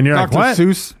 Right. And you're Dr. like, what?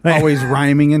 Seuss always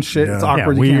rhyming and shit. Yeah. It's Yeah,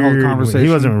 awkward. You can't hold a weird. conversation. He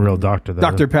wasn't a real doctor, though.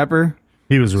 Dr. Pepper,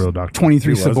 He was a real doctor.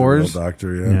 23 He was a real Sabors.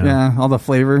 doctor, Yeah. Yeah, all the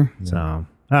flavor. So,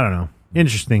 I don't know.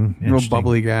 Interesting. Real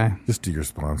bubbly guy. Just do your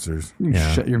sponsors. You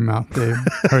Yeah. shut your mouth, Dave.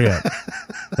 Hurry up.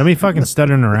 Let me fucking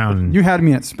stuttering around. You had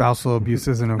me at spousal abuse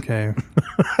isn't okay.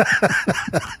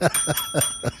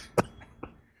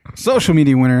 Social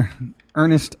media winner,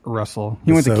 Ernest Russell.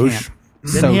 He went to Soch. camp.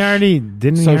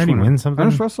 Didn't he already winner. win something?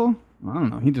 Ernest Russell? I don't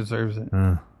know. He deserves it.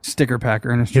 Sticker pack,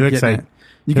 Ernest. He You're looks getting like- it.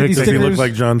 You he get looks these like Does he stickers. look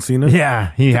like John Cena?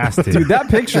 Yeah, he has to. Dude, that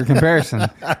picture comparison.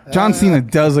 John Cena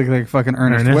does look like fucking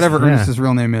Ernest. Whatever Whatever Ernest's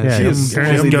real name is. Yeah, He Jim- is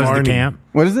Ernest fully- goes to Varney. camp.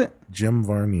 What is it? Jim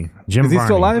Varney. Jim Is he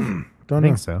still Varney. alive? I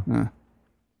think so. Yeah.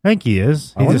 I think he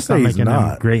is. I He wanna just say not he's making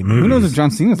not. great movies. Who knows if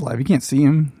John Cena's alive? You can't see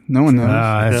him. No one knows.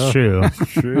 That's Yeah. true.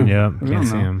 True. Yep, don't can't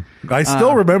see know. him. I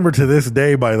still remember to this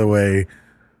day, by the way,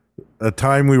 a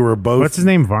time we were both What's his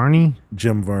name? Varney?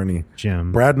 Jim Varney.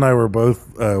 Jim. Brad and I were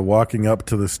both walking up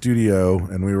to the studio,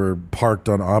 and we were parked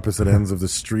on opposite ends of the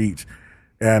street.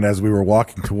 And as we were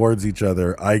walking towards each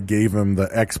other, I gave him the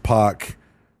X-Pac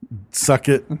suck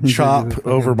it chop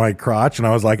over my crotch, and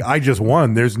I was like, I just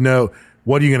won. There's no...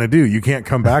 What are you going to do? You can't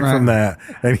come back from that.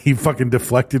 And he fucking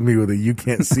deflected me with it. You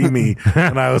can't see me.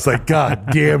 And I was like, God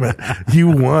damn it. You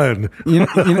won. You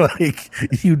know-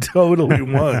 Like, you totally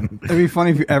won. It'd be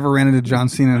funny if you ever ran into John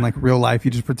Cena in like real life.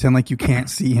 You just pretend like you can't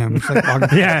see him. Just like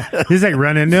walking Yeah, he's like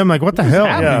running into him like, what the hell?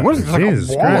 happening? Yeah. What is this, like a Jesus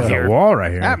wall Christ, here? a wall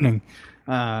right here. happening.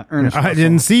 Ernest I Russell.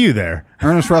 didn't see you there.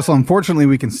 Ernest Russell, unfortunately,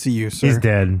 we can see you, sir. He's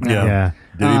dead. Yeah. Yeah.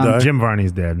 Did he die? Jim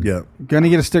Varney's dead. Yeah. Gonna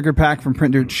get a sticker pack from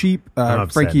Print Dirt Cheap.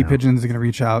 upset Frankie now. Pigeons is gonna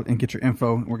reach out and get your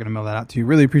info. We're gonna mail that out to you.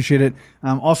 Really appreciate it.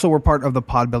 Also, we're part of the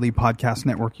Podbelly Podcast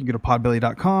Network. You go to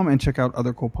podbelly.com and check out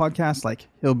other cool podcasts like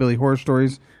Hillbilly Horror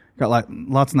Stories. Got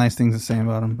lots of nice things to say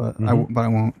about them, but I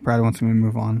won't. Brad wants me to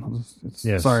move on.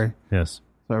 Yes. Sorry. Yes.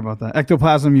 Sorry about that.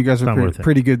 Ectoplasm, you guys Not are worth it.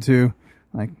 pretty good too.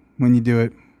 Like when you do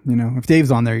it, if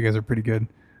Dave's on there, you guys are pretty good.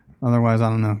 Otherwise, I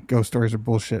don't know. Ghost stories are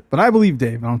bullshit. But I believe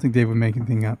Dave. I don't think Dave would make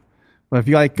anything up. But if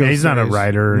you like ghost He's not a stories,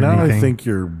 writer or Now anything. I think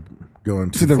you're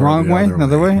going See too the far wrong way? other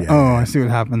Another way? Yeah. Oh, I see what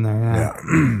happened there.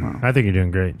 Yeah. I think you're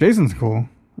doing great. Jason's cool.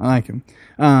 I like him. He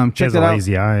Check has that a out.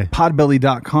 lazy eye.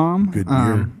 Podbelly.com. Good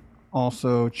beer.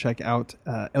 Also, check out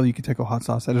El Yucateco Hot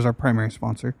Sauce. That is our primary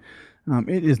sponsor.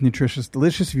 It is nutritious,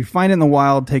 delicious. If you find it in the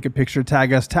wild, take a picture,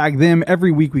 tag us, tag them.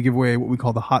 Every week we give away what we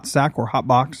call the hot sack or hot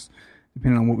box,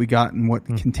 depending on what we got and what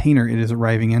container it is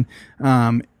arriving in.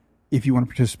 If you want to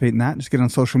participate in that, just get on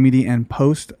social media and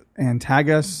post and tag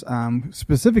us.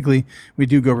 Specifically, we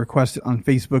do go request it on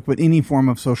Facebook, but any form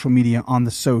of social media on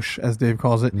the soch, as Dave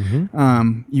calls it, you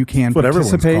can That's what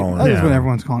everyone's participate. calling it. That is Yeah. what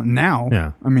everyone's calling it now.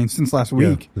 Yeah. I mean, since last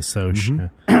week. The Soch.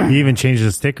 Yeah. You even changed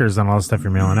the stickers on all the stuff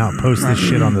you're mailing out. Post this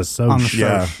shit on the Soch. On the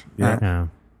Yeah. soch. Yeah. Right. Yeah. I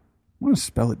want to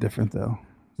spell it different, though.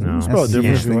 No. Spell it different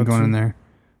if you thing want going to. in there.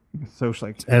 Soch,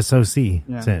 like, SOC. yeah.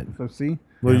 That's it. So see?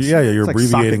 Well, yeah, you're It's like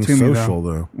sock it abbreviating to me, social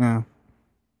though. Yeah.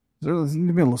 There needs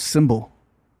to be a little symbol.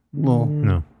 Little.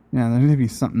 No. Yeah, there needs to be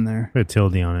something there. Put a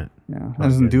tilde on it. Yeah, that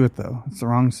doesn't do it though. It's the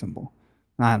wrong symbol.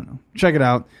 I don't know. Check it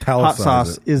out. Italicize Hot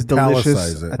sauce it. is delicious.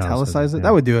 Italicize it. Italicize it. Yeah.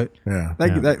 That would do it. Yeah.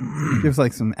 That gives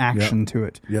like some action to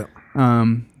it. Yep.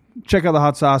 Check out the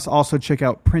hot sauce. Also check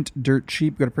out Print Dirt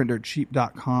Cheap. Go to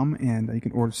printdirtcheap.com and you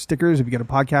can order stickers. If you got a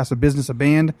podcast, a business, a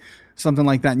band, something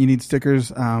like that, and you need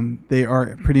stickers, they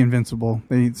are pretty invincible.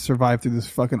 They survive through this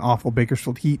fucking awful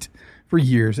Bakersfield heat for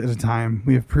years at a time.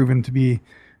 We have proven to be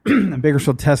a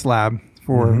Bakersfield test lab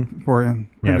for Print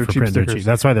Yeah, Dirt for Cheap Print Dirt stickers. Cheap.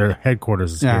 That's why their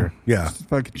headquarters is here. Yeah. Just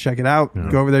fucking check it out.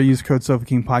 Go over there, use code Sofa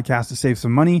King Podcast to save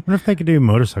some money. I wonder if they could do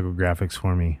motorcycle graphics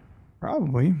for me.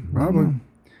 Probably.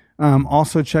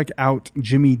 Also check out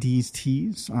Jimmy D's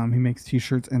Tees. He makes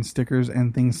t-shirts and stickers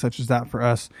and things such as that for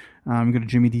us. Go to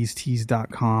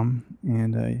jimmydstees.com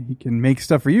and he can make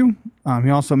stuff for you. He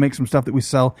also makes some stuff that we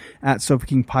sell at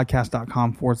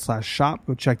sofakingpodcast.com/shop.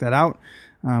 Go check that out.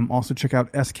 Also check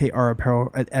out SKR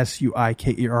Apparel at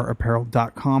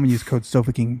suikerapparel.com and use code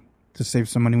SofaKing to save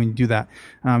some money when you do that.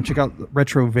 Check out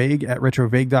Retro Vague at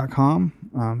retrovague.com.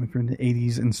 If you're into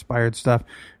 80s inspired stuff,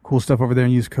 cool stuff over there,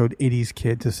 and use code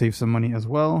 80skid to save some money as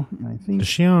well. And I think Does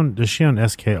she own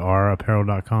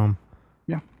SKRapparel.com?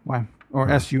 yeah, why? Or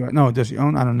SUI. No, does she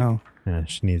own? I don't know. Yeah,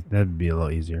 she needs. That'd be a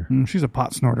little easier. She's a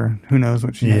pot snorter. Who knows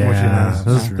what she Yeah,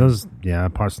 does? those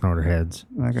part snorter heads.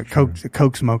 Like a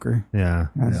coke smoker. Yeah,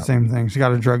 That's the same thing. She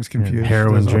got her drugs confused.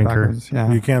 heroin Does it all drinker. backwards.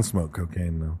 Yeah, You can't smoke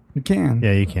cocaine though. you can.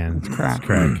 yeah, you can. It's Crack.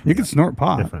 crack. You can snort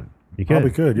pot. Different. You could.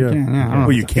 Probably could. Yeah. can, yeah. I don't know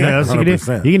Well, you if You know what can't. else you can do?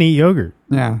 100%. You can eat yogurt.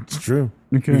 Yeah. It's true.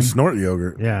 You can. You snort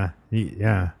yogurt. Yeah,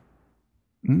 yeah.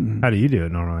 How do you do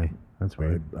it normally? That's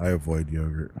weird. I avoid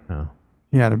yogurt. Oh.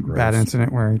 He had a bad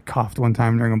incident where he coughed one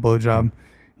time during a blowjob.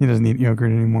 He doesn't eat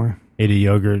yogurt anymore. Ate a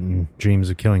yogurt and dreams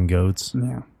of killing goats.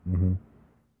 Yeah.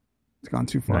 It's gone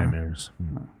too far. Nightmares.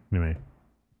 Anyway,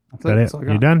 That's is that That's it? all I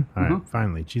You got. done? All right,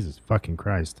 finally. Jesus fucking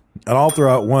Christ. And I'll throw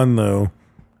out one though.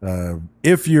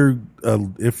 If you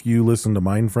listen to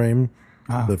Mindframe,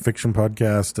 the fiction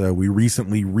podcast, we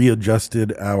recently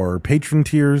readjusted our patron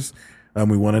tiers.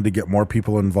 We wanted to get more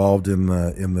people involved in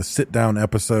the sit down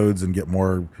episodes and get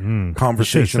more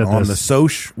conversation said on this. the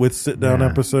Soch with sit down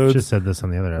episodes. Just said this on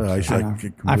the other episode. I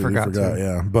completely forgot to.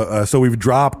 Yeah, but so we've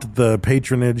dropped the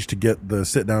patronage to get the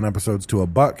sit down episodes to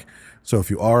 $1. So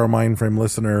if you are a Mindframe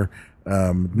listener,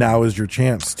 now is your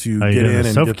chance to Oh, you're get doing in the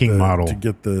and Sofa get King the model. to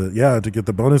get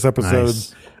the bonus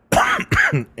episodes.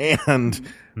 And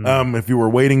if you were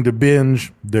waiting to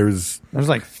binge, there's There's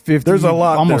like 50. a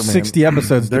lot. Almost there, man. 60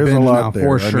 episodes. to There's a binge lot now, there.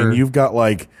 for I sure. mean, you've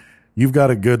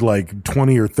got a good like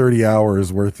 20 or 30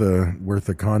 hours worth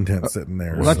of content sitting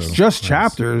there. Well, that's so. just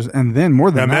chapters, and then more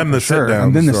than And that. then for the sure. sit downs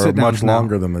and then the are sit much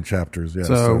longer than the chapters. Yeah.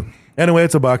 So anyway,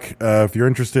 it's $1. If you're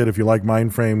interested, if you like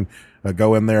Mindframe,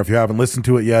 go in there. If you haven't listened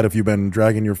to it yet, if you've been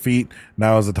dragging your feet,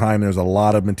 now is the time. There's a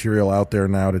lot of material out there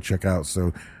now to check out.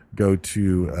 So go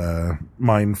to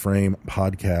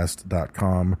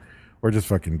mindframepodcast.com or just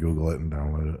fucking Google it and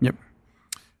download it. Yep.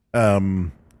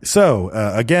 So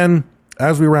again,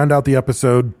 as we round out the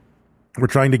episode, we're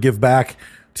trying to give back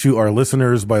to our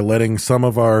listeners by letting some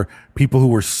of our people who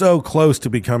were so close to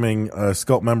becoming a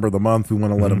Sculpt member of the month, we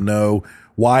want to let them know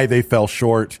why they fell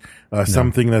short,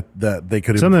 something that they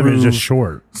could Some improve. of them are just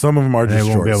short. Some of them are They just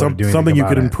won't be short. able to do anything Something you about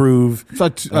could it. improve. So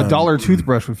a dollar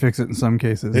toothbrush would fix it in some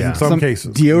cases. In some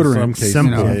cases. Deodorant. In some cases.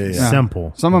 Simple. Yeah, yeah, yeah.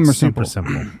 Simple. Some of them are super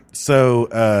simple.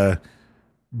 So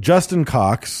Justin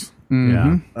Cox,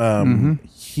 Yeah.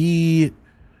 he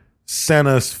sent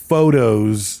us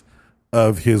photos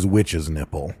of his witch's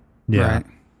nipple. Yeah. Right.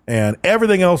 and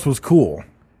everything else was cool.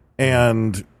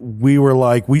 And we were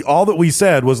like, all that we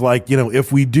said was like,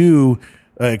 if we do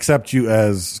accept you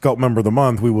as Sculpt Member of the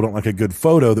Month, we would want like a good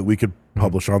photo that we could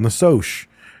publish on the Soch.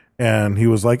 And he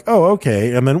was like, oh,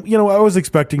 okay. And then, I was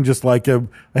expecting just like a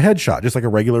headshot, just like a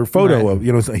regular photo of,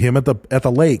 him at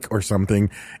the lake or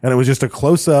something. And it was just a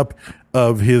close up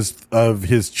of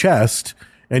his chest,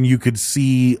 and you could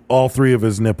see all three of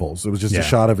his nipples. It was just a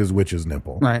shot of his witch's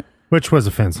nipple. Right. Which was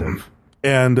offensive.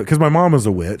 And because my mom was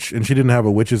a witch and she didn't have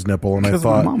a witch's nipple. And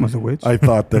my mom was a witch. I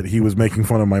thought that he was making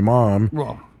fun of my mom.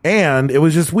 Well. And it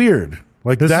was just weird.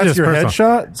 Like, that's your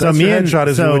headshot? So that's your headshot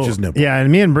is your witch's nipple. Yeah,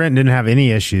 and me and Brent didn't have any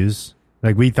issues.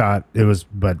 Like, we thought it was,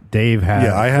 but Dave had.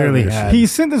 Yeah, I had clearly issues. had. He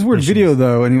sent this weird video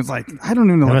though, and he was like, "I don't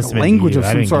even know like must the have been language you. of I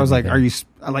some didn't sort." I get was like, anything.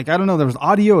 "Are you like I don't know." There was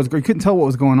audio. You couldn't tell what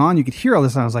was going on. You could hear all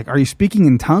this. And I was like, "Are you speaking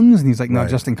in tongues?" And he's like, "No, Right.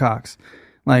 Justin Cox."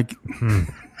 Like,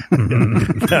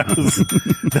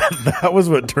 that was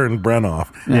what turned Brent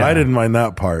off. Yeah. I didn't mind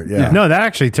that part. Yeah. No, that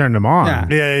actually turned him on.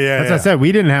 Yeah. Yeah. That's what I said.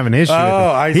 We didn't have an issue with it.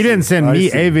 I He didn't see. send I me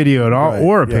see. a video at all Right.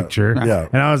 or a Yeah. picture. Yeah.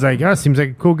 And I was like, oh, seems like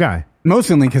a cool guy.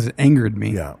 mostly because it angered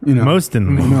me. Yeah. Mostly.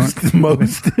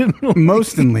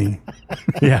 Mostly.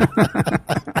 Yeah.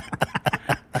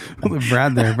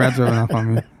 Brad's rubbing off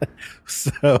on me.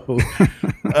 So,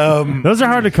 Those are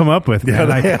hard to come up with. Man.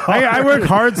 Like, I work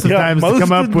hard sometimes to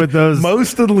come up with those.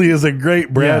 Mostly is a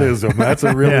great Bradism. That's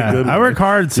a really good one. I work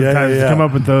hard sometimes to come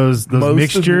up with those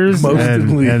mixtures,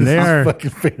 and they are fucking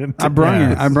fantastic. I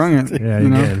brung it. Yeah, you you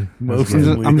know? did.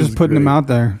 I'm just putting them out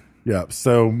there. Yeah.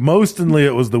 So mostly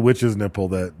it was the witch's nipple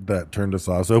that turned us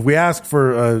off. So if we ask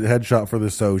for a headshot for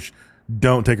the Soch,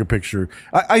 don't take a picture.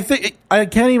 I think I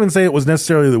can't even say it was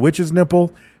necessarily the witch's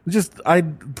nipple. We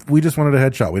just wanted a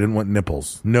headshot. We didn't want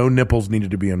nipples. No nipples needed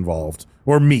to be involved.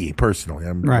 Or me personally.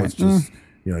 Right. Was just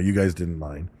you guys didn't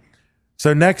mind.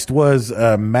 So next was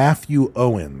Matthew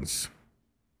Owens.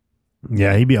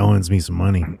 Yeah, he be owing me some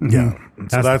money. Yeah.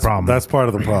 That's the problem. That's part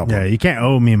of the problem. Yeah, you can't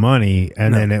owe me money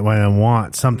and then it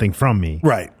want something from me.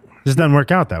 Right. Just doesn't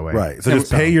work out that way. Right. So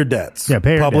just pay your debts. Yeah,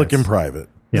 pay your public debts. and private.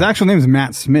 His actual name is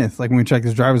Matt Smith. Like when we check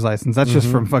his driver's license, that's just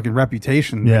from fucking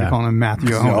reputation. Yeah. They're calling him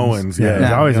Matthew Owens. Yeah.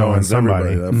 He's always owing Owens, somebody.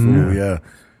 everybody, that fool, yeah.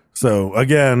 So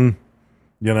again,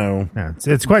 Yeah,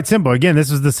 it's quite simple. Again, this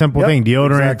is the simple thing: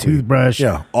 deodorant, exactly. toothbrush.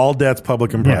 Yeah, all debts,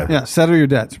 public and Yeah. private. Yeah, settle your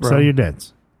debts, bro. So your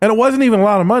debts. And it wasn't even a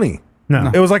lot of money. No.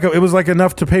 It was like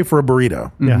enough to pay for a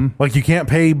burrito. Yeah. Like you can't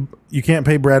pay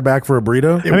Brad back for a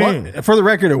burrito. For the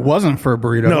record, it wasn't for a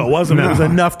burrito. No, it wasn't. It was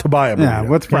enough to buy a burrito. Yeah,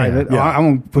 what's private? Yeah. I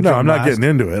won't put you No, on I'm not blast. getting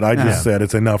into it. I just Yeah. said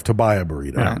it's enough to buy a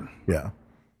burrito. Right. Yeah.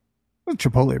 A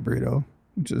Chipotle burrito,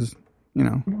 which is,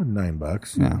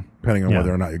 $9. Yeah. Depending on Yeah.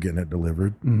 whether or not you're getting it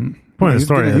delivered. Point of He the was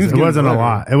story getting- he is was it wasn't a getting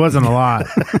lot. It wasn't a lot.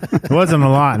 It wasn't a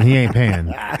lot, and he ain't paying.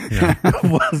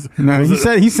 No,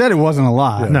 he said it wasn't a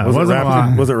lot. No, it wasn't a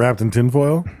lot. Was it wrapped in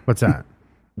tinfoil? What's that?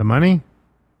 The money?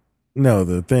 No,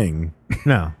 the thing.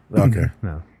 No. Okay.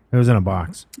 No. It was in a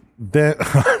box. That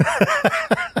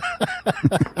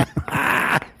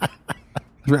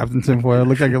Wrapped in tinfoil.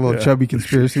 Looked like a little chubby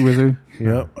conspiracy wizard.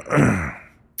 Yep.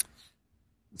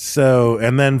 So,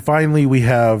 and then finally we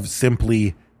have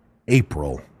simply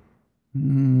April.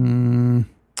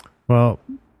 Well,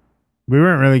 we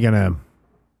weren't really gonna.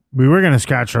 We were gonna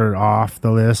scratch her off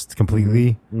the list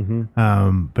completely.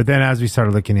 But then as we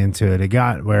started looking into it, it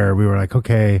got where we were like,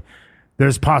 okay,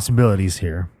 there's possibilities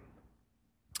here.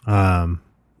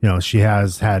 She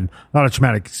has had a lot of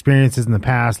traumatic experiences in the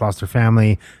past, lost her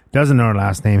family, doesn't know her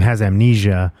last name, has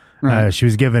amnesia. Right. She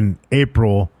was given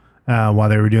April while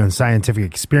they were doing scientific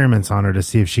experiments on her to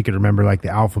see if she could remember like the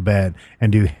alphabet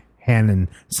and do hand and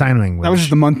sign language. That was just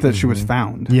the month that she was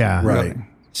found. Yeah. Right.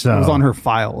 So It was on her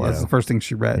file. That's the first thing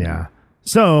she read. yeah.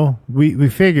 So we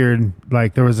figured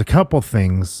like there was a couple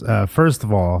things. First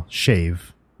of all,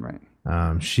 shave.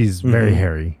 Right. She's very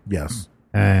hairy, Yes.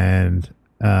 and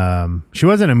she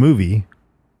was in a movie.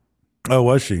 Oh,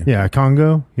 was she? Yeah,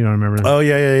 Congo. You don't remember that? Oh,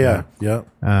 yeah. Yep.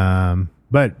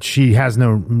 But she has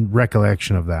no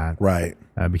recollection of that, Right.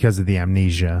 because of the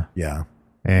amnesia. Yeah.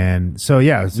 And so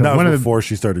yeah, so That one was of the before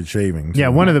she started shaving. yeah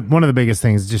so- one of the biggest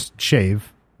things is just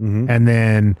shave, and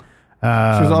then She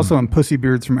was also in Pussy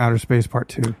Beards from Outer Space Part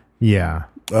 2. yeah.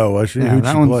 Oh, was she? Yeah, Who'd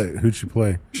that she one's- play? Who'd she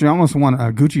play? She almost won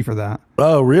Gucci for that.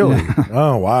 Oh, really?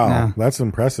 Oh, wow. Yeah. That's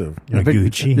impressive.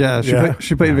 Gucci. Yeah, Yeah.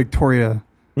 she played Victoria.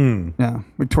 Yeah,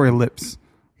 Victoria Lips.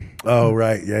 Oh,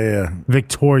 right. Yeah.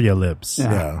 Victoria lips.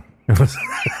 Yeah. Yeah.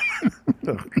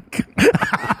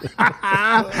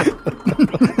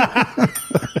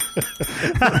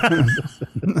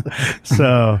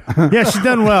 So yeah, she's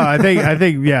done well. I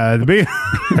think yeah. The big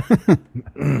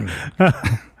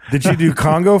Did she do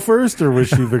Congo first, or was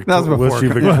she That was before. was she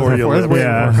That was Victoria? before. That was way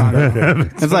Yeah. before Congo. Okay.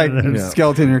 It's like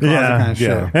skeleton in your closet kind of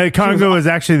Yeah. shit. Hey, Congo was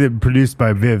actually produced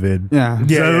by Vivid. Yeah. So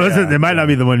Yeah, it wasn't. yeah, It might not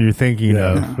be the one you're thinking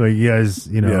Yeah. of. Like you guys,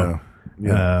 Yeah.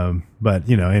 Yeah. But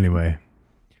anyway.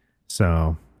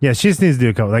 So yeah, she just needs to do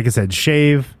a couple. Like I said,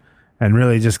 shave and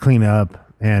really just clean up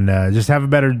and just have a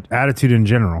better attitude in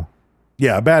general.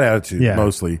 Yeah, bad attitude Yeah.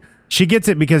 mostly. She gets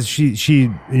it because she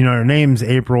her name's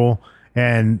April,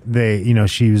 and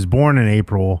she was born in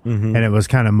April, and it was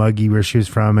kind of muggy where she was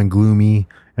from and gloomy,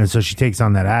 and so she takes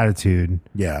on that attitude.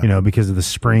 Yeah. Because of the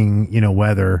spring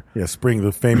weather. Yeah,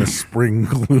 the famous spring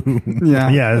gloom.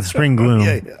 Yeah. The spring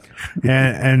gloom.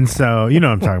 And so you know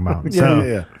what I'm talking about. So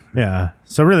yeah. yeah.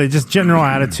 So really just general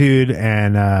attitude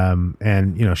and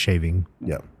shaving.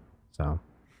 Yeah. So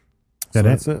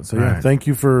That's it. So All yeah, right. thank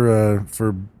you for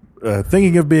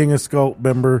thinking of being a Sculpt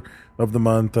member of the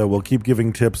month. We'll keep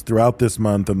giving tips throughout this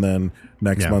month, and then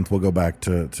next month we'll go back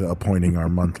to appointing our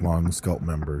month-long Sculpt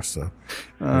members. So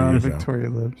there you go. Victoria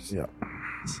lives. Yeah.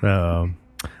 So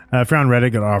if you're on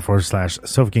Reddit, go to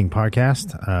r/Sofa King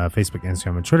Podcast. Facebook,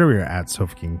 Instagram, and Twitter, we are at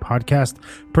Sofa King Podcast.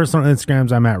 Personal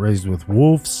Instagrams, I'm at Raised with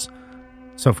Wolves.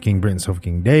 Sofa King Brit and Sofa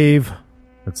King Dave.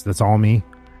 That's all me.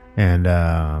 And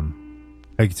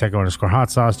 _hot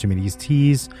sauce, Jimmy D's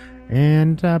Teas,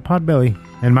 and Podbelly.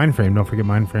 And Mindframe. Don't forget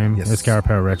Mindframe. Yes.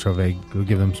 Escaraparo Retro Vague. Go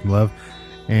give them some love.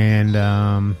 And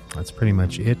that's pretty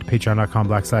much it.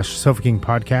 Patreon.com/Sofa King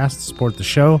Podcast. Support the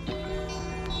show.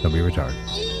 Don't be retarded.